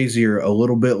bit crazier, a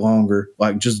little bit longer,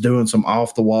 like just doing some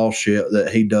off-the-wall shit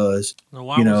that he does. Now,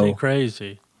 why was he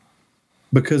crazy?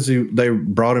 Because they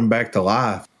brought him back to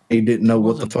life. He didn't know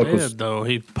what the fuck was... though.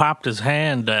 He popped his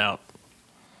hand out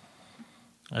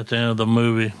at the end of the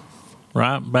movie,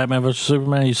 right? Batman vs.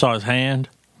 Superman, you saw his hand?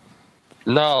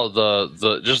 No,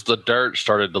 the just the dirt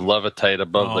started to levitate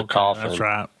above the coffin. That's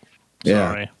right.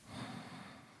 Sorry. Yeah.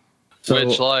 So,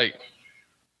 which,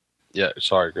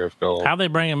 sorry, Griff, go on. How'd they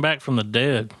bring him back from the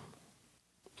dead?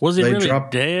 Was he really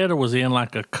dead, or was he in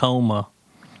like a coma?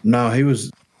 No, he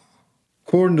was,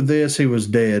 according to this, he was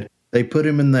dead. They put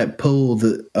him in that pool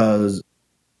that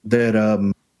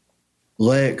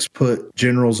Lex put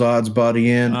General Zod's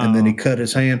body in, and then he cut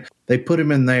his hand. They put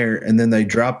him in there, and then they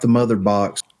dropped the Mother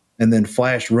Box, and then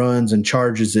Flash runs and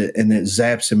charges it, and it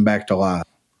zaps him back to life.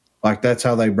 Like, that's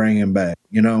how they bring him back,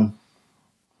 you know?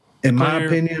 In my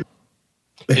opinion,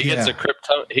 he gets a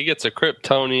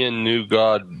Kryptonian new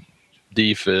god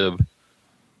defib.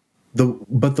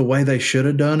 But the way they should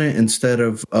have done it, instead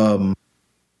of the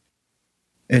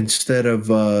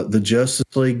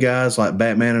Justice League guys like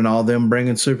Batman and all them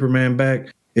bringing Superman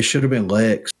back, it should have been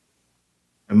Lex.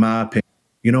 In my opinion,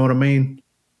 you know what I mean?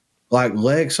 Like,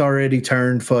 Lex already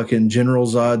turned fucking General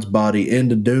Zod's body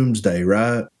into Doomsday,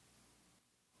 right?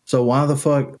 So why the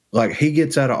fuck, like, he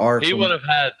gets out of Arkham? He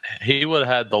would have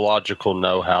had the logical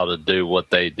know-how to do what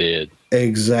they did.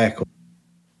 Exactly.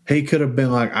 He could have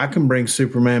been like, I can bring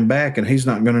Superman back and he's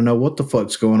not going to know what the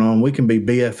fuck's going on. We can be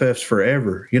BFFs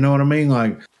forever. You know what I mean?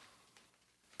 Like,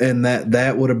 and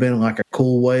that would have been like a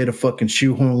cool way to fucking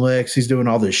shoehorn Lex. He's doing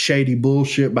all this shady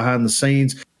bullshit behind the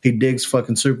scenes. He digs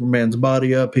fucking Superman's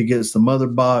body up. He gets the Mother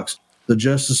Box. The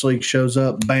Justice League shows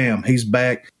up. Bam, he's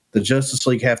back. The Justice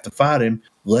League have to fight him.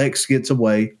 Lex gets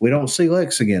away. We don't see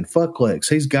Lex again. Fuck Lex.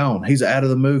 He's gone. He's out of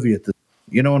the movie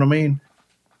you know what I mean?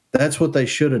 That's what they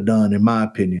should have done, in my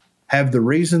opinion. Have the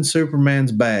reason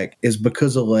Superman's back is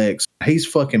because of Lex. He's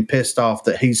fucking pissed off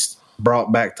that he's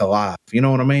brought back to life. You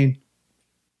know what I mean?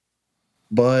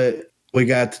 But we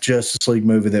got the Justice League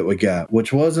movie that we got,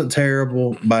 which wasn't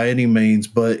terrible by any means,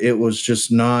 but it was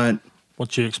just not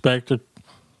what you expected.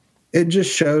 It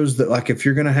just shows that, like, if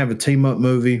you're going to have a team-up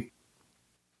movie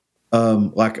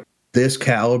like this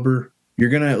caliber, you're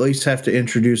going to at least have to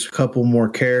introduce a couple more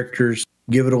characters,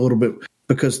 give it a little bit,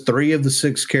 because 3 of the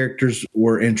 6 characters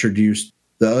were introduced.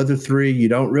 The other 3, you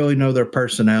don't really know their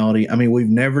personality. I mean, we've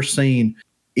never seen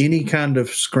any kind of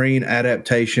screen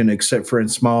adaptation except for in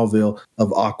Smallville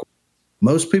of Aquaman.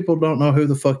 Most people don't know who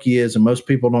the fuck he is, and most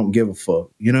people don't give a fuck.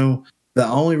 You know, the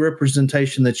only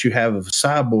representation that you have of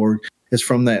Cyborg is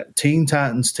from that Teen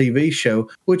Titans TV show,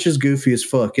 which is goofy as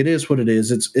fuck. It is what it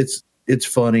is. It's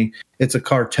funny. It's a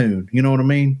cartoon. You know what I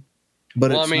mean?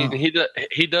 But well, I mean,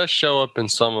 he does show up in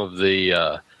some of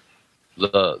the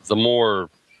more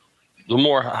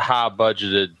high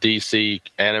budgeted DC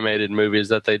animated movies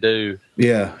that they do.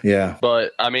 Yeah, yeah.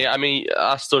 But I mean,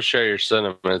 I still share your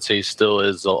sentiments. He still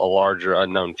is a larger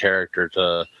unknown character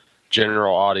to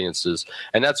general audiences,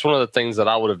 and that's one of the things that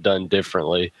I would have done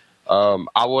differently.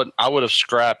 I would have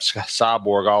scrapped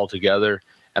Cyborg altogether,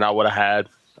 and I would have had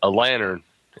a Lantern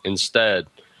instead.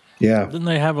 Yeah. Didn't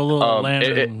they have a little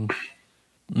Lantern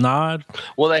nod?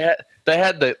 Well, they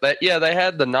had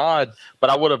the nod, but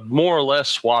I would have more or less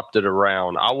swapped it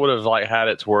around. I would have had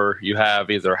it to where you have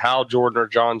either Hal Jordan or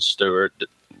Jon Stewart,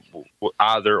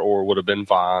 either or would have been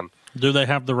fine. Do they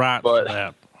have the right for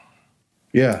that?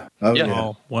 Yeah. Oh, yeah.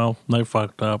 Oh, well, they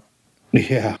fucked up.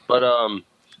 Yeah. But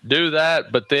do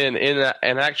that, but then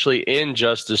in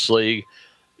Justice League,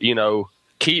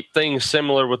 keep things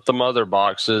similar with the mother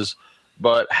boxes,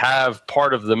 but have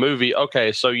part of the movie.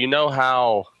 Okay, so you know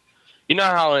how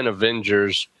in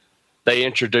Avengers they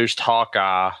introduced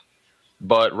Hawkeye,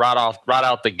 but right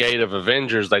out the gate of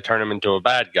Avengers they turn him into a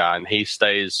bad guy, and he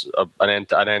stays an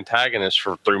antagonist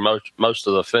through most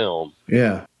of the film.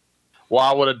 Yeah. Well,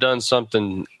 I would have done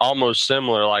something almost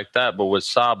similar like that, but with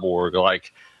Cyborg,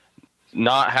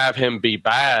 not have him be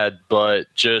bad, but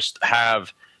just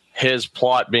have his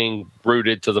plot being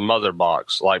rooted to the mother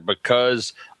box,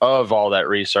 because of all that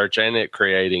research and it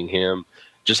creating him.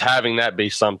 Just having that be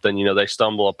something, they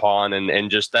stumble upon and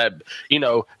just that,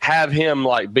 have him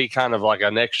be kind of like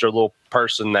an extra little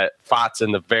person that fights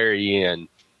in the very end.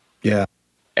 Yeah.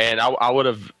 And I would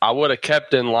have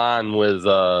kept in line with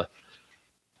the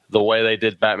way they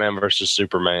did Batman versus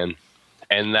Superman.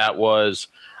 And that was,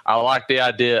 I like the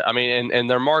idea. I mean, and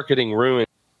their marketing ruined,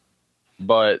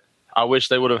 but I wish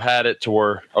they would have had it to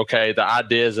where, okay, the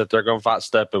idea is that they're going to fight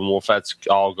Steppenwolf. That's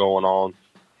all going on.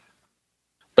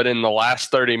 But in the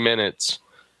last 30 minutes,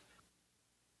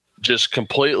 just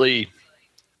completely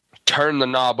turn the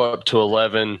knob up to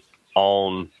 11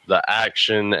 on the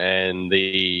action and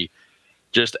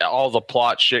just all the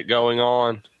plot shit going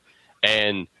on.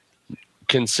 And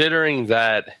considering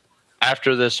that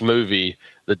after this movie,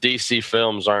 the DC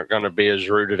films aren't going to be as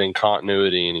rooted in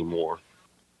continuity anymore.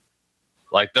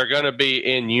 They're going to be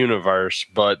in universe,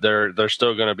 but they're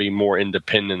still going to be more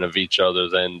independent of each other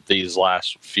than these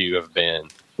last few have been.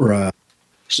 Right.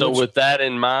 So with that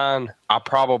in mind, I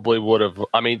probably would have.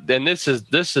 I mean, and this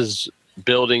is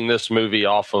building this movie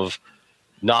off of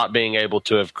not being able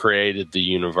to have created the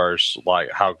universe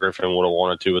like how Griffin would have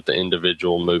wanted to with the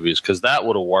individual movies, because that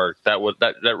would have worked. That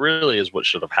really is what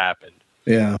should have happened.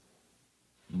 Yeah.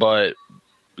 But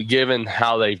given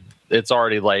how it's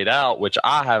already laid out, which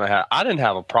I didn't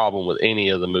have a problem with any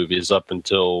of the movies up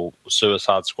until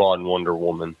Suicide Squad and Wonder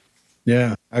Woman.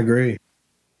 Yeah, I agree.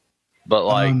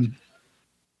 But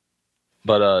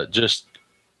just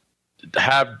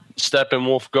have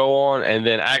Steppenwolf go on, and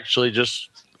then actually just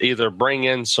either bring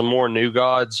in some more New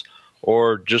Gods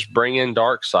or just bring in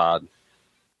Darkseid.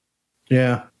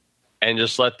 Yeah. And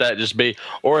just let that just be.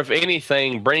 Or if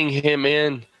anything, bring him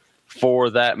in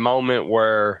for that moment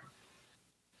where,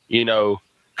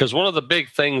 because one of the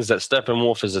big things that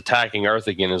Steppenwolf is attacking Earth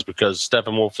again is because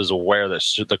Steppenwolf is aware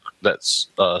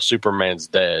that Superman's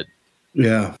dead.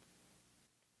 Yeah.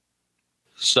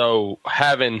 So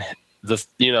having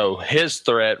his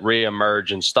threat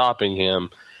reemerge and stopping him,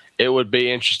 it would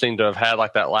be interesting to have had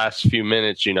that last few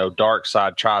minutes.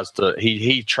 Darkseid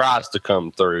tries to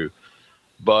come through,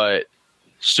 but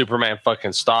Superman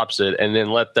fucking stops it, and then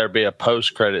let there be a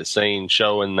post-credit scene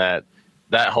showing that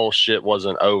whole shit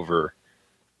wasn't over.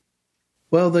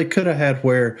 Well, they could have had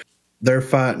where they're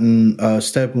fighting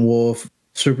Steppenwolf,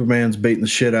 Superman's beating the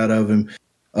shit out of him.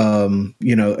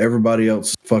 Everybody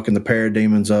else fucking the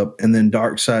parademons up, and then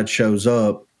Darkseid shows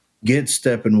up, gets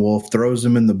Steppenwolf, throws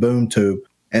him in the boom tube,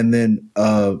 and then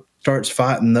starts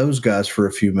fighting those guys for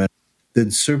a few minutes.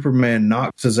 Then Superman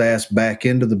knocks his ass back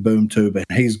into the boom tube, and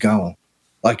he's gone.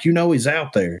 He's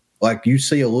out there. You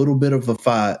see a little bit of a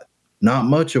fight, not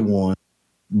much of one,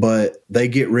 but they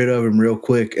get rid of him real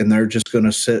quick, and they're just going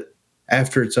to sit,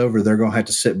 after it's over, they're going to have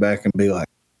to sit back and be like,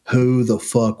 who the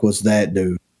fuck was that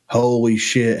dude? Holy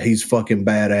shit, he's fucking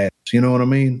badass. You know what I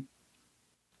mean?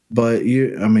 But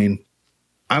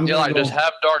I'm just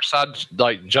have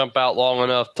Darkseid jump out long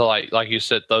enough to like you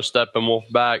said, throw Steppenwolf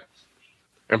back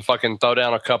and fucking throw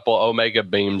down a couple of Omega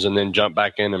beams and then jump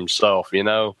back in himself.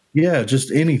 Yeah,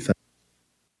 just anything.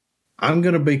 I'm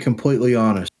gonna be completely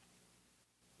honest,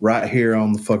 right here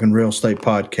on the fucking Real Estate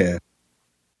Podcast.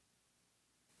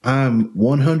 I'm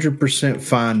 100%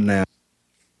 fine now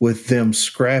with them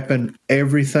scrapping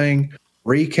everything,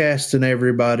 recasting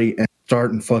everybody, and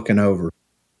starting fucking over.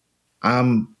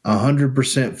 I'm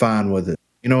 100% fine with it.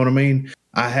 You know what I mean?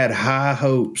 I had high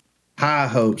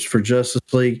hopes for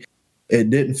Justice League. It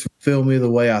didn't fulfill me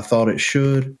the way I thought it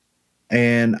should.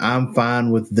 And I'm fine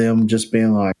with them just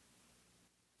being like,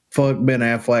 fuck Ben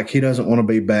Affleck. He doesn't want to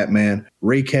be Batman.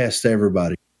 Recast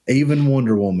everybody. Even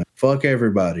Wonder Woman. Fuck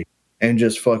everybody. and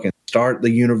just fucking start the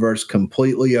universe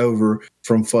completely over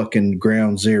from fucking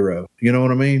ground zero. You know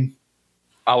what I mean?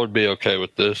 I would be okay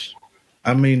with this.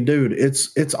 I mean, dude,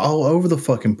 it's all over the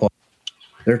fucking place.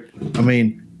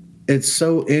 It's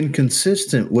so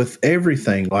inconsistent with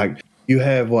everything. Like, you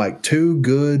have like 2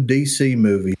 good DC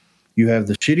movies. You have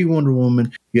the shitty Wonder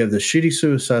Woman, you have the shitty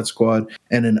Suicide Squad,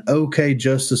 and an okay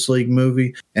Justice League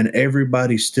movie, and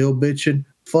everybody's still bitching.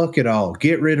 Fuck it all.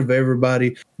 Get rid of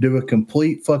everybody. Do a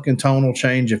complete fucking tonal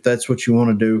change if that's what you want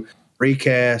to do.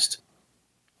 Recast.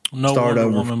 No Wonder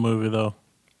Woman movie, though.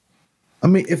 I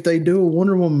mean, if they do a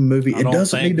Wonder Woman movie, it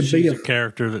doesn't need to be a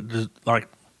character that just, like,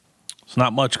 it's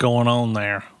not much going on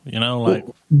there, you know? Like,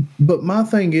 but my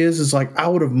thing is like, I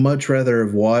would have much rather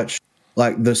have watched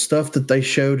like the stuff that they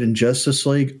showed in Justice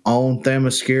League on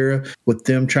Themyscira with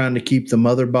them trying to keep the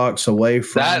mother box away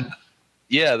from that.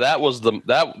 Yeah, that was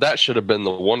that should have been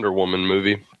the Wonder Woman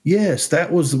movie. Yes,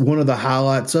 that was one of the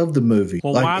highlights of the movie.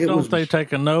 Well, why don't they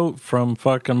take a note from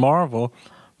fucking Marvel?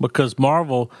 Because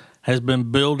Marvel has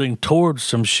been building towards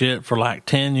some shit for like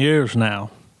 10 years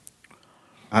now.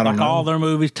 I don't know. All their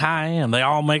movies tie in. They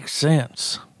all make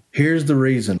sense. Here's the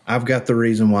reason. I've got the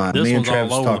reason why. This one's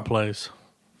all over the place.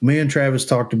 Me and Travis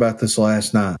talked about this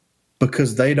last night.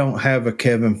 Because they don't have a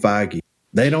Kevin Feige.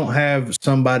 They don't have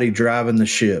somebody driving the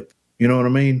ship. You know what I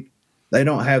mean? They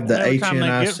don't have the Every HNIC. time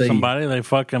they get somebody, they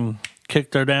fucking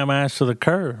kick their damn ass to the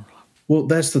curb. Well,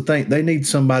 that's the thing. They need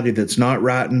somebody that's not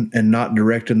writing and not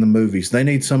directing the movies. They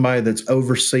need somebody that's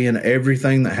overseeing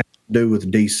everything that has to do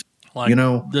with DC. Like, you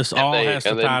know, this all has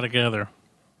to tie together.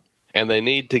 And they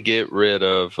need to get rid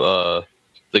of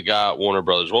the guy at Warner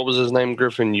Brothers. What was his name,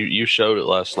 Griffin? You showed it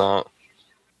last night.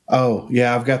 Oh,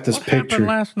 yeah, I've got this what picture. Happened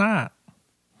last night?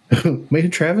 Me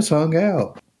and Travis hung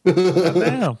out.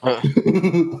 Damn.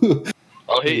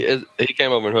 Oh, he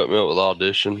came over and hooked me up with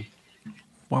audition.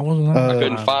 Why wasn't that?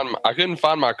 I couldn't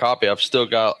find my copy. I've still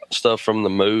got stuff from the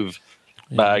move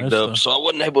bagged up, so I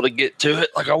wasn't able to get to it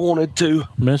like I wanted to.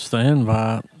 Missed the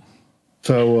invite.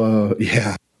 So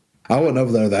yeah, I wasn't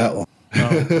over there that long.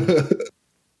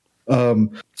 No.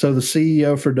 So the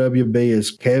CEO for WB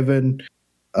is Kevin.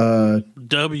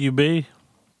 WB.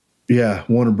 Yeah,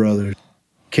 Warner Brothers.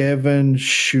 Kevin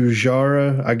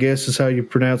Shujara, I guess is how you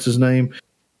pronounce his name.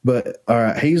 But all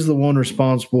right, he's the one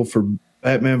responsible for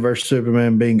Batman vs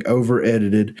Superman being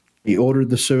over-edited. He ordered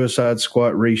the Suicide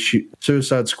Squad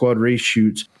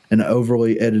reshoots and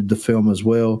overly edited the film as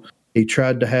well. He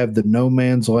tried to have the No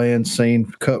Man's Land scene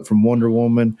cut from Wonder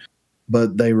Woman,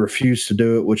 but they refused to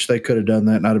do it, which they could have done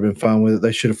that and I'd have been fine with it.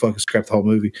 They should have fucking scrapped the whole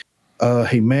movie.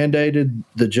 He mandated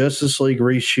the Justice League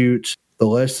reshoots, the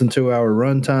less than 2 hour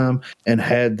runtime, and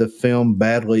had the film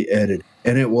badly edited.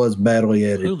 And it was badly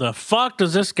edited. Who the fuck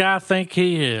does this guy think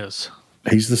he is?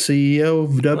 He's the CEO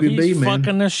of WB, he's man.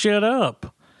 Fucking this shit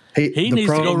up. He needs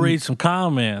to go read some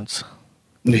comments.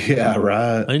 Yeah,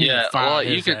 right. Yeah, well,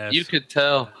 you could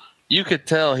tell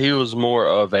he was more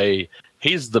of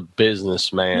he's the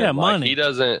businessman. Yeah, like, money. He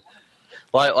doesn't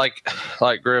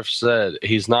like Griff said,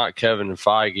 he's not Kevin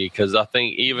Feige, because I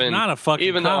think even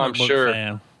though I'm sure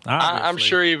fan, I'm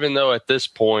sure even though at this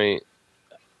point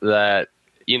that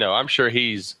I'm sure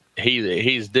he's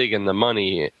digging the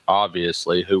money,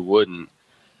 obviously, who wouldn't?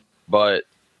 But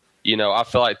I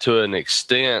feel like to an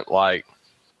extent, like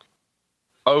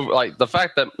the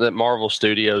fact that Marvel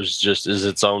Studios just is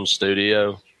its own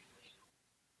studio,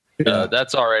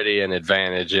 that's already an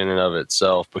advantage in and of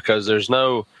itself, because there's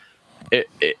no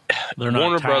they're not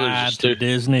Warner tied Brothers to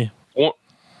Disney.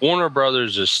 Warner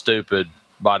Brothers is stupid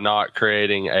by not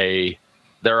creating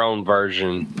their own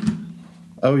version.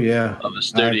 Oh yeah, of a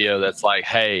studio that's like,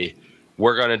 hey,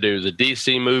 we're going to do the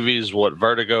DC movies, what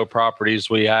Vertigo properties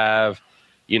we have,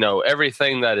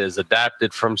 everything that is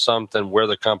adapted from something. We're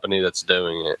the company that's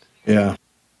doing it. Yeah.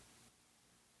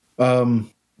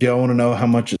 Do y'all want to know how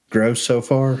much it's grossed so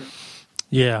far?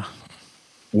 Yeah.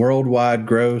 Worldwide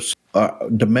gross,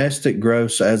 domestic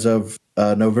gross as of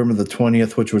November the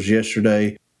 20th, which was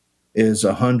yesterday, is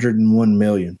 $101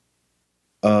 million.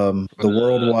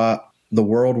 The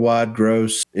worldwide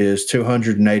gross is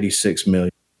 $286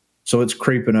 million. So it's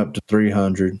creeping up to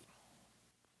 300.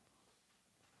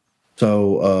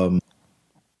 So,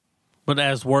 but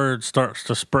as word starts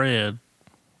to spread,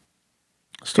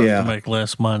 to make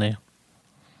less money.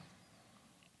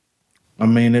 I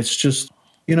mean, it's just,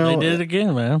 they did it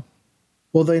again, man.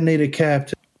 Well, they need a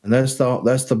captain, and that's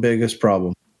the biggest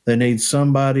problem. They need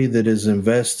somebody that is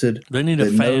invested. They need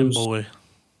a fanboy.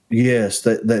 Yes,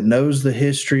 that knows the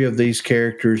history of these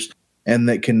characters, and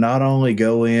that can not only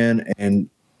go in and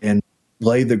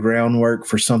lay the groundwork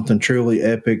for something truly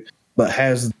epic, but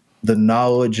has the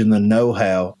knowledge and the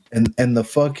know-how and the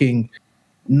fucking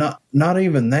not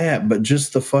even that, but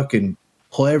just the fucking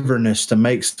cleverness to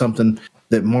make something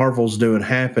that Marvel's doing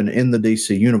happen in the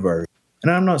DC universe.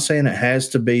 And I'm not saying it has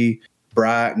to be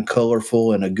bright and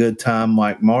colorful and a good time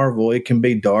like Marvel. It can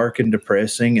be dark and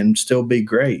depressing and still be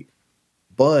great.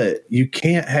 But you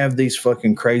can't have these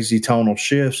fucking crazy tonal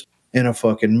shifts in a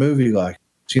fucking movie like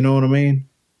this. You know what I mean?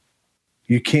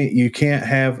 You can't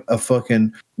have a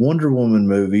fucking Wonder Woman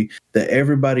movie that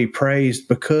everybody praised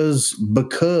because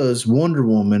Wonder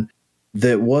Woman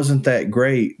that wasn't that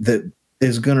great that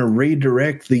is going to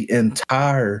redirect the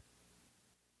entire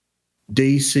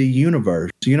DC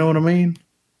universe. You know what I mean?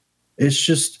 It's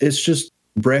just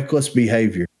reckless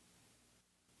behavior.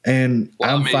 And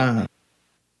I'm fine.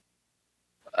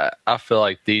 I feel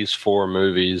like these 4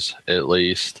 movies, at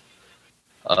least,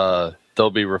 they'll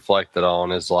be reflected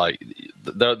on as like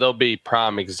they'll be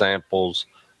prime examples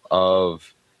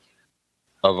of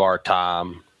our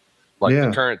time, like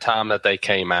the current time that they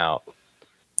came out.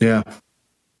 Yeah.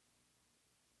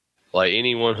 Like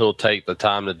anyone who'll take the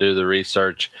time to do the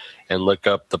research and look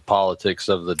up the politics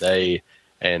of the day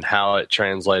and how it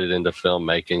translated into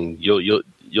filmmaking,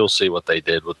 you'll see what they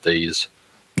did with these.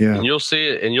 Yeah. And you'll see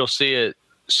it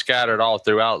scattered all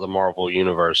throughout the Marvel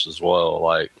universe as well.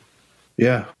 Like,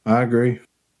 yeah, I agree.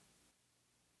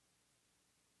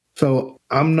 So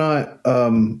I'm not,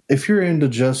 if you're into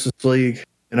Justice League,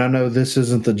 and I know this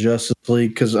isn't the Justice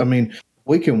League, because I mean,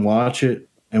 we can watch it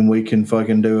and we can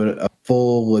fucking do a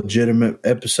full legitimate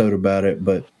episode about it.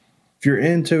 But if you're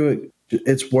into it,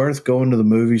 it's worth going to the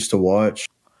movies to watch,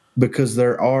 because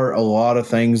there are a lot of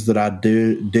things that I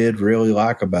did really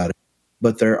like about it.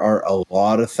 But there are a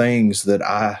lot of things that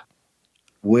I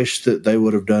wish that they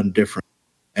would have done different.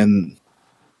 And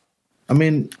I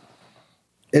mean,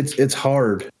 it's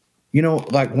hard. You know,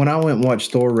 like when I went and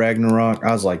watched Thor Ragnarok,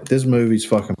 I was like, this movie's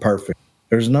fucking perfect.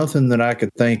 There's nothing that I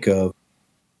could think of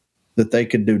that they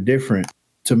could do different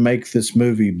to make this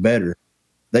movie better.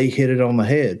 They hit it on the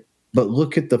head. But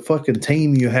look at the fucking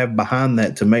team you have behind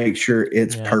that to make sure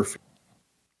it's perfect.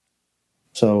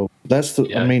 So that's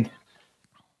I mean,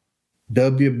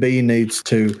 WB needs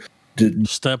to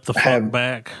step the fuck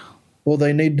back. Well,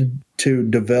 they need to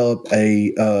develop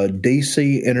a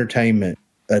DC Entertainment,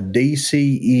 a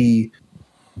DCE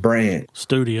brand.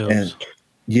 Studios. And,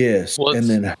 yes. Well, and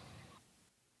then.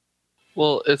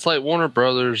 Well, it's like Warner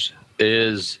Brothers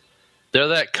they're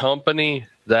that company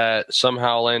that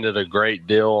somehow landed a great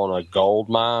deal on a gold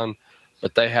mine,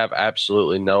 but they have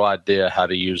absolutely no idea how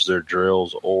to use their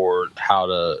drills or how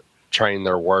to train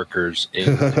their workers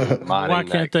in mining. Why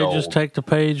can't they just take the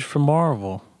page from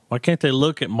Marvel? Why can't they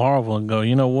look at Marvel and go,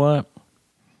 you know what?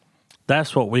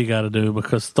 That's what we got to do,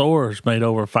 because Thor's made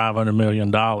over $500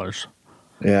 million.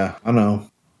 Yeah, I know.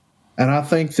 And I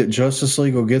think that Justice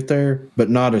League will get there, but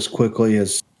not as quickly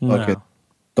as fucking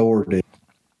Thor did.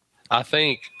 I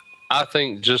think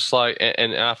just like,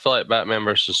 and I feel like Batman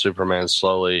versus Superman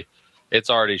slowly, it's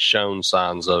already shown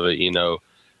signs of it, you know.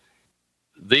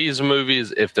 These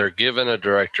movies, if they're given a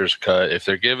director's cut, if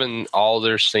they're given all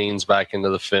their scenes back into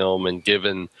the film and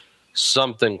given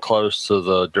something close to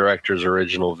the director's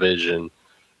original vision,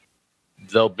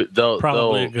 they'll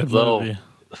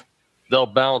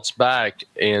bounce back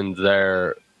in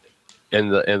the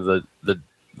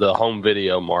home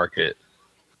video market.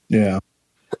 Yeah.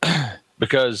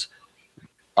 Because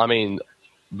I mean,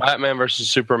 Batman versus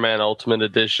Superman Ultimate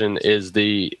Edition is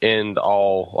the end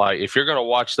all. Like, if you're going to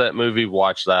watch that movie,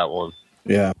 watch that one.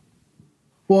 Yeah.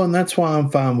 Well, and that's why I'm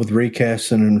fine with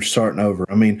recasting and starting over.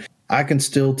 I mean, I can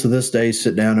still to this day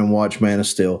sit down and watch Man of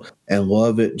Steel and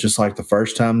love it just like the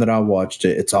first time that I watched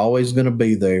it. It's always going to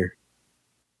be there.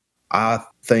 I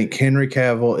think Henry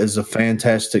Cavill is a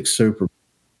fantastic Superman.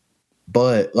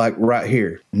 But like right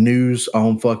here, news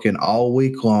on fucking all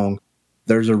week long,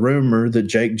 there's a rumor that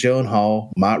Jake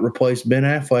Gyllenhaal might replace Ben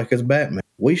Affleck as Batman.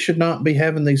 We should not be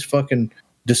having these fucking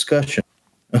discussions.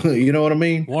 You know what I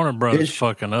mean? Warner Brothers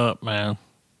fucking up, man.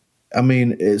 I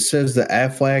mean, it says that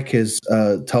Affleck has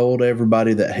told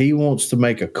everybody that he wants to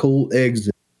make a cool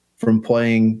exit from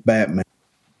playing Batman.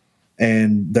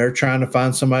 And they're trying to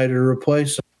find somebody to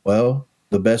replace him. Well,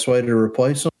 the best way to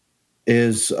replace him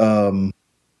is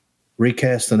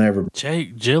recasting everybody.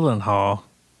 Jake Gyllenhaal.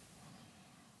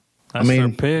 That's their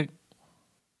pick.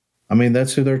 I mean,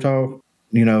 that's who they're talking.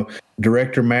 You know,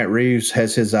 director Matt Reeves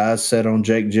has his eyes set on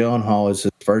Jake Gyllenhaal as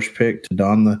his first pick to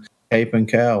don the cape and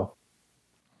cowl.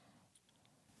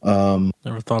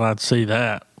 Never thought I'd see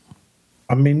that.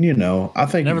 I mean, you know, I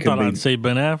think never thought I'd see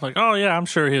Ben Affleck. Oh yeah, I'm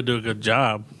sure he'll do a good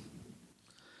job.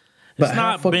 It's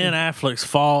not Ben Affleck's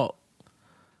fault.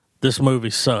 This movie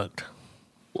sucked.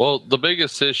 Well, the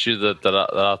biggest issue that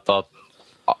I thought,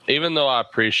 even though I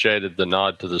appreciated the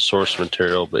nod to the source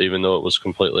material, but even though it was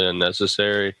completely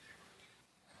unnecessary,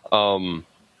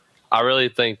 I really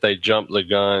think they jumped the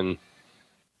gun,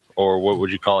 or what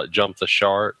would you call it? Jump the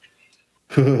shark.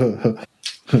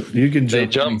 You can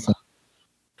jump.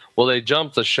 Well, they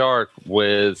jumped the shark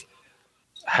with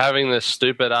having this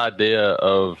stupid idea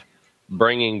of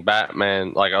bringing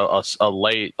Batman, like a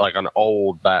late, like an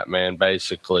old Batman,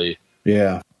 basically.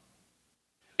 Yeah.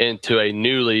 Into a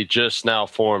newly just now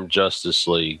formed Justice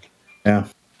League. Yeah.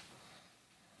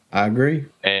 I agree.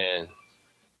 And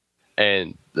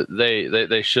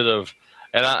they should have,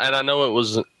 and I know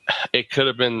it could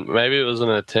have been, maybe it was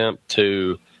an attempt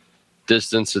to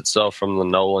distance itself from the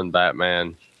Nolan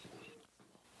Batman,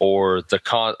 or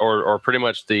or pretty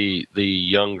much the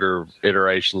younger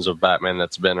iterations of Batman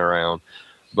that's been around.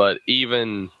 But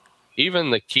even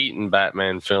the Keaton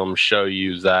Batman films show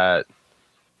you that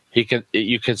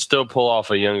you can still pull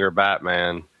off a younger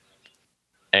Batman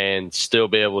and still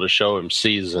be able to show him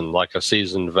seasoned, like a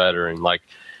seasoned veteran. Like,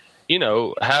 you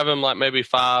know, have him like maybe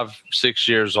 5-6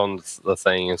 years on the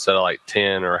thing instead of like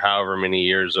 10 or however many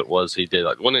years it was he did.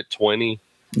 Like, wasn't it 20?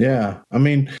 Yeah. I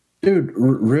mean, dude,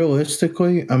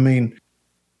 realistically, I mean,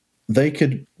 they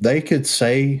could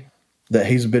say that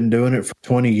he's been doing it for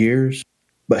 20 years,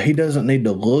 but he doesn't need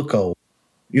to look old.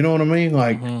 You know what I mean?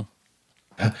 Like,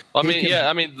 I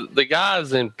mean, the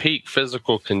guy's in peak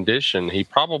physical condition. He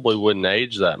probably wouldn't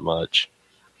age that much.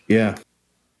 Yeah.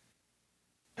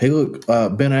 Ben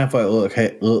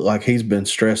Affleck look like he's been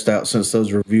stressed out since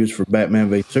those reviews for Batman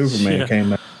v Superman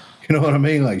came out. You know what I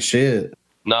mean? Like, shit.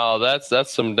 No, that's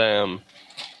some damn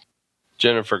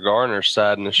Jennifer Garner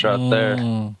sadness right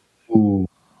there. Ooh.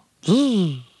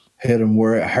 Hit him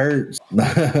where it hurts.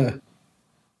 I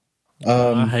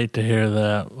hate to hear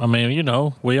that. I mean, you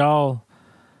know, we all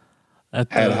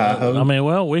had high hope. I mean,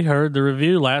 well, we heard the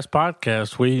review last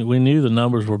podcast. We knew the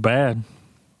numbers were bad.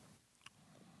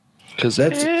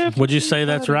 Would you say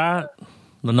that's right?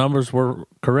 The numbers were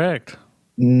correct.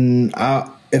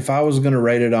 If I was going to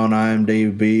rate it on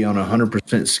IMDb on a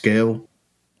 100% scale,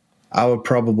 I would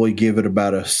probably give it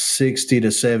about a 60 to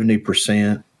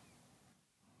 70%.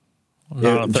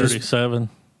 Not a 37.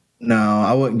 No,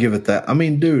 I wouldn't give it that. I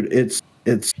mean, dude, it's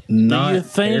not. Do you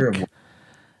think terrible.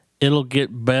 It'll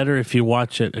get better if you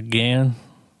watch it again?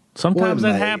 Sometimes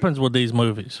that happens with these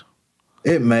movies.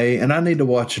 It may, and I need to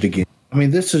watch it again. I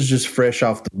mean, this is just fresh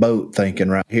off the boat thinking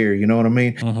right here. You know what I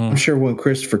mean? Mm-hmm. I'm sure when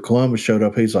Christopher Columbus showed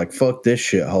up, he's like, fuck this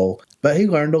shithole. But he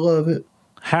learned to love it.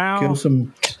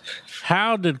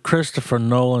 How did Christopher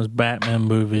Nolan's Batman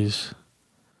movies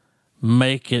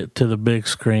make it to the big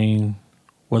screen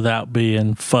without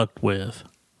being fucked with?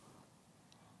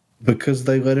 Because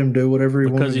they let him do whatever he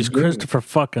wanted to do. Because he's Christopher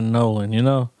fucking Nolan, you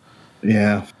know?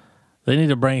 Yeah. They need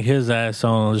to bring his ass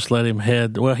on and just let him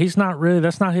head. Well, he's not really,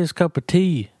 that's not his cup of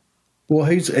tea. Well,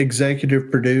 he's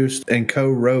executive produced and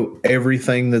co-wrote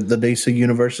everything that the DC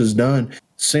Universe has done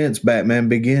since Batman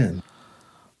began.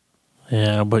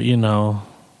 Yeah, but you know,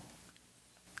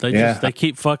 they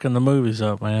keep fucking the movies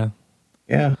up, man.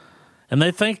 Yeah. And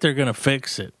they think they're going to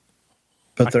fix it.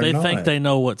 But they think they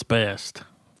know what's best.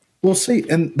 Well, see,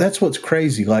 and that's what's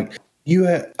crazy. Like,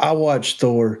 I watched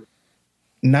Thor.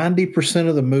 90%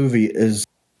 of the movie is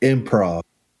improv.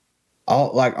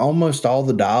 Almost all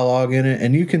the dialogue in it,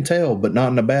 and you can tell, but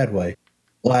not in a bad way.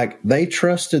 Like, they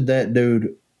trusted that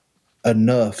dude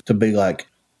enough to be like,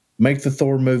 make the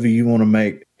Thor movie you want to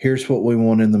make. Here's what we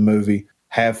want in the movie.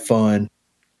 Have fun.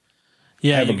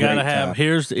 Yeah, you got to have,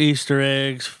 here's the Easter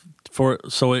eggs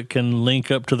so it can link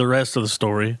up to the rest of the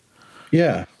story.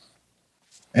 Yeah.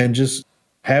 And just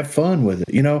have fun with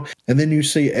it, you know? And then you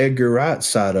see Edgar Wright's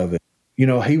side of it. You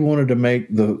know, he wanted to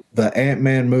make the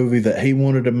Ant-Man movie that he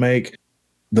wanted to make.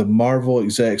 The Marvel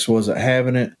execs wasn't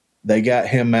having it. They got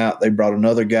him out. They brought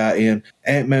another guy in.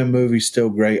 Ant-Man movie's still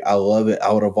great. I love it.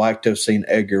 I would have liked to have seen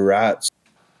Edgar Wright's.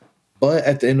 But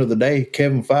at the end of the day,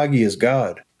 Kevin Feige is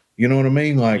God. You know what I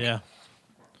mean? Like,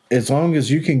 as long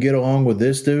as you can get along with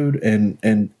this dude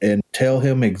and tell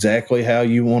him exactly how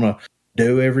you want to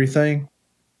do everything,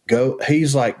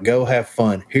 he's like, go have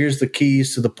fun. Here's the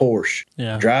keys to the Porsche.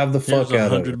 Yeah. Drive the fuck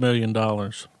out of it. $100 million.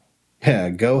 Yeah,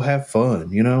 go have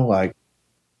fun. You know, like,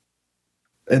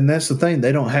 and that's the thing.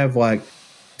 They don't have, like,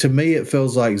 to me, it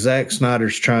feels like Zack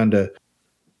Snyder's trying to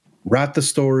write the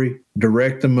story,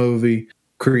 direct the movie,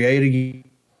 create a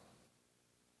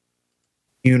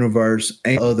universe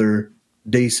and other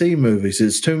DC movies.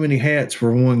 It's too many hats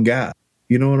for one guy.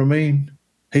 You know what I mean?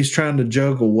 He's trying to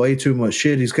juggle way too much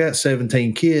shit. He's got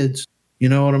 17 kids. You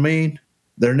know what I mean?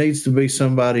 There needs to be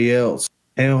somebody else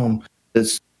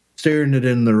that's steering it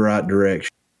in the right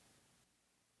direction.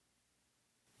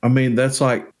 I mean, that's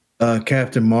like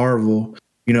Captain Marvel.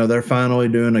 You know, they're finally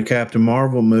doing a Captain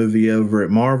Marvel movie over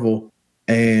at Marvel,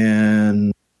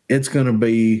 and it's going to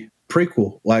be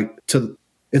prequel.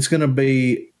 It's going to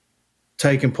be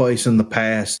taking place in the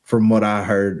past, from what I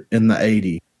heard, in the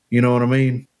 80s. You know what I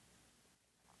mean?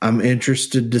 I'm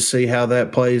interested to see how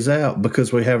that plays out,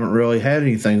 because we haven't really had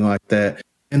anything like that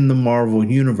in the Marvel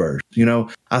universe. You know,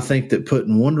 I think that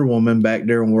putting Wonder Woman back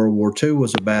during World War II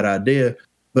was a bad idea.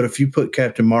 But if you put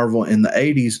Captain Marvel in the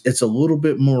 80s, it's a little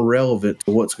bit more relevant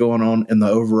to what's going on in the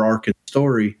overarching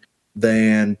story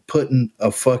than putting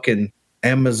a fucking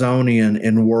Amazonian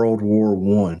in World War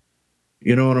I.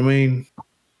 You know what I mean?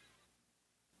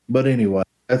 But anyway,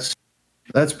 that's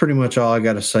pretty much all I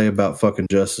got to say about fucking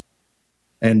Justice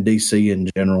and DC in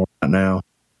general right now.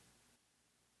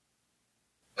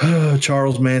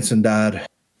 Charles Manson died.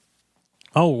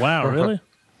 Oh, wow, really?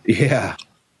 Yeah.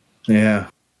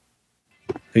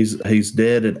 He's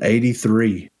dead at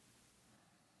 83.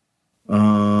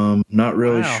 Not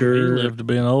really sure. He lived to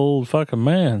be an old fucking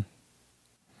man.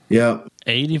 Yep.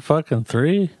 80 fucking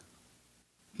 3?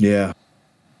 Yeah.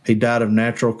 He died of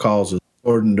natural causes,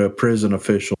 according to prison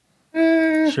officials.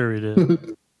 Sure he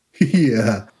did.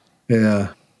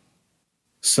 Yeah.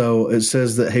 So it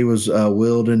says that he was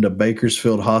wheeled into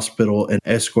Bakersfield Hospital and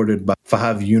escorted by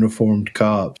 5 uniformed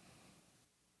cops.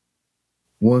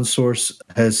 One source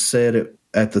has said it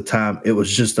at the time, it was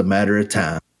just a matter of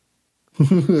time.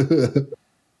 I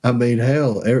mean,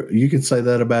 hell, you can say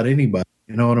that about anybody.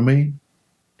 You know what I mean?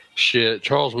 Shit,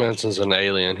 Charles Manson's an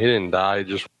alien. He didn't die.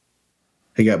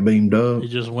 He got beamed up. He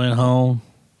just went home.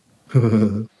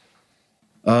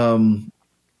 And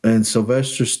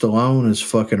Sylvester Stallone is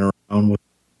fucking around with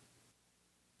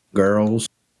girls.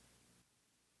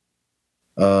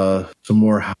 Some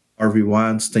more Harvey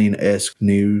Weinstein-esque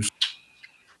news.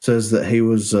 Says that he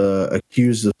was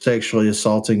accused of sexually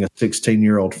assaulting a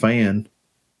 16-year-old fan.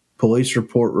 Police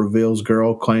report reveals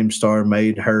girl claim star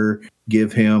made her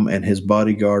give him and his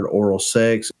bodyguard oral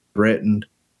sex, threatened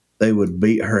they would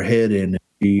beat her head in if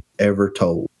she ever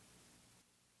told.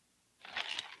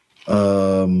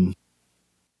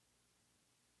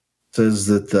 Says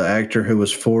that the actor, who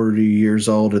was 40 years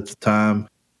old at the time,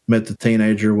 met the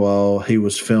teenager while he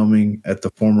was filming at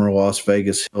the former Las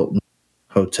Vegas Hilton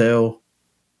Hotel.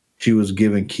 She was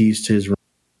given keys to his room.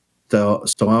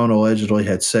 Stallone allegedly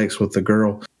had sex with the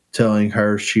girl, telling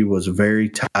her she was very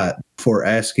tight before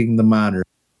asking the minor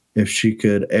if she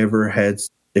had ever had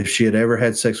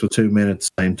sex with 2 men at the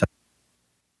same time.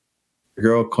 The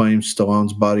girl claims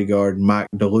Stallone's bodyguard, Mike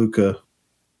DeLuca,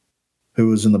 who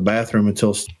was in the bathroom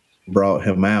until Stallone brought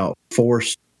him out,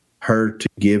 forced her to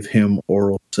give him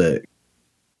oral sex.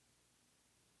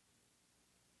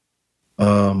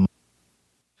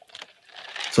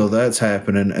 So that's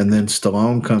happening, and then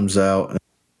Stallone comes out and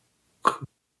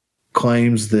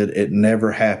claims that it never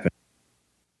happened.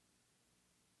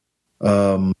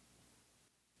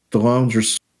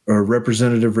 Stallone's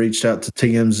representative reached out to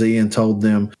TMZ and told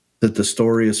them that the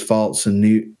story is false and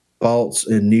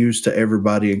news to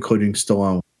everybody, including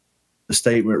Stallone. The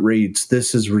statement reads,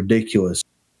 "This is ridiculous.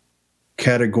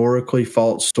 Categorically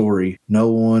false story. No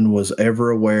one was ever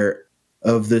aware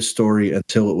of this story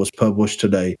until it was published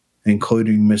today,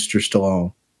 including Mr.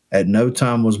 Stallone. At no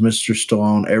time was Mr.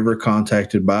 Stallone ever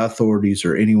contacted by authorities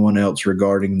or anyone else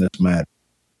regarding this matter."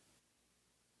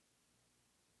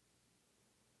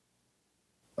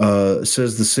 It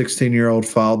says the 16-year-old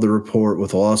filed the report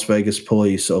with Las Vegas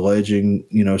police, alleging,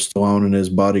 Stallone and his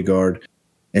bodyguard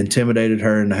intimidated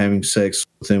her into having sex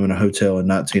with him in a hotel in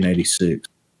 1986.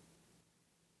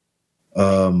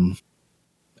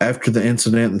 After the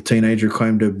incident, the teenager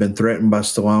claimed to have been threatened by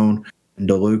Stallone and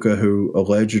DeLuca, who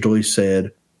allegedly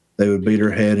said they would beat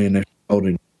her head in if she told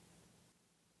him.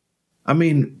 I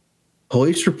mean,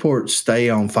 police reports stay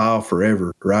on file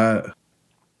forever, right?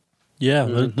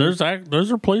 Yeah, there's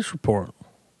a police report.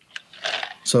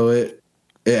 So it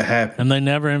happened. And they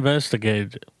never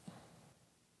investigated it.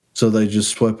 So they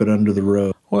just swept it under the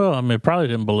rug. Well, I mean, probably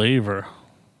didn't believe her.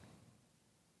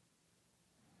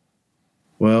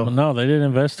 Well, no, they didn't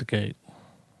investigate.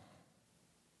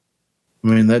 I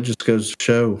mean, that just goes to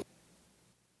show.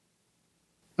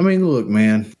 I mean, look,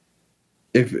 man,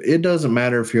 if it doesn't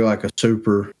matter if you're like a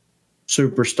superstar,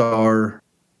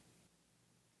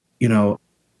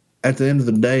 at the end of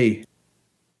the day,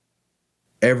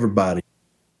 everybody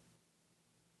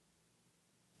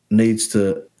needs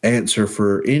to answer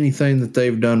for anything that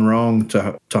they've done wrong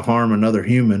to harm another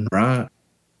human, right?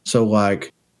 So,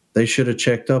 like, they should have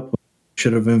checked up,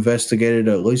 should have investigated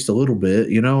at least a little bit.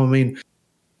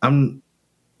 I mean,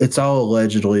 it's all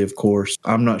allegedly, of course.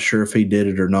 I'm not sure if he did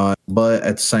it or not, but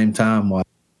at the same time, like,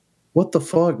 what the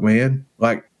fuck, man?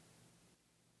 Like,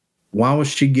 why was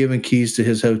she giving keys to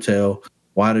his hotel?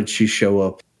 Why did she show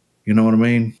up? You know what I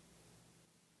mean?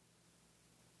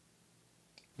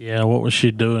 Yeah, what was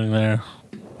she doing there?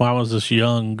 Why was this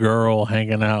young girl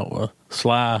hanging out with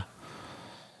Sly?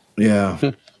 Yeah.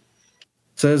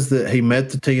 Says that he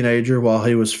met the teenager while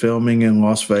he was filming in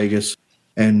Las Vegas,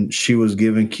 and she was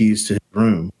giving keys to his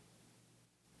room.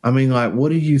 I mean, like, what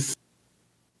do you...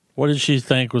 What did she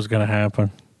think was going to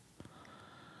happen?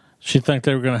 She think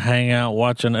they were going to hang out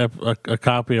watching a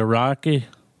copy of Rocky?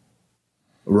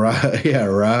 Right, yeah,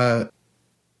 right.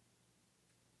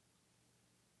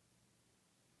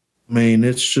 I mean,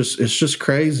 it's just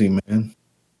crazy, man.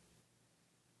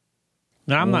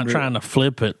 Now, I'm not trying to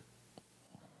flip it,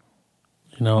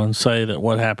 and say that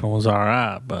what happened was all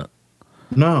right, but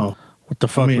no. What the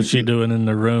fuck was she doing in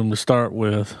the room to start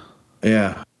with?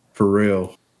 Yeah, for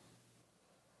real.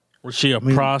 Was she a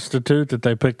prostitute that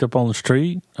they picked up on the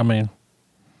street? I mean,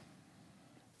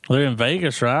 they're in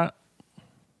Vegas, right?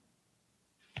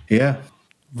 Yeah.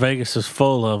 Vegas is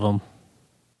full of them.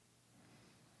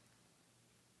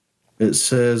 It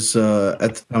says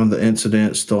at the time of the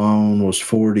incident, Stallone was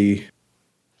 40.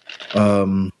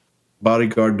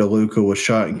 Bodyguard DeLuca was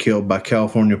shot and killed by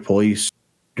California police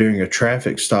during a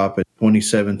traffic stop in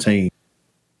 2017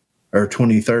 or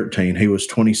 2013. He was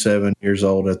 27 years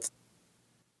old.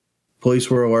 Police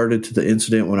were alerted to the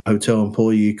incident when a hotel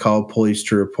employee called police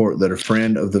to report that a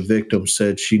friend of the victim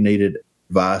said she needed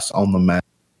advice on the matter.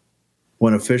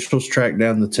 When officials tracked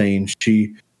down the teen,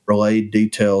 she relayed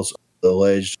details of the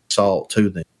alleged assault to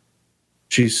them.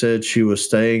 She said she was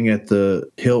staying at the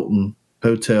Hilton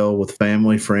Hotel with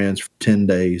family friends for 10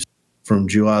 days, from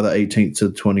July the 18th to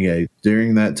the 28th.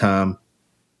 During that time,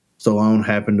 Stallone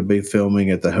happened to be filming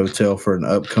at the hotel for an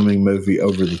upcoming movie,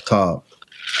 Over the Top.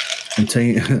 And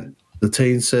the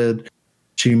teen said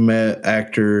she met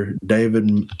actor David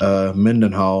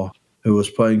Mendenhall, who was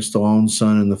playing Stallone's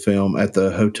son in the film, at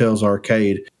the hotel's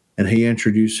arcade, and he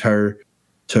introduced her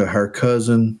and her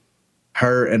cousin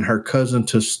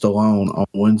to Stallone on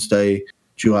Wednesday,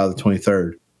 July the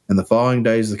 23rd. And the following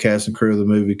days, the cast and crew of the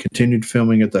movie continued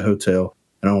filming at the hotel,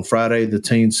 and on Friday, the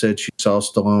teen said she saw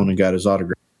Stallone and got his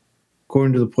autograph.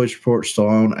 According to the police report,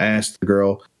 Stallone asked the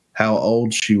girl how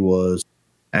old she was.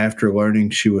 After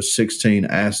learning she was 16,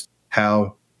 asked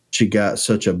how she got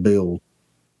such a build.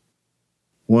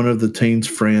 One of the teen's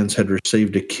friends had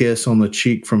received a kiss on the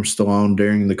cheek from Stallone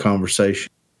during the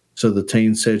conversation, so the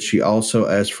teen said she also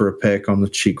asked for a peck on the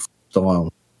cheek from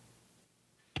Stallone.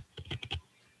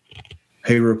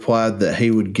 He replied that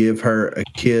he would give her a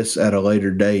kiss at a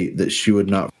later date that she would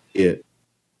not forget.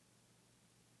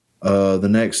 The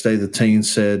next day, the teen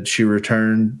said she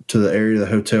returned to the area of the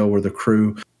hotel where the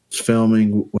crew was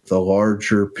filming with a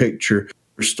larger picture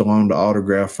for Stallone to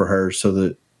autograph for her so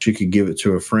that she could give it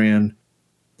to a friend.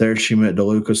 There she met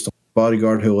DeLuca's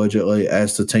bodyguard, who allegedly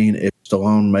asked the teen if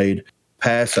Stallone made a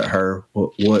pass at her,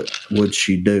 what would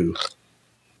she do?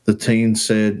 The teen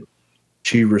said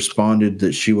she responded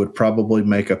that she would probably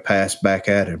make a pass back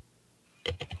at him.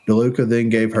 DeLuca then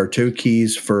gave her 2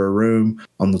 keys for a room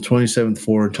on the 27th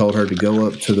floor and told her to go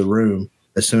up to the room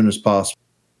as soon as possible.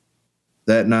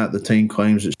 That night, the teen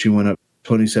claims that she went up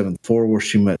to the 27th floor where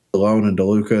she met Stallone and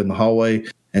DeLuca in the hallway,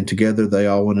 and together they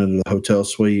all went into the hotel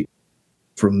suite.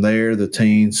 From there, the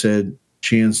teen said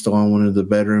she and Stallone went into the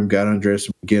bedroom, got undressed,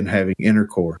 and began having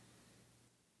intercourse.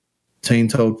 The teen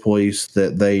told police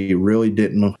that they really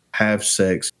didn't have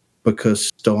sex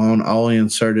because Stallone only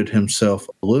inserted himself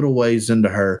a little ways into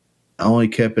her and only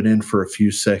kept it in for a few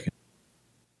seconds.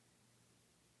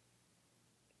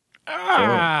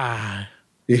 Ah.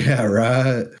 Yeah,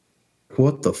 right.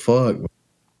 What the fuck?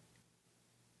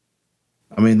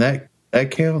 I mean, that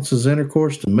counts as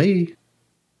intercourse to me.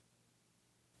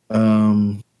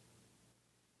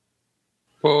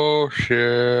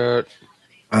 Bullshit.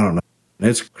 I don't know.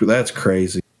 That's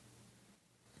crazy.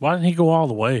 Why didn't he go all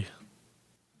the way?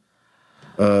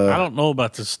 I don't know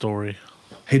about this story.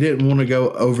 He didn't want to go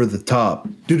over the top.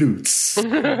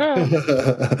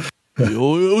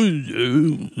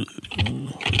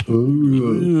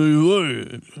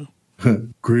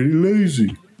 Pretty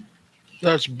lazy.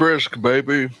 That's brisk,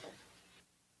 baby.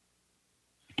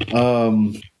 How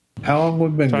long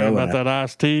we've been Talking going? About that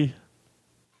iced tea?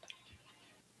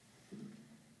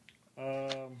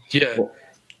 Yeah.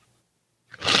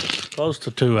 Close to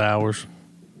 2 hours.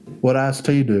 What iced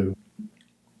tea do?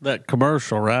 That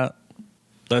commercial, right?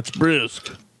 That's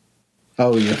brisk.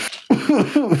 Oh yeah.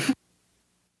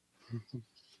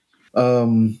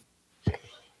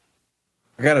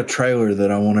 I got a trailer that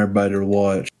I want everybody to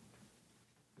watch.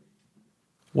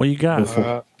 What you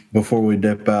got? Before we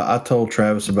dip out, I told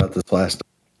Travis about this last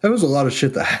time. There was a lot of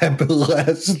shit that happened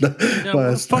last time.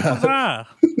 Was I?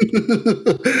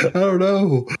 I don't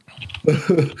know.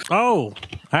 Oh,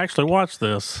 I actually watched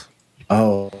this.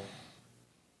 Oh.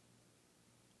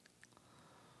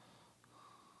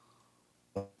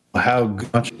 How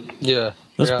much? Yeah.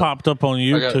 This popped up on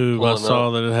YouTube. I saw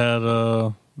up. that it had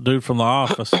a dude from The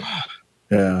Office.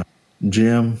 Yeah.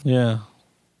 Jim. Yeah.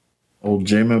 Old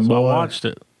Jimmy boy. So I watched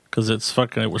it because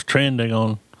it was trending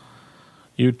on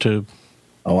YouTube.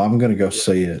 Oh, I'm going to go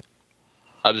see it.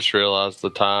 I just realized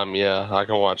the time. Yeah, I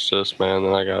can watch this, man.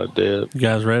 Then I got to dip. You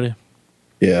guys ready?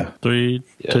 Yeah. 3,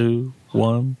 2,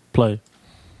 1, play.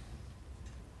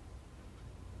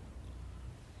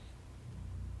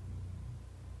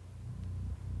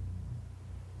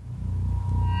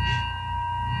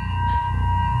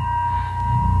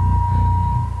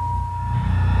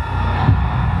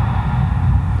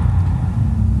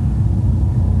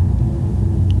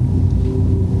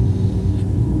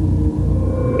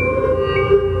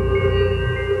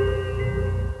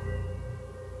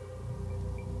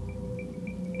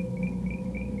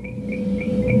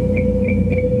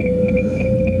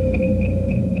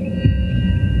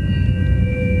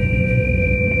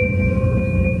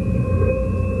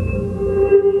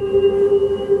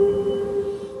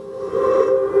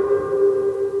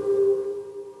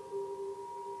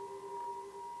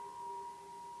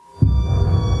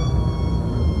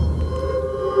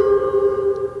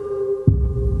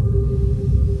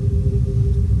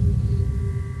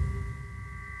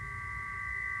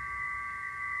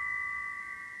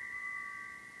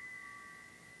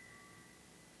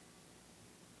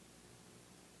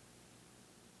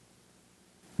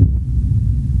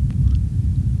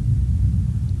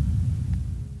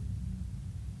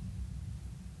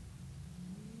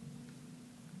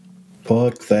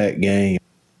 Fuck that game.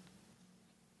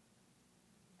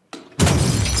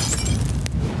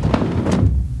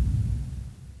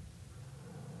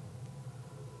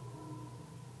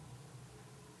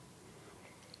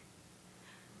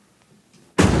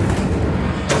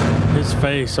 His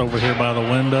face over here by the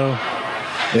window.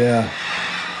 Yeah.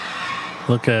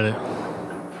 Look at it.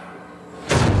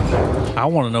 I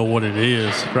want to know what it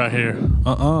is right here.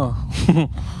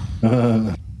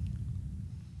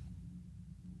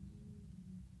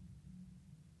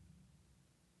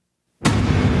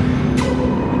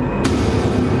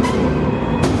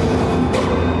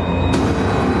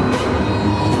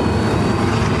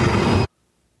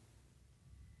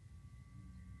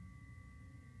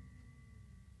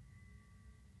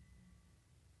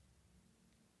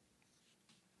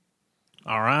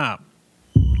 All right.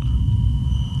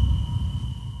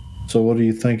 So what do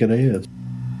you think it is?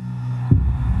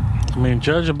 I mean,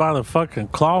 judging by the fucking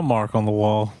claw mark on the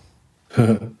wall,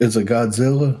 It's a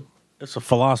Godzilla? it's a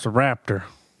Velociraptor.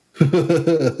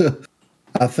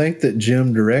 I think that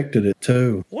Jim directed it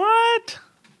too. What?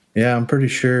 Yeah, I'm pretty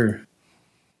sure.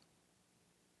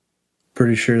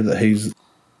 Pretty sure that he's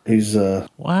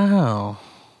Wow.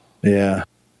 yeah.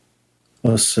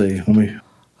 Let's see.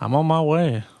 I'm on my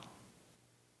way.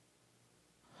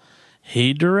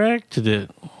 He directed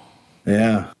it.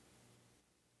 Yeah.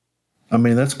 I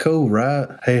mean, that's cool, right?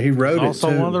 Hey, he wrote Also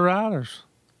it too. one of the writers.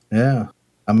 Yeah.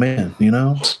 I mean, you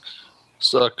know.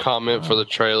 So a comment for the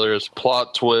trailer is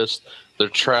plot twist. They're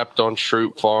trapped on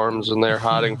Shroot Farms and they're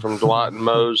hiding from Dwight and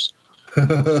Moe's.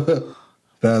 Now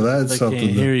that's They something.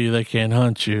 can't hear you. They can't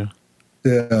hunt you.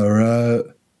 Yeah, right.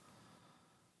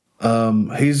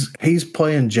 He's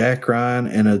playing Jack Ryan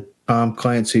in a Tom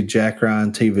Clancy Jack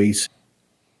Ryan TV series.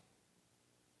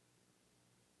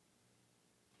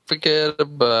 Forget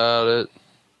about it.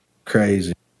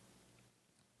 Crazy.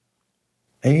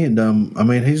 And I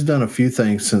mean, he's done a few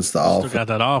things since The Still Office. got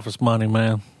that Office money,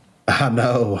 man. I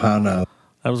know.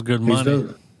 That was good money.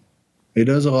 He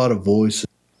does a lot of voice.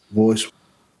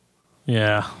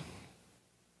 Yeah.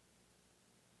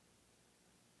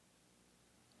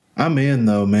 I'm in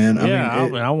though, man.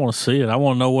 I want to see it. I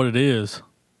want to know what it is.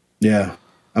 Yeah,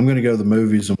 I'm gonna go to the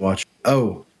movies and watch.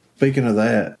 Oh, speaking of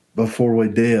that, before we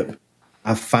dip,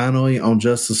 I finally on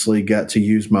Justice League got to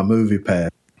use my movie pass.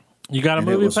 You got a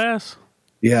movie pass?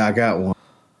 Yeah, I got one.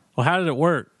 Well, how did it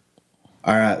work?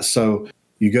 All right, so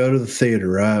you go to the theater,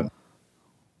 right?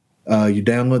 You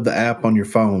download the app on your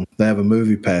phone. They have a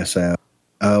movie pass app.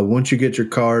 Once you get your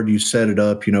card, you set it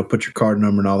up. You know, put your card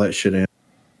number and all that shit in.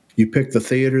 You pick the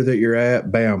theater that you're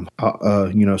at. Bam.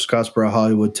 Scottsboro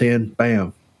Hollywood 10.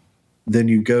 Bam. Then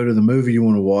you go to the movie you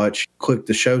want to watch. Click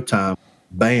the showtime.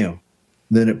 Bam.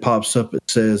 Then it pops up. It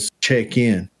says check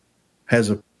in. Has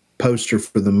a poster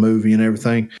for the movie and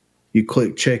everything. You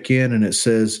click check in and it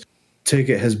says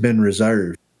ticket has been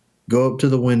reserved. Go up to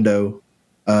the window.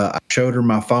 I showed her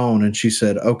my phone and she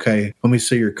said, okay, let me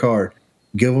see your card.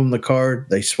 Give them the card.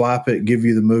 They swipe it, give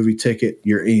you the movie ticket.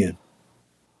 You're in.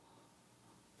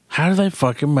 How do they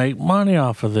fucking make money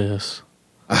off of this?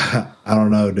 I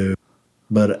don't know, dude,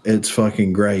 but it's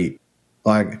fucking great.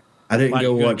 Like, I didn't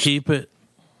go watch. Keep it.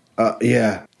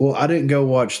 Yeah. Well, I didn't go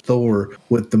watch Thor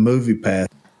with the movie pass,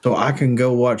 so I can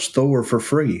go watch Thor for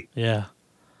free. Yeah.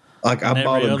 Like, I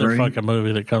bought a drink. Fucking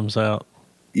movie that comes out.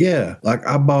 Yeah. Like,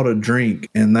 I bought a drink,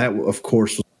 and that, of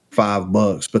course, was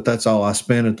 $5, but that's all I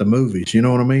spent at the movies. You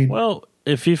know what I mean? Well,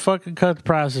 if you fucking cut the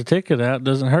price of the ticket out, it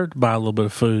doesn't hurt to buy a little bit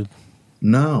of food.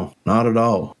 No, not at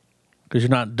all. Because you're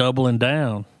not doubling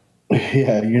down.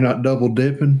 Yeah, you're not double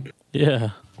dipping. Yeah.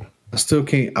 I still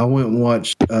can't. I went and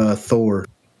watched Thor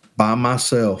by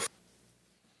myself,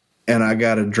 and I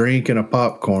got a drink and a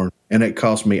popcorn, and it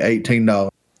cost me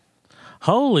 $18.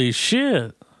 Holy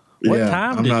shit. What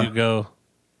time did you go?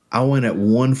 I went at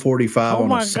 1:45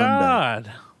 on a Sunday. Oh, my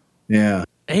God. Yeah.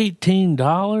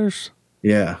 $18?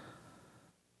 Yeah.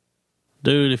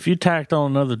 Dude, if you tacked on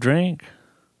another drink...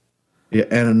 Yeah,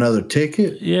 and another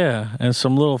ticket? Yeah, and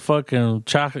some little fucking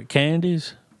chocolate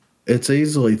candies. It's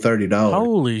easily $30.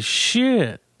 Holy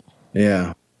shit.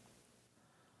 Yeah.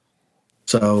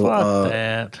 So fuck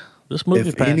that. This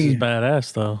movie pass is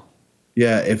badass though.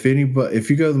 Yeah, if you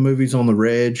go to the movies on the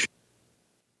Reg,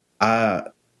 I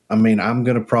mean, I'm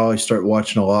gonna probably start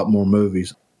watching a lot more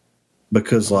movies.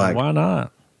 Because like, why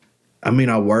not? I mean,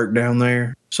 I work down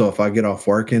there, so if I get off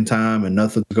work in time and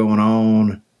nothing's going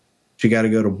on, you got to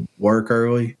go to work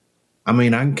early. I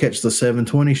mean, I can catch the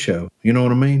 7:20 show. You know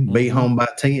what I mean? Mm-hmm. Be home by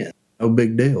 10. No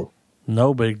big deal.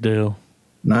 No big deal.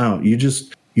 No, you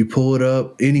pull it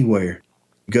up anywhere.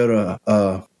 You go to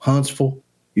Huntsville.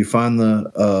 You find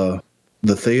the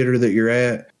theater that you're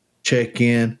at. Check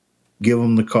in. Give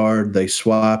them the card. They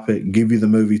swipe it. Give you the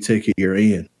movie ticket. You're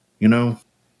in. You know,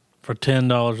 for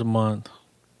 $10 a month.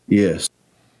 Yes.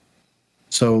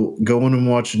 So going and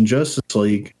watching Justice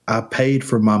League, I paid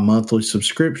for my monthly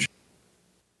subscription.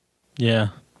 Yeah.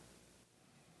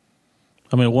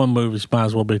 I mean, one movie might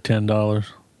as well be $10.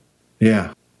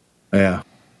 Yeah. Yeah.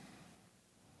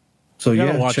 So you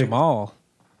gotta watch them all.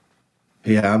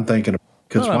 Yeah, I'm thinking,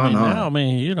 because why not? Now, I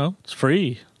mean, you know, it's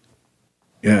free.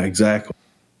 Yeah, exactly.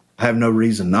 I have no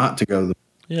reason not to go.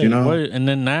 You know, and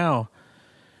then now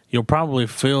you'll probably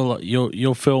feel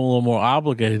you'll feel a little more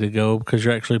obligated to go because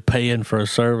you're actually paying for a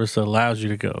service that allows you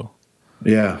to go.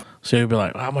 Yeah. So you'll be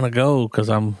like, I'm gonna go because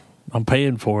I'm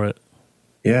paying for it.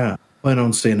 Yeah. I plan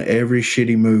on seeing every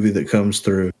shitty movie that comes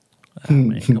through. I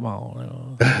mean, come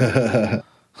on.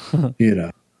 You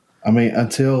know,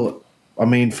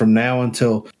 from now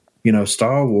until,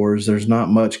 Star Wars, there's not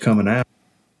much coming out.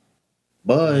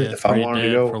 But if I wanted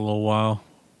to go for a little while.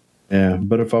 Yeah,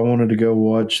 but if I wanted to go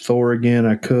watch Thor again,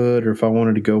 I could. Or if I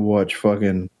wanted to go watch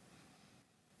fucking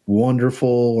Wonderful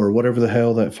or whatever the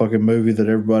hell that fucking movie that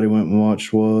everybody went and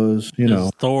watched was,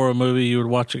 Is Thor a movie you would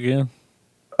watch again?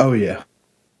 Oh, yeah.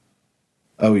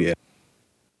 Oh, yeah.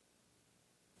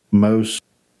 Most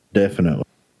definitely.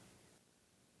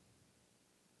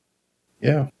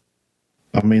 Yeah.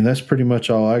 I mean, that's pretty much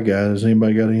all I got. Has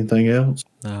anybody got anything else?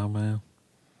 No, man.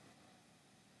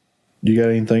 You got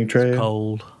anything, Trey? It's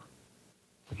cold.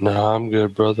 No, I'm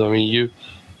good, brother. I mean,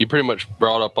 you pretty much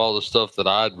brought up all the stuff that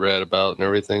I'd read about and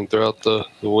everything throughout the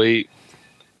week.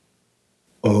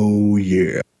 Oh,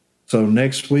 yeah. So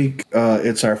next week,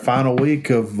 it's our final week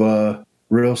of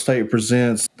Real Estate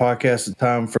Presents, Podcast that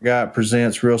Time Forgot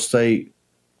presents Real Estate,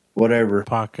 whatever.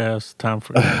 Podcast Time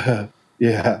Forgot.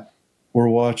 Yeah. We're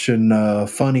watching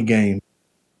Funny Game.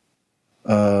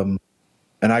 And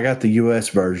I got the U.S.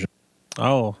 version.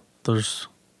 Oh, there's...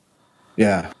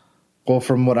 Yeah. Well,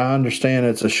 from what I understand,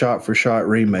 it's a shot-for-shot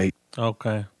remake.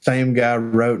 Okay. Same guy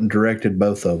wrote and directed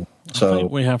both of them. So I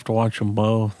think we have to watch them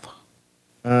both.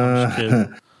 I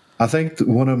think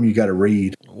one of them you got to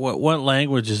read. What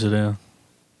language is it in?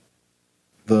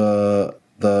 The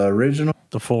original?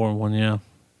 The foreign one, yeah.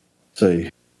 Let's see.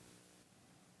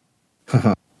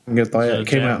 It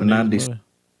came out in 90s.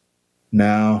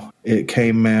 Now, it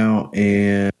came out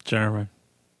in... German.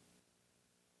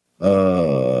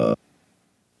 What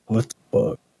the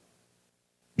fuck?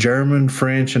 German,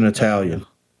 French, and Italian.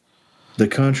 The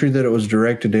country that it was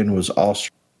directed in was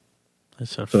Austria. They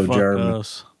said, so fuck German.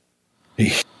 Us.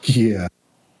 Yeah.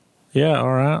 Yeah,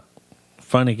 all right.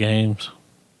 Funny Games.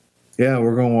 Yeah,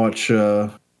 we're going to watch,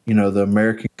 the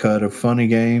American cut of Funny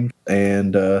Games,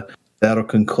 and that'll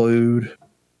conclude.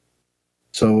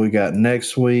 So we got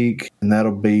next week, and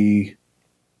that'll be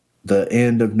the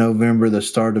end of November, the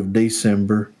start of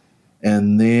December.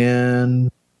 And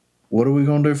then what are we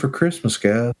going to do for Christmas,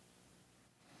 guys?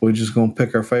 We're just going to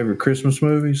pick our favorite Christmas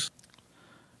movies?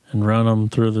 And run them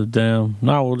through the damn...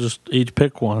 No, we'll just each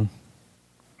pick one.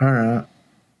 All right.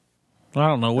 I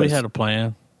don't know. We had a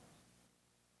plan.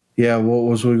 Yeah, what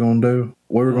was we going to do?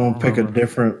 We were going to pick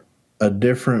a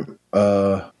different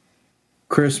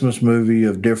Christmas movie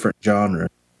of different genre.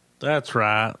 That's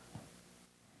right.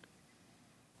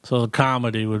 So the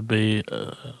comedy would be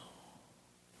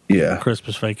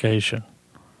Christmas Vacation.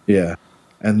 Yeah.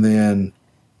 And then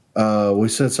we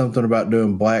said something about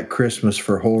doing Black Christmas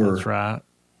for horror. That's right.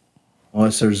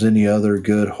 Unless there's any other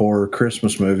good horror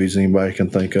Christmas movies anybody can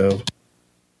think of.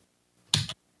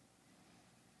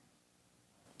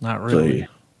 Not really.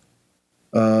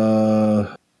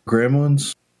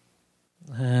 Gremlins.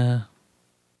 Yeah.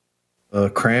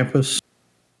 Krampus.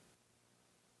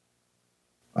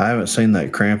 I haven't seen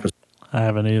that Krampus. I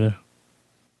haven't either.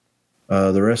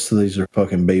 The rest of these are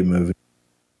fucking B movies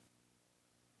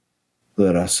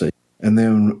that I see. And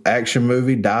then action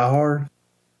movie, Die Hard.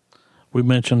 We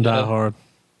mentioned Die Hard.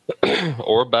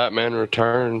 Or Batman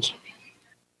Returns.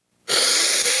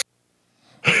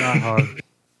 Die Hard.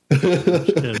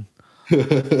 Just kidding.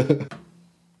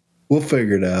 We'll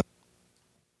figure it out.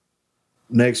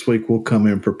 Next week we'll come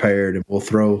in prepared and we'll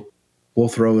throw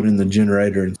it in the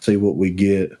generator and see what we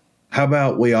get. How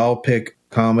about we all pick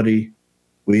comedy?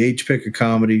 We each pick a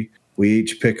comedy, we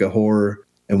each pick a horror,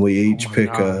 and we each pick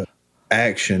a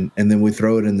action, and then we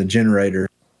throw it in the generator.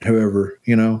 Whoever,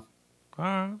 you know. All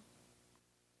right.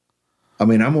 I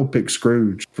mean, I'm gonna pick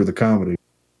Scrooge for the comedy.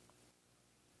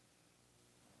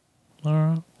 All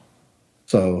right.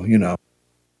 So, you know.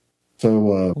 So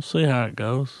we'll see how it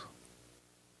goes.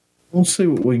 We'll see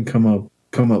what we can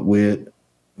come up with,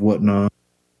 whatnot.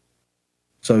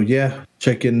 So yeah,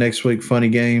 check in next week. Funny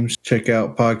Games. Check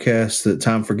out podcasts that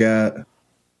Time Forgot.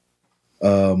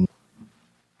 You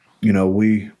know,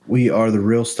 we are the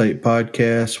Real Estate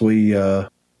Podcast. We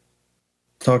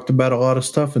talked about a lot of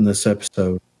stuff in this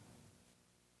episode.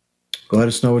 Let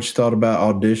us know what you thought about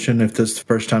Audition if this is the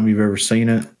first time you've ever seen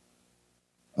it.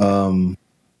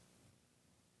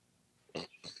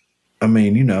 I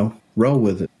mean, you know, roll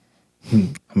with it.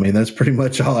 I mean, that's pretty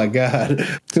much all I got.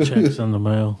 Check's in the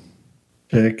mail.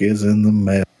 Check is in the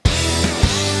mail.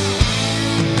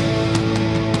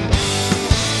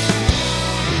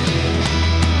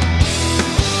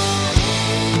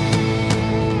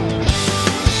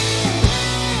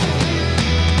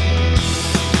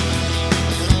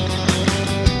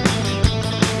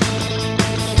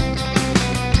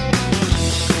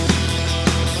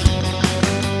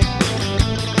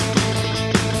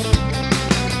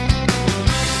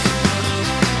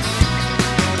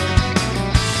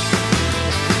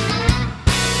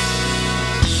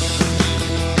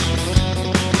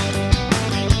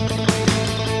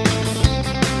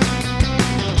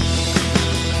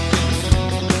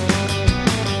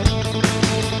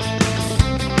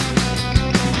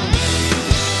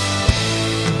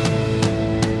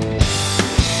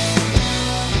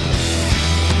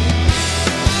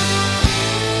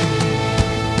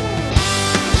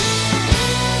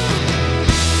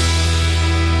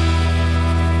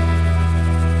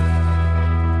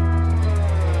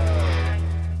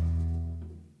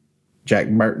 Jack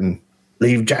Burton.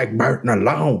 Leave Jack Burton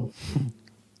alone.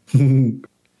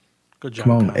 Good job.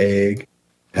 Come on, guys. Egg.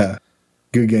 Yeah.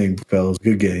 Good game, fellas.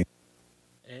 Good game.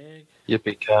 Egg.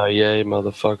 Yippee-ki-yay,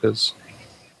 motherfuckers.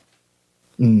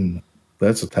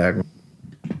 That's a tagline.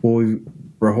 Well,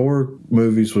 for horror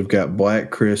movies, we've got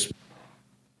Black Christmas,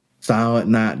 Silent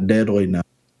Night, Deadly Night,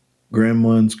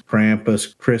 Gremlins,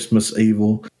 Krampus, Christmas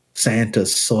Evil,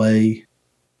 Santa's Sleigh,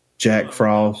 Jack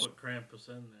Frost. Put Krampus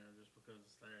in there just because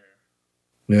it's there.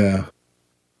 Yeah.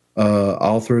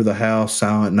 All Through the House,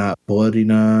 Silent Night, Bloody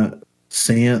Night,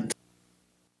 Scent,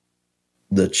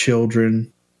 The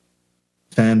Children,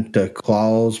 Santa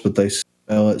Claus, but they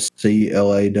spell it Claws.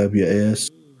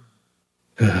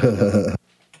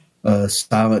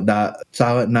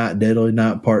 Silent Night, Deadly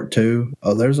Night Part 2.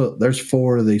 Oh, there's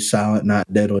 4 of these Silent Night,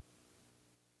 Deadly.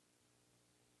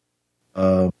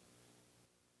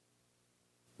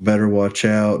 Better Watch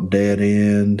Out, Dead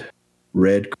End,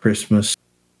 Red Christmas,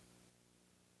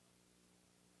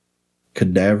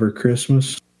 Cadaver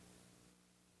Christmas,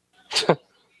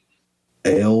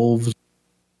 Elves,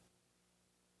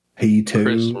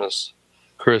 P2,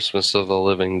 Christmas of the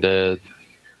Living Dead.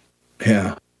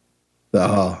 Yeah,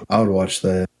 I would watch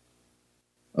that.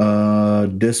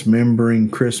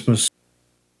 Dismembering Christmas.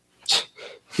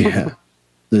 Yeah,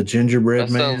 the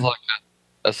Gingerbread Man.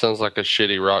 That sounds like a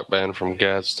shitty rock band from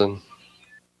Gadsden.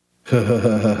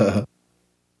 Have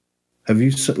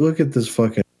you look at this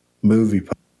fucking movie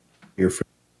here?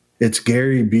 It's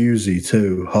Gary Busey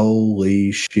too.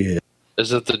 Holy shit!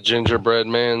 Is it the Gingerbread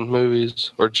Man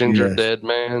movies or Ginger Dead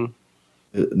Man?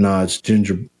 No, it's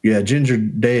Ginger. Yeah, Ginger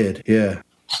Dead. Yeah.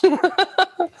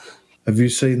 Have you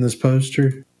seen this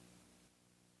poster?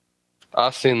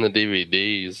 I've seen the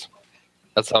DVDs.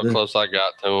 That's how close I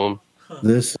got to them.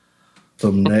 This is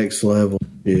some next level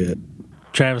shit.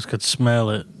 Travis could smell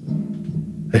it.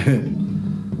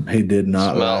 He did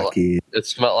not like it. It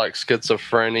smelled like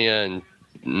schizophrenia and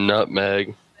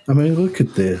nutmeg. I mean, look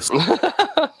at this.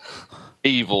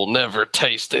 Evil never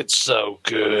tasted so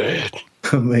good.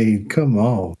 I mean, come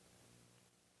on.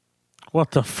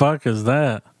 What the fuck is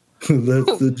that?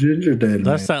 That's the Ginger Dead.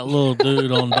 That's that little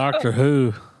dude on Doctor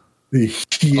Who.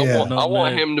 Yeah, I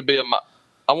want him to be a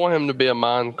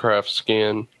Minecraft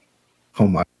skin. Oh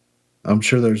my! I'm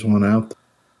sure there's one out there.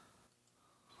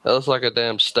 That looks like a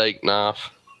damn steak knife.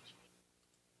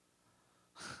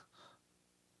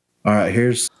 All right,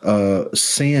 here's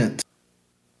Saint,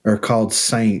 or called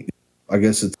Saint. I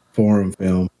guess it's a foreign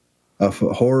film. A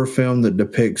horror film that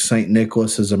depicts Saint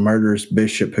Nicholas as a murderous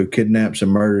bishop who kidnaps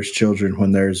and murders children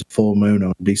when there is a full moon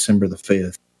on December the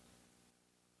 5th.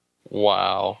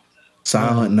 Wow.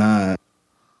 Silent Night,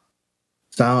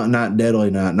 Deadly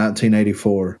Night,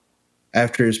 1984.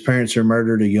 After his parents are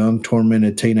murdered, a young,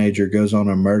 tormented teenager goes on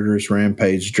a murderous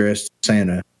rampage dressed as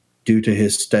Santa due to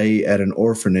his stay at an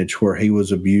orphanage where he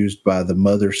was abused by the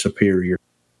Mother Superior.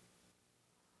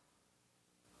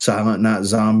 Silent Night,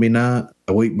 Zombie Night.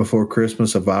 A week before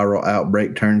Christmas, a viral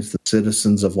outbreak turns the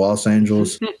citizens of Los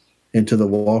Angeles into the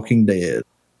Walking Dead.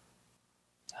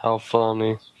 How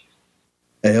funny.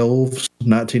 Elves,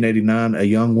 1989. A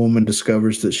young woman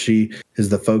discovers that she is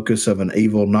the focus of an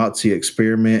evil Nazi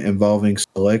experiment involving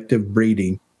selective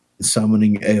breeding and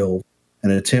summoning elves,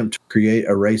 an attempt to create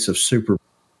a race of super.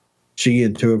 She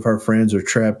and two of her friends are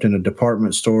trapped in a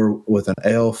department store with an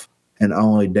elf, and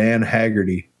only Dan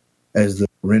Haggerty, as the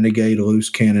renegade loose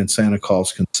cannon Santa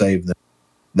Claus, can save them.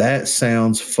 That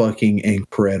sounds fucking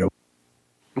incredible.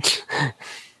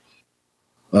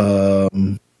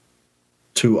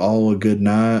 To All a Good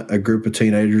Night. A group of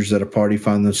teenagers at a party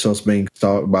find themselves being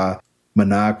stalked by a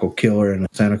maniacal killer in a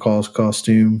Santa Claus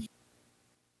costume.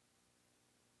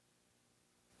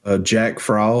 Jack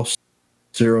Frost.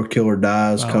 Serial killer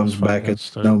dies, comes back as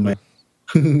Snowman.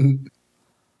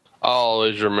 I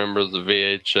always remember the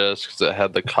VHS because it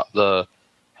had the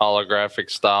holographic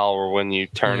style where when you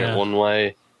turn it one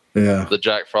way, the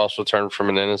Jack Frost would turn from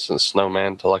an innocent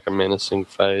snowman to like a menacing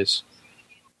face.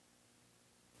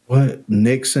 What?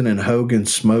 Nixon and Hogan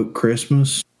smoke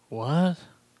Christmas? What?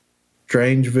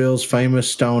 Strangeville's famous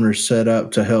stoner set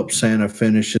up to help Santa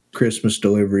finish his Christmas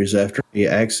deliveries after he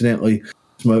accidentally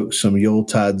smoked some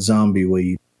Yuletide zombie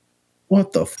weed.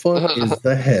 What the fuck is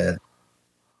that?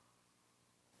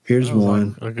 Here's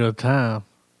one. Like a good time.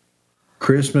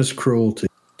 Christmas Cruelty,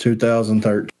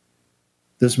 2013.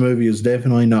 This movie is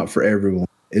definitely not for everyone.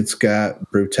 It's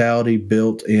got brutality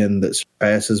built in that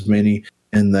surpasses many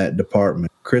in that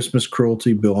department. Christmas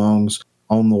Cruelty belongs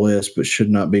on the list but should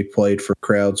not be played for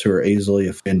crowds who are easily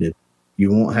offended.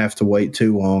 You won't have to wait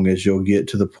too long, as you'll get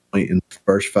to the point in the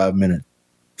first 5 minutes.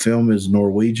 The film is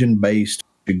Norwegian based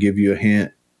to give you a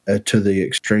hint to the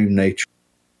extreme nature.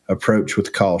 Approach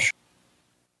with caution.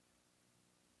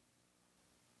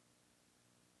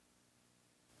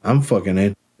 I'm fucking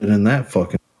interested in that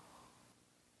fucking.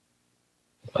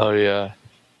 Oh, yeah.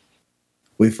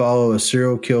 We follow a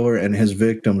serial killer and his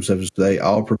victims as they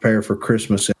all prepare for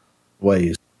Christmas in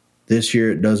ways. This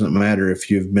year, it doesn't matter if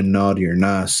you've been naughty or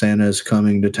nice. Santa is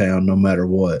coming to town no matter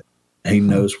what. He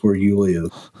knows where you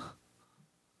live.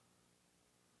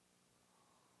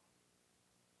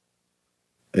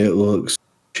 It looks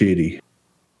shitty.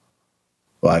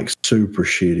 Like super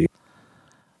shitty.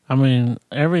 I mean,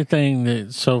 everything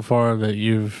that so far that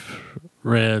you've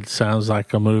read sounds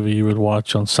like a movie you would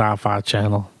watch on Sci-Fi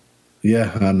Channel.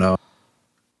 Yeah, I know.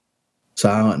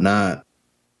 Silent Night,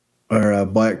 or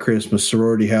Black Christmas.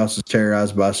 Sorority house is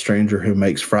terrorized by a stranger who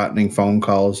makes frightening phone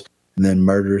calls and then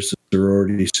murders the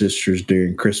sorority sisters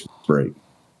during Christmas break.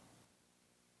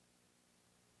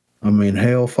 I mean,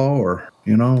 hell for,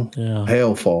 you know? Yeah.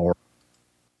 Hell for.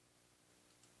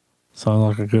 Sounds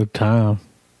like a good time.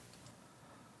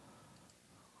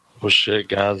 Well, shit,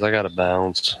 guys, I gotta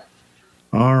bounce.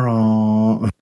 All right.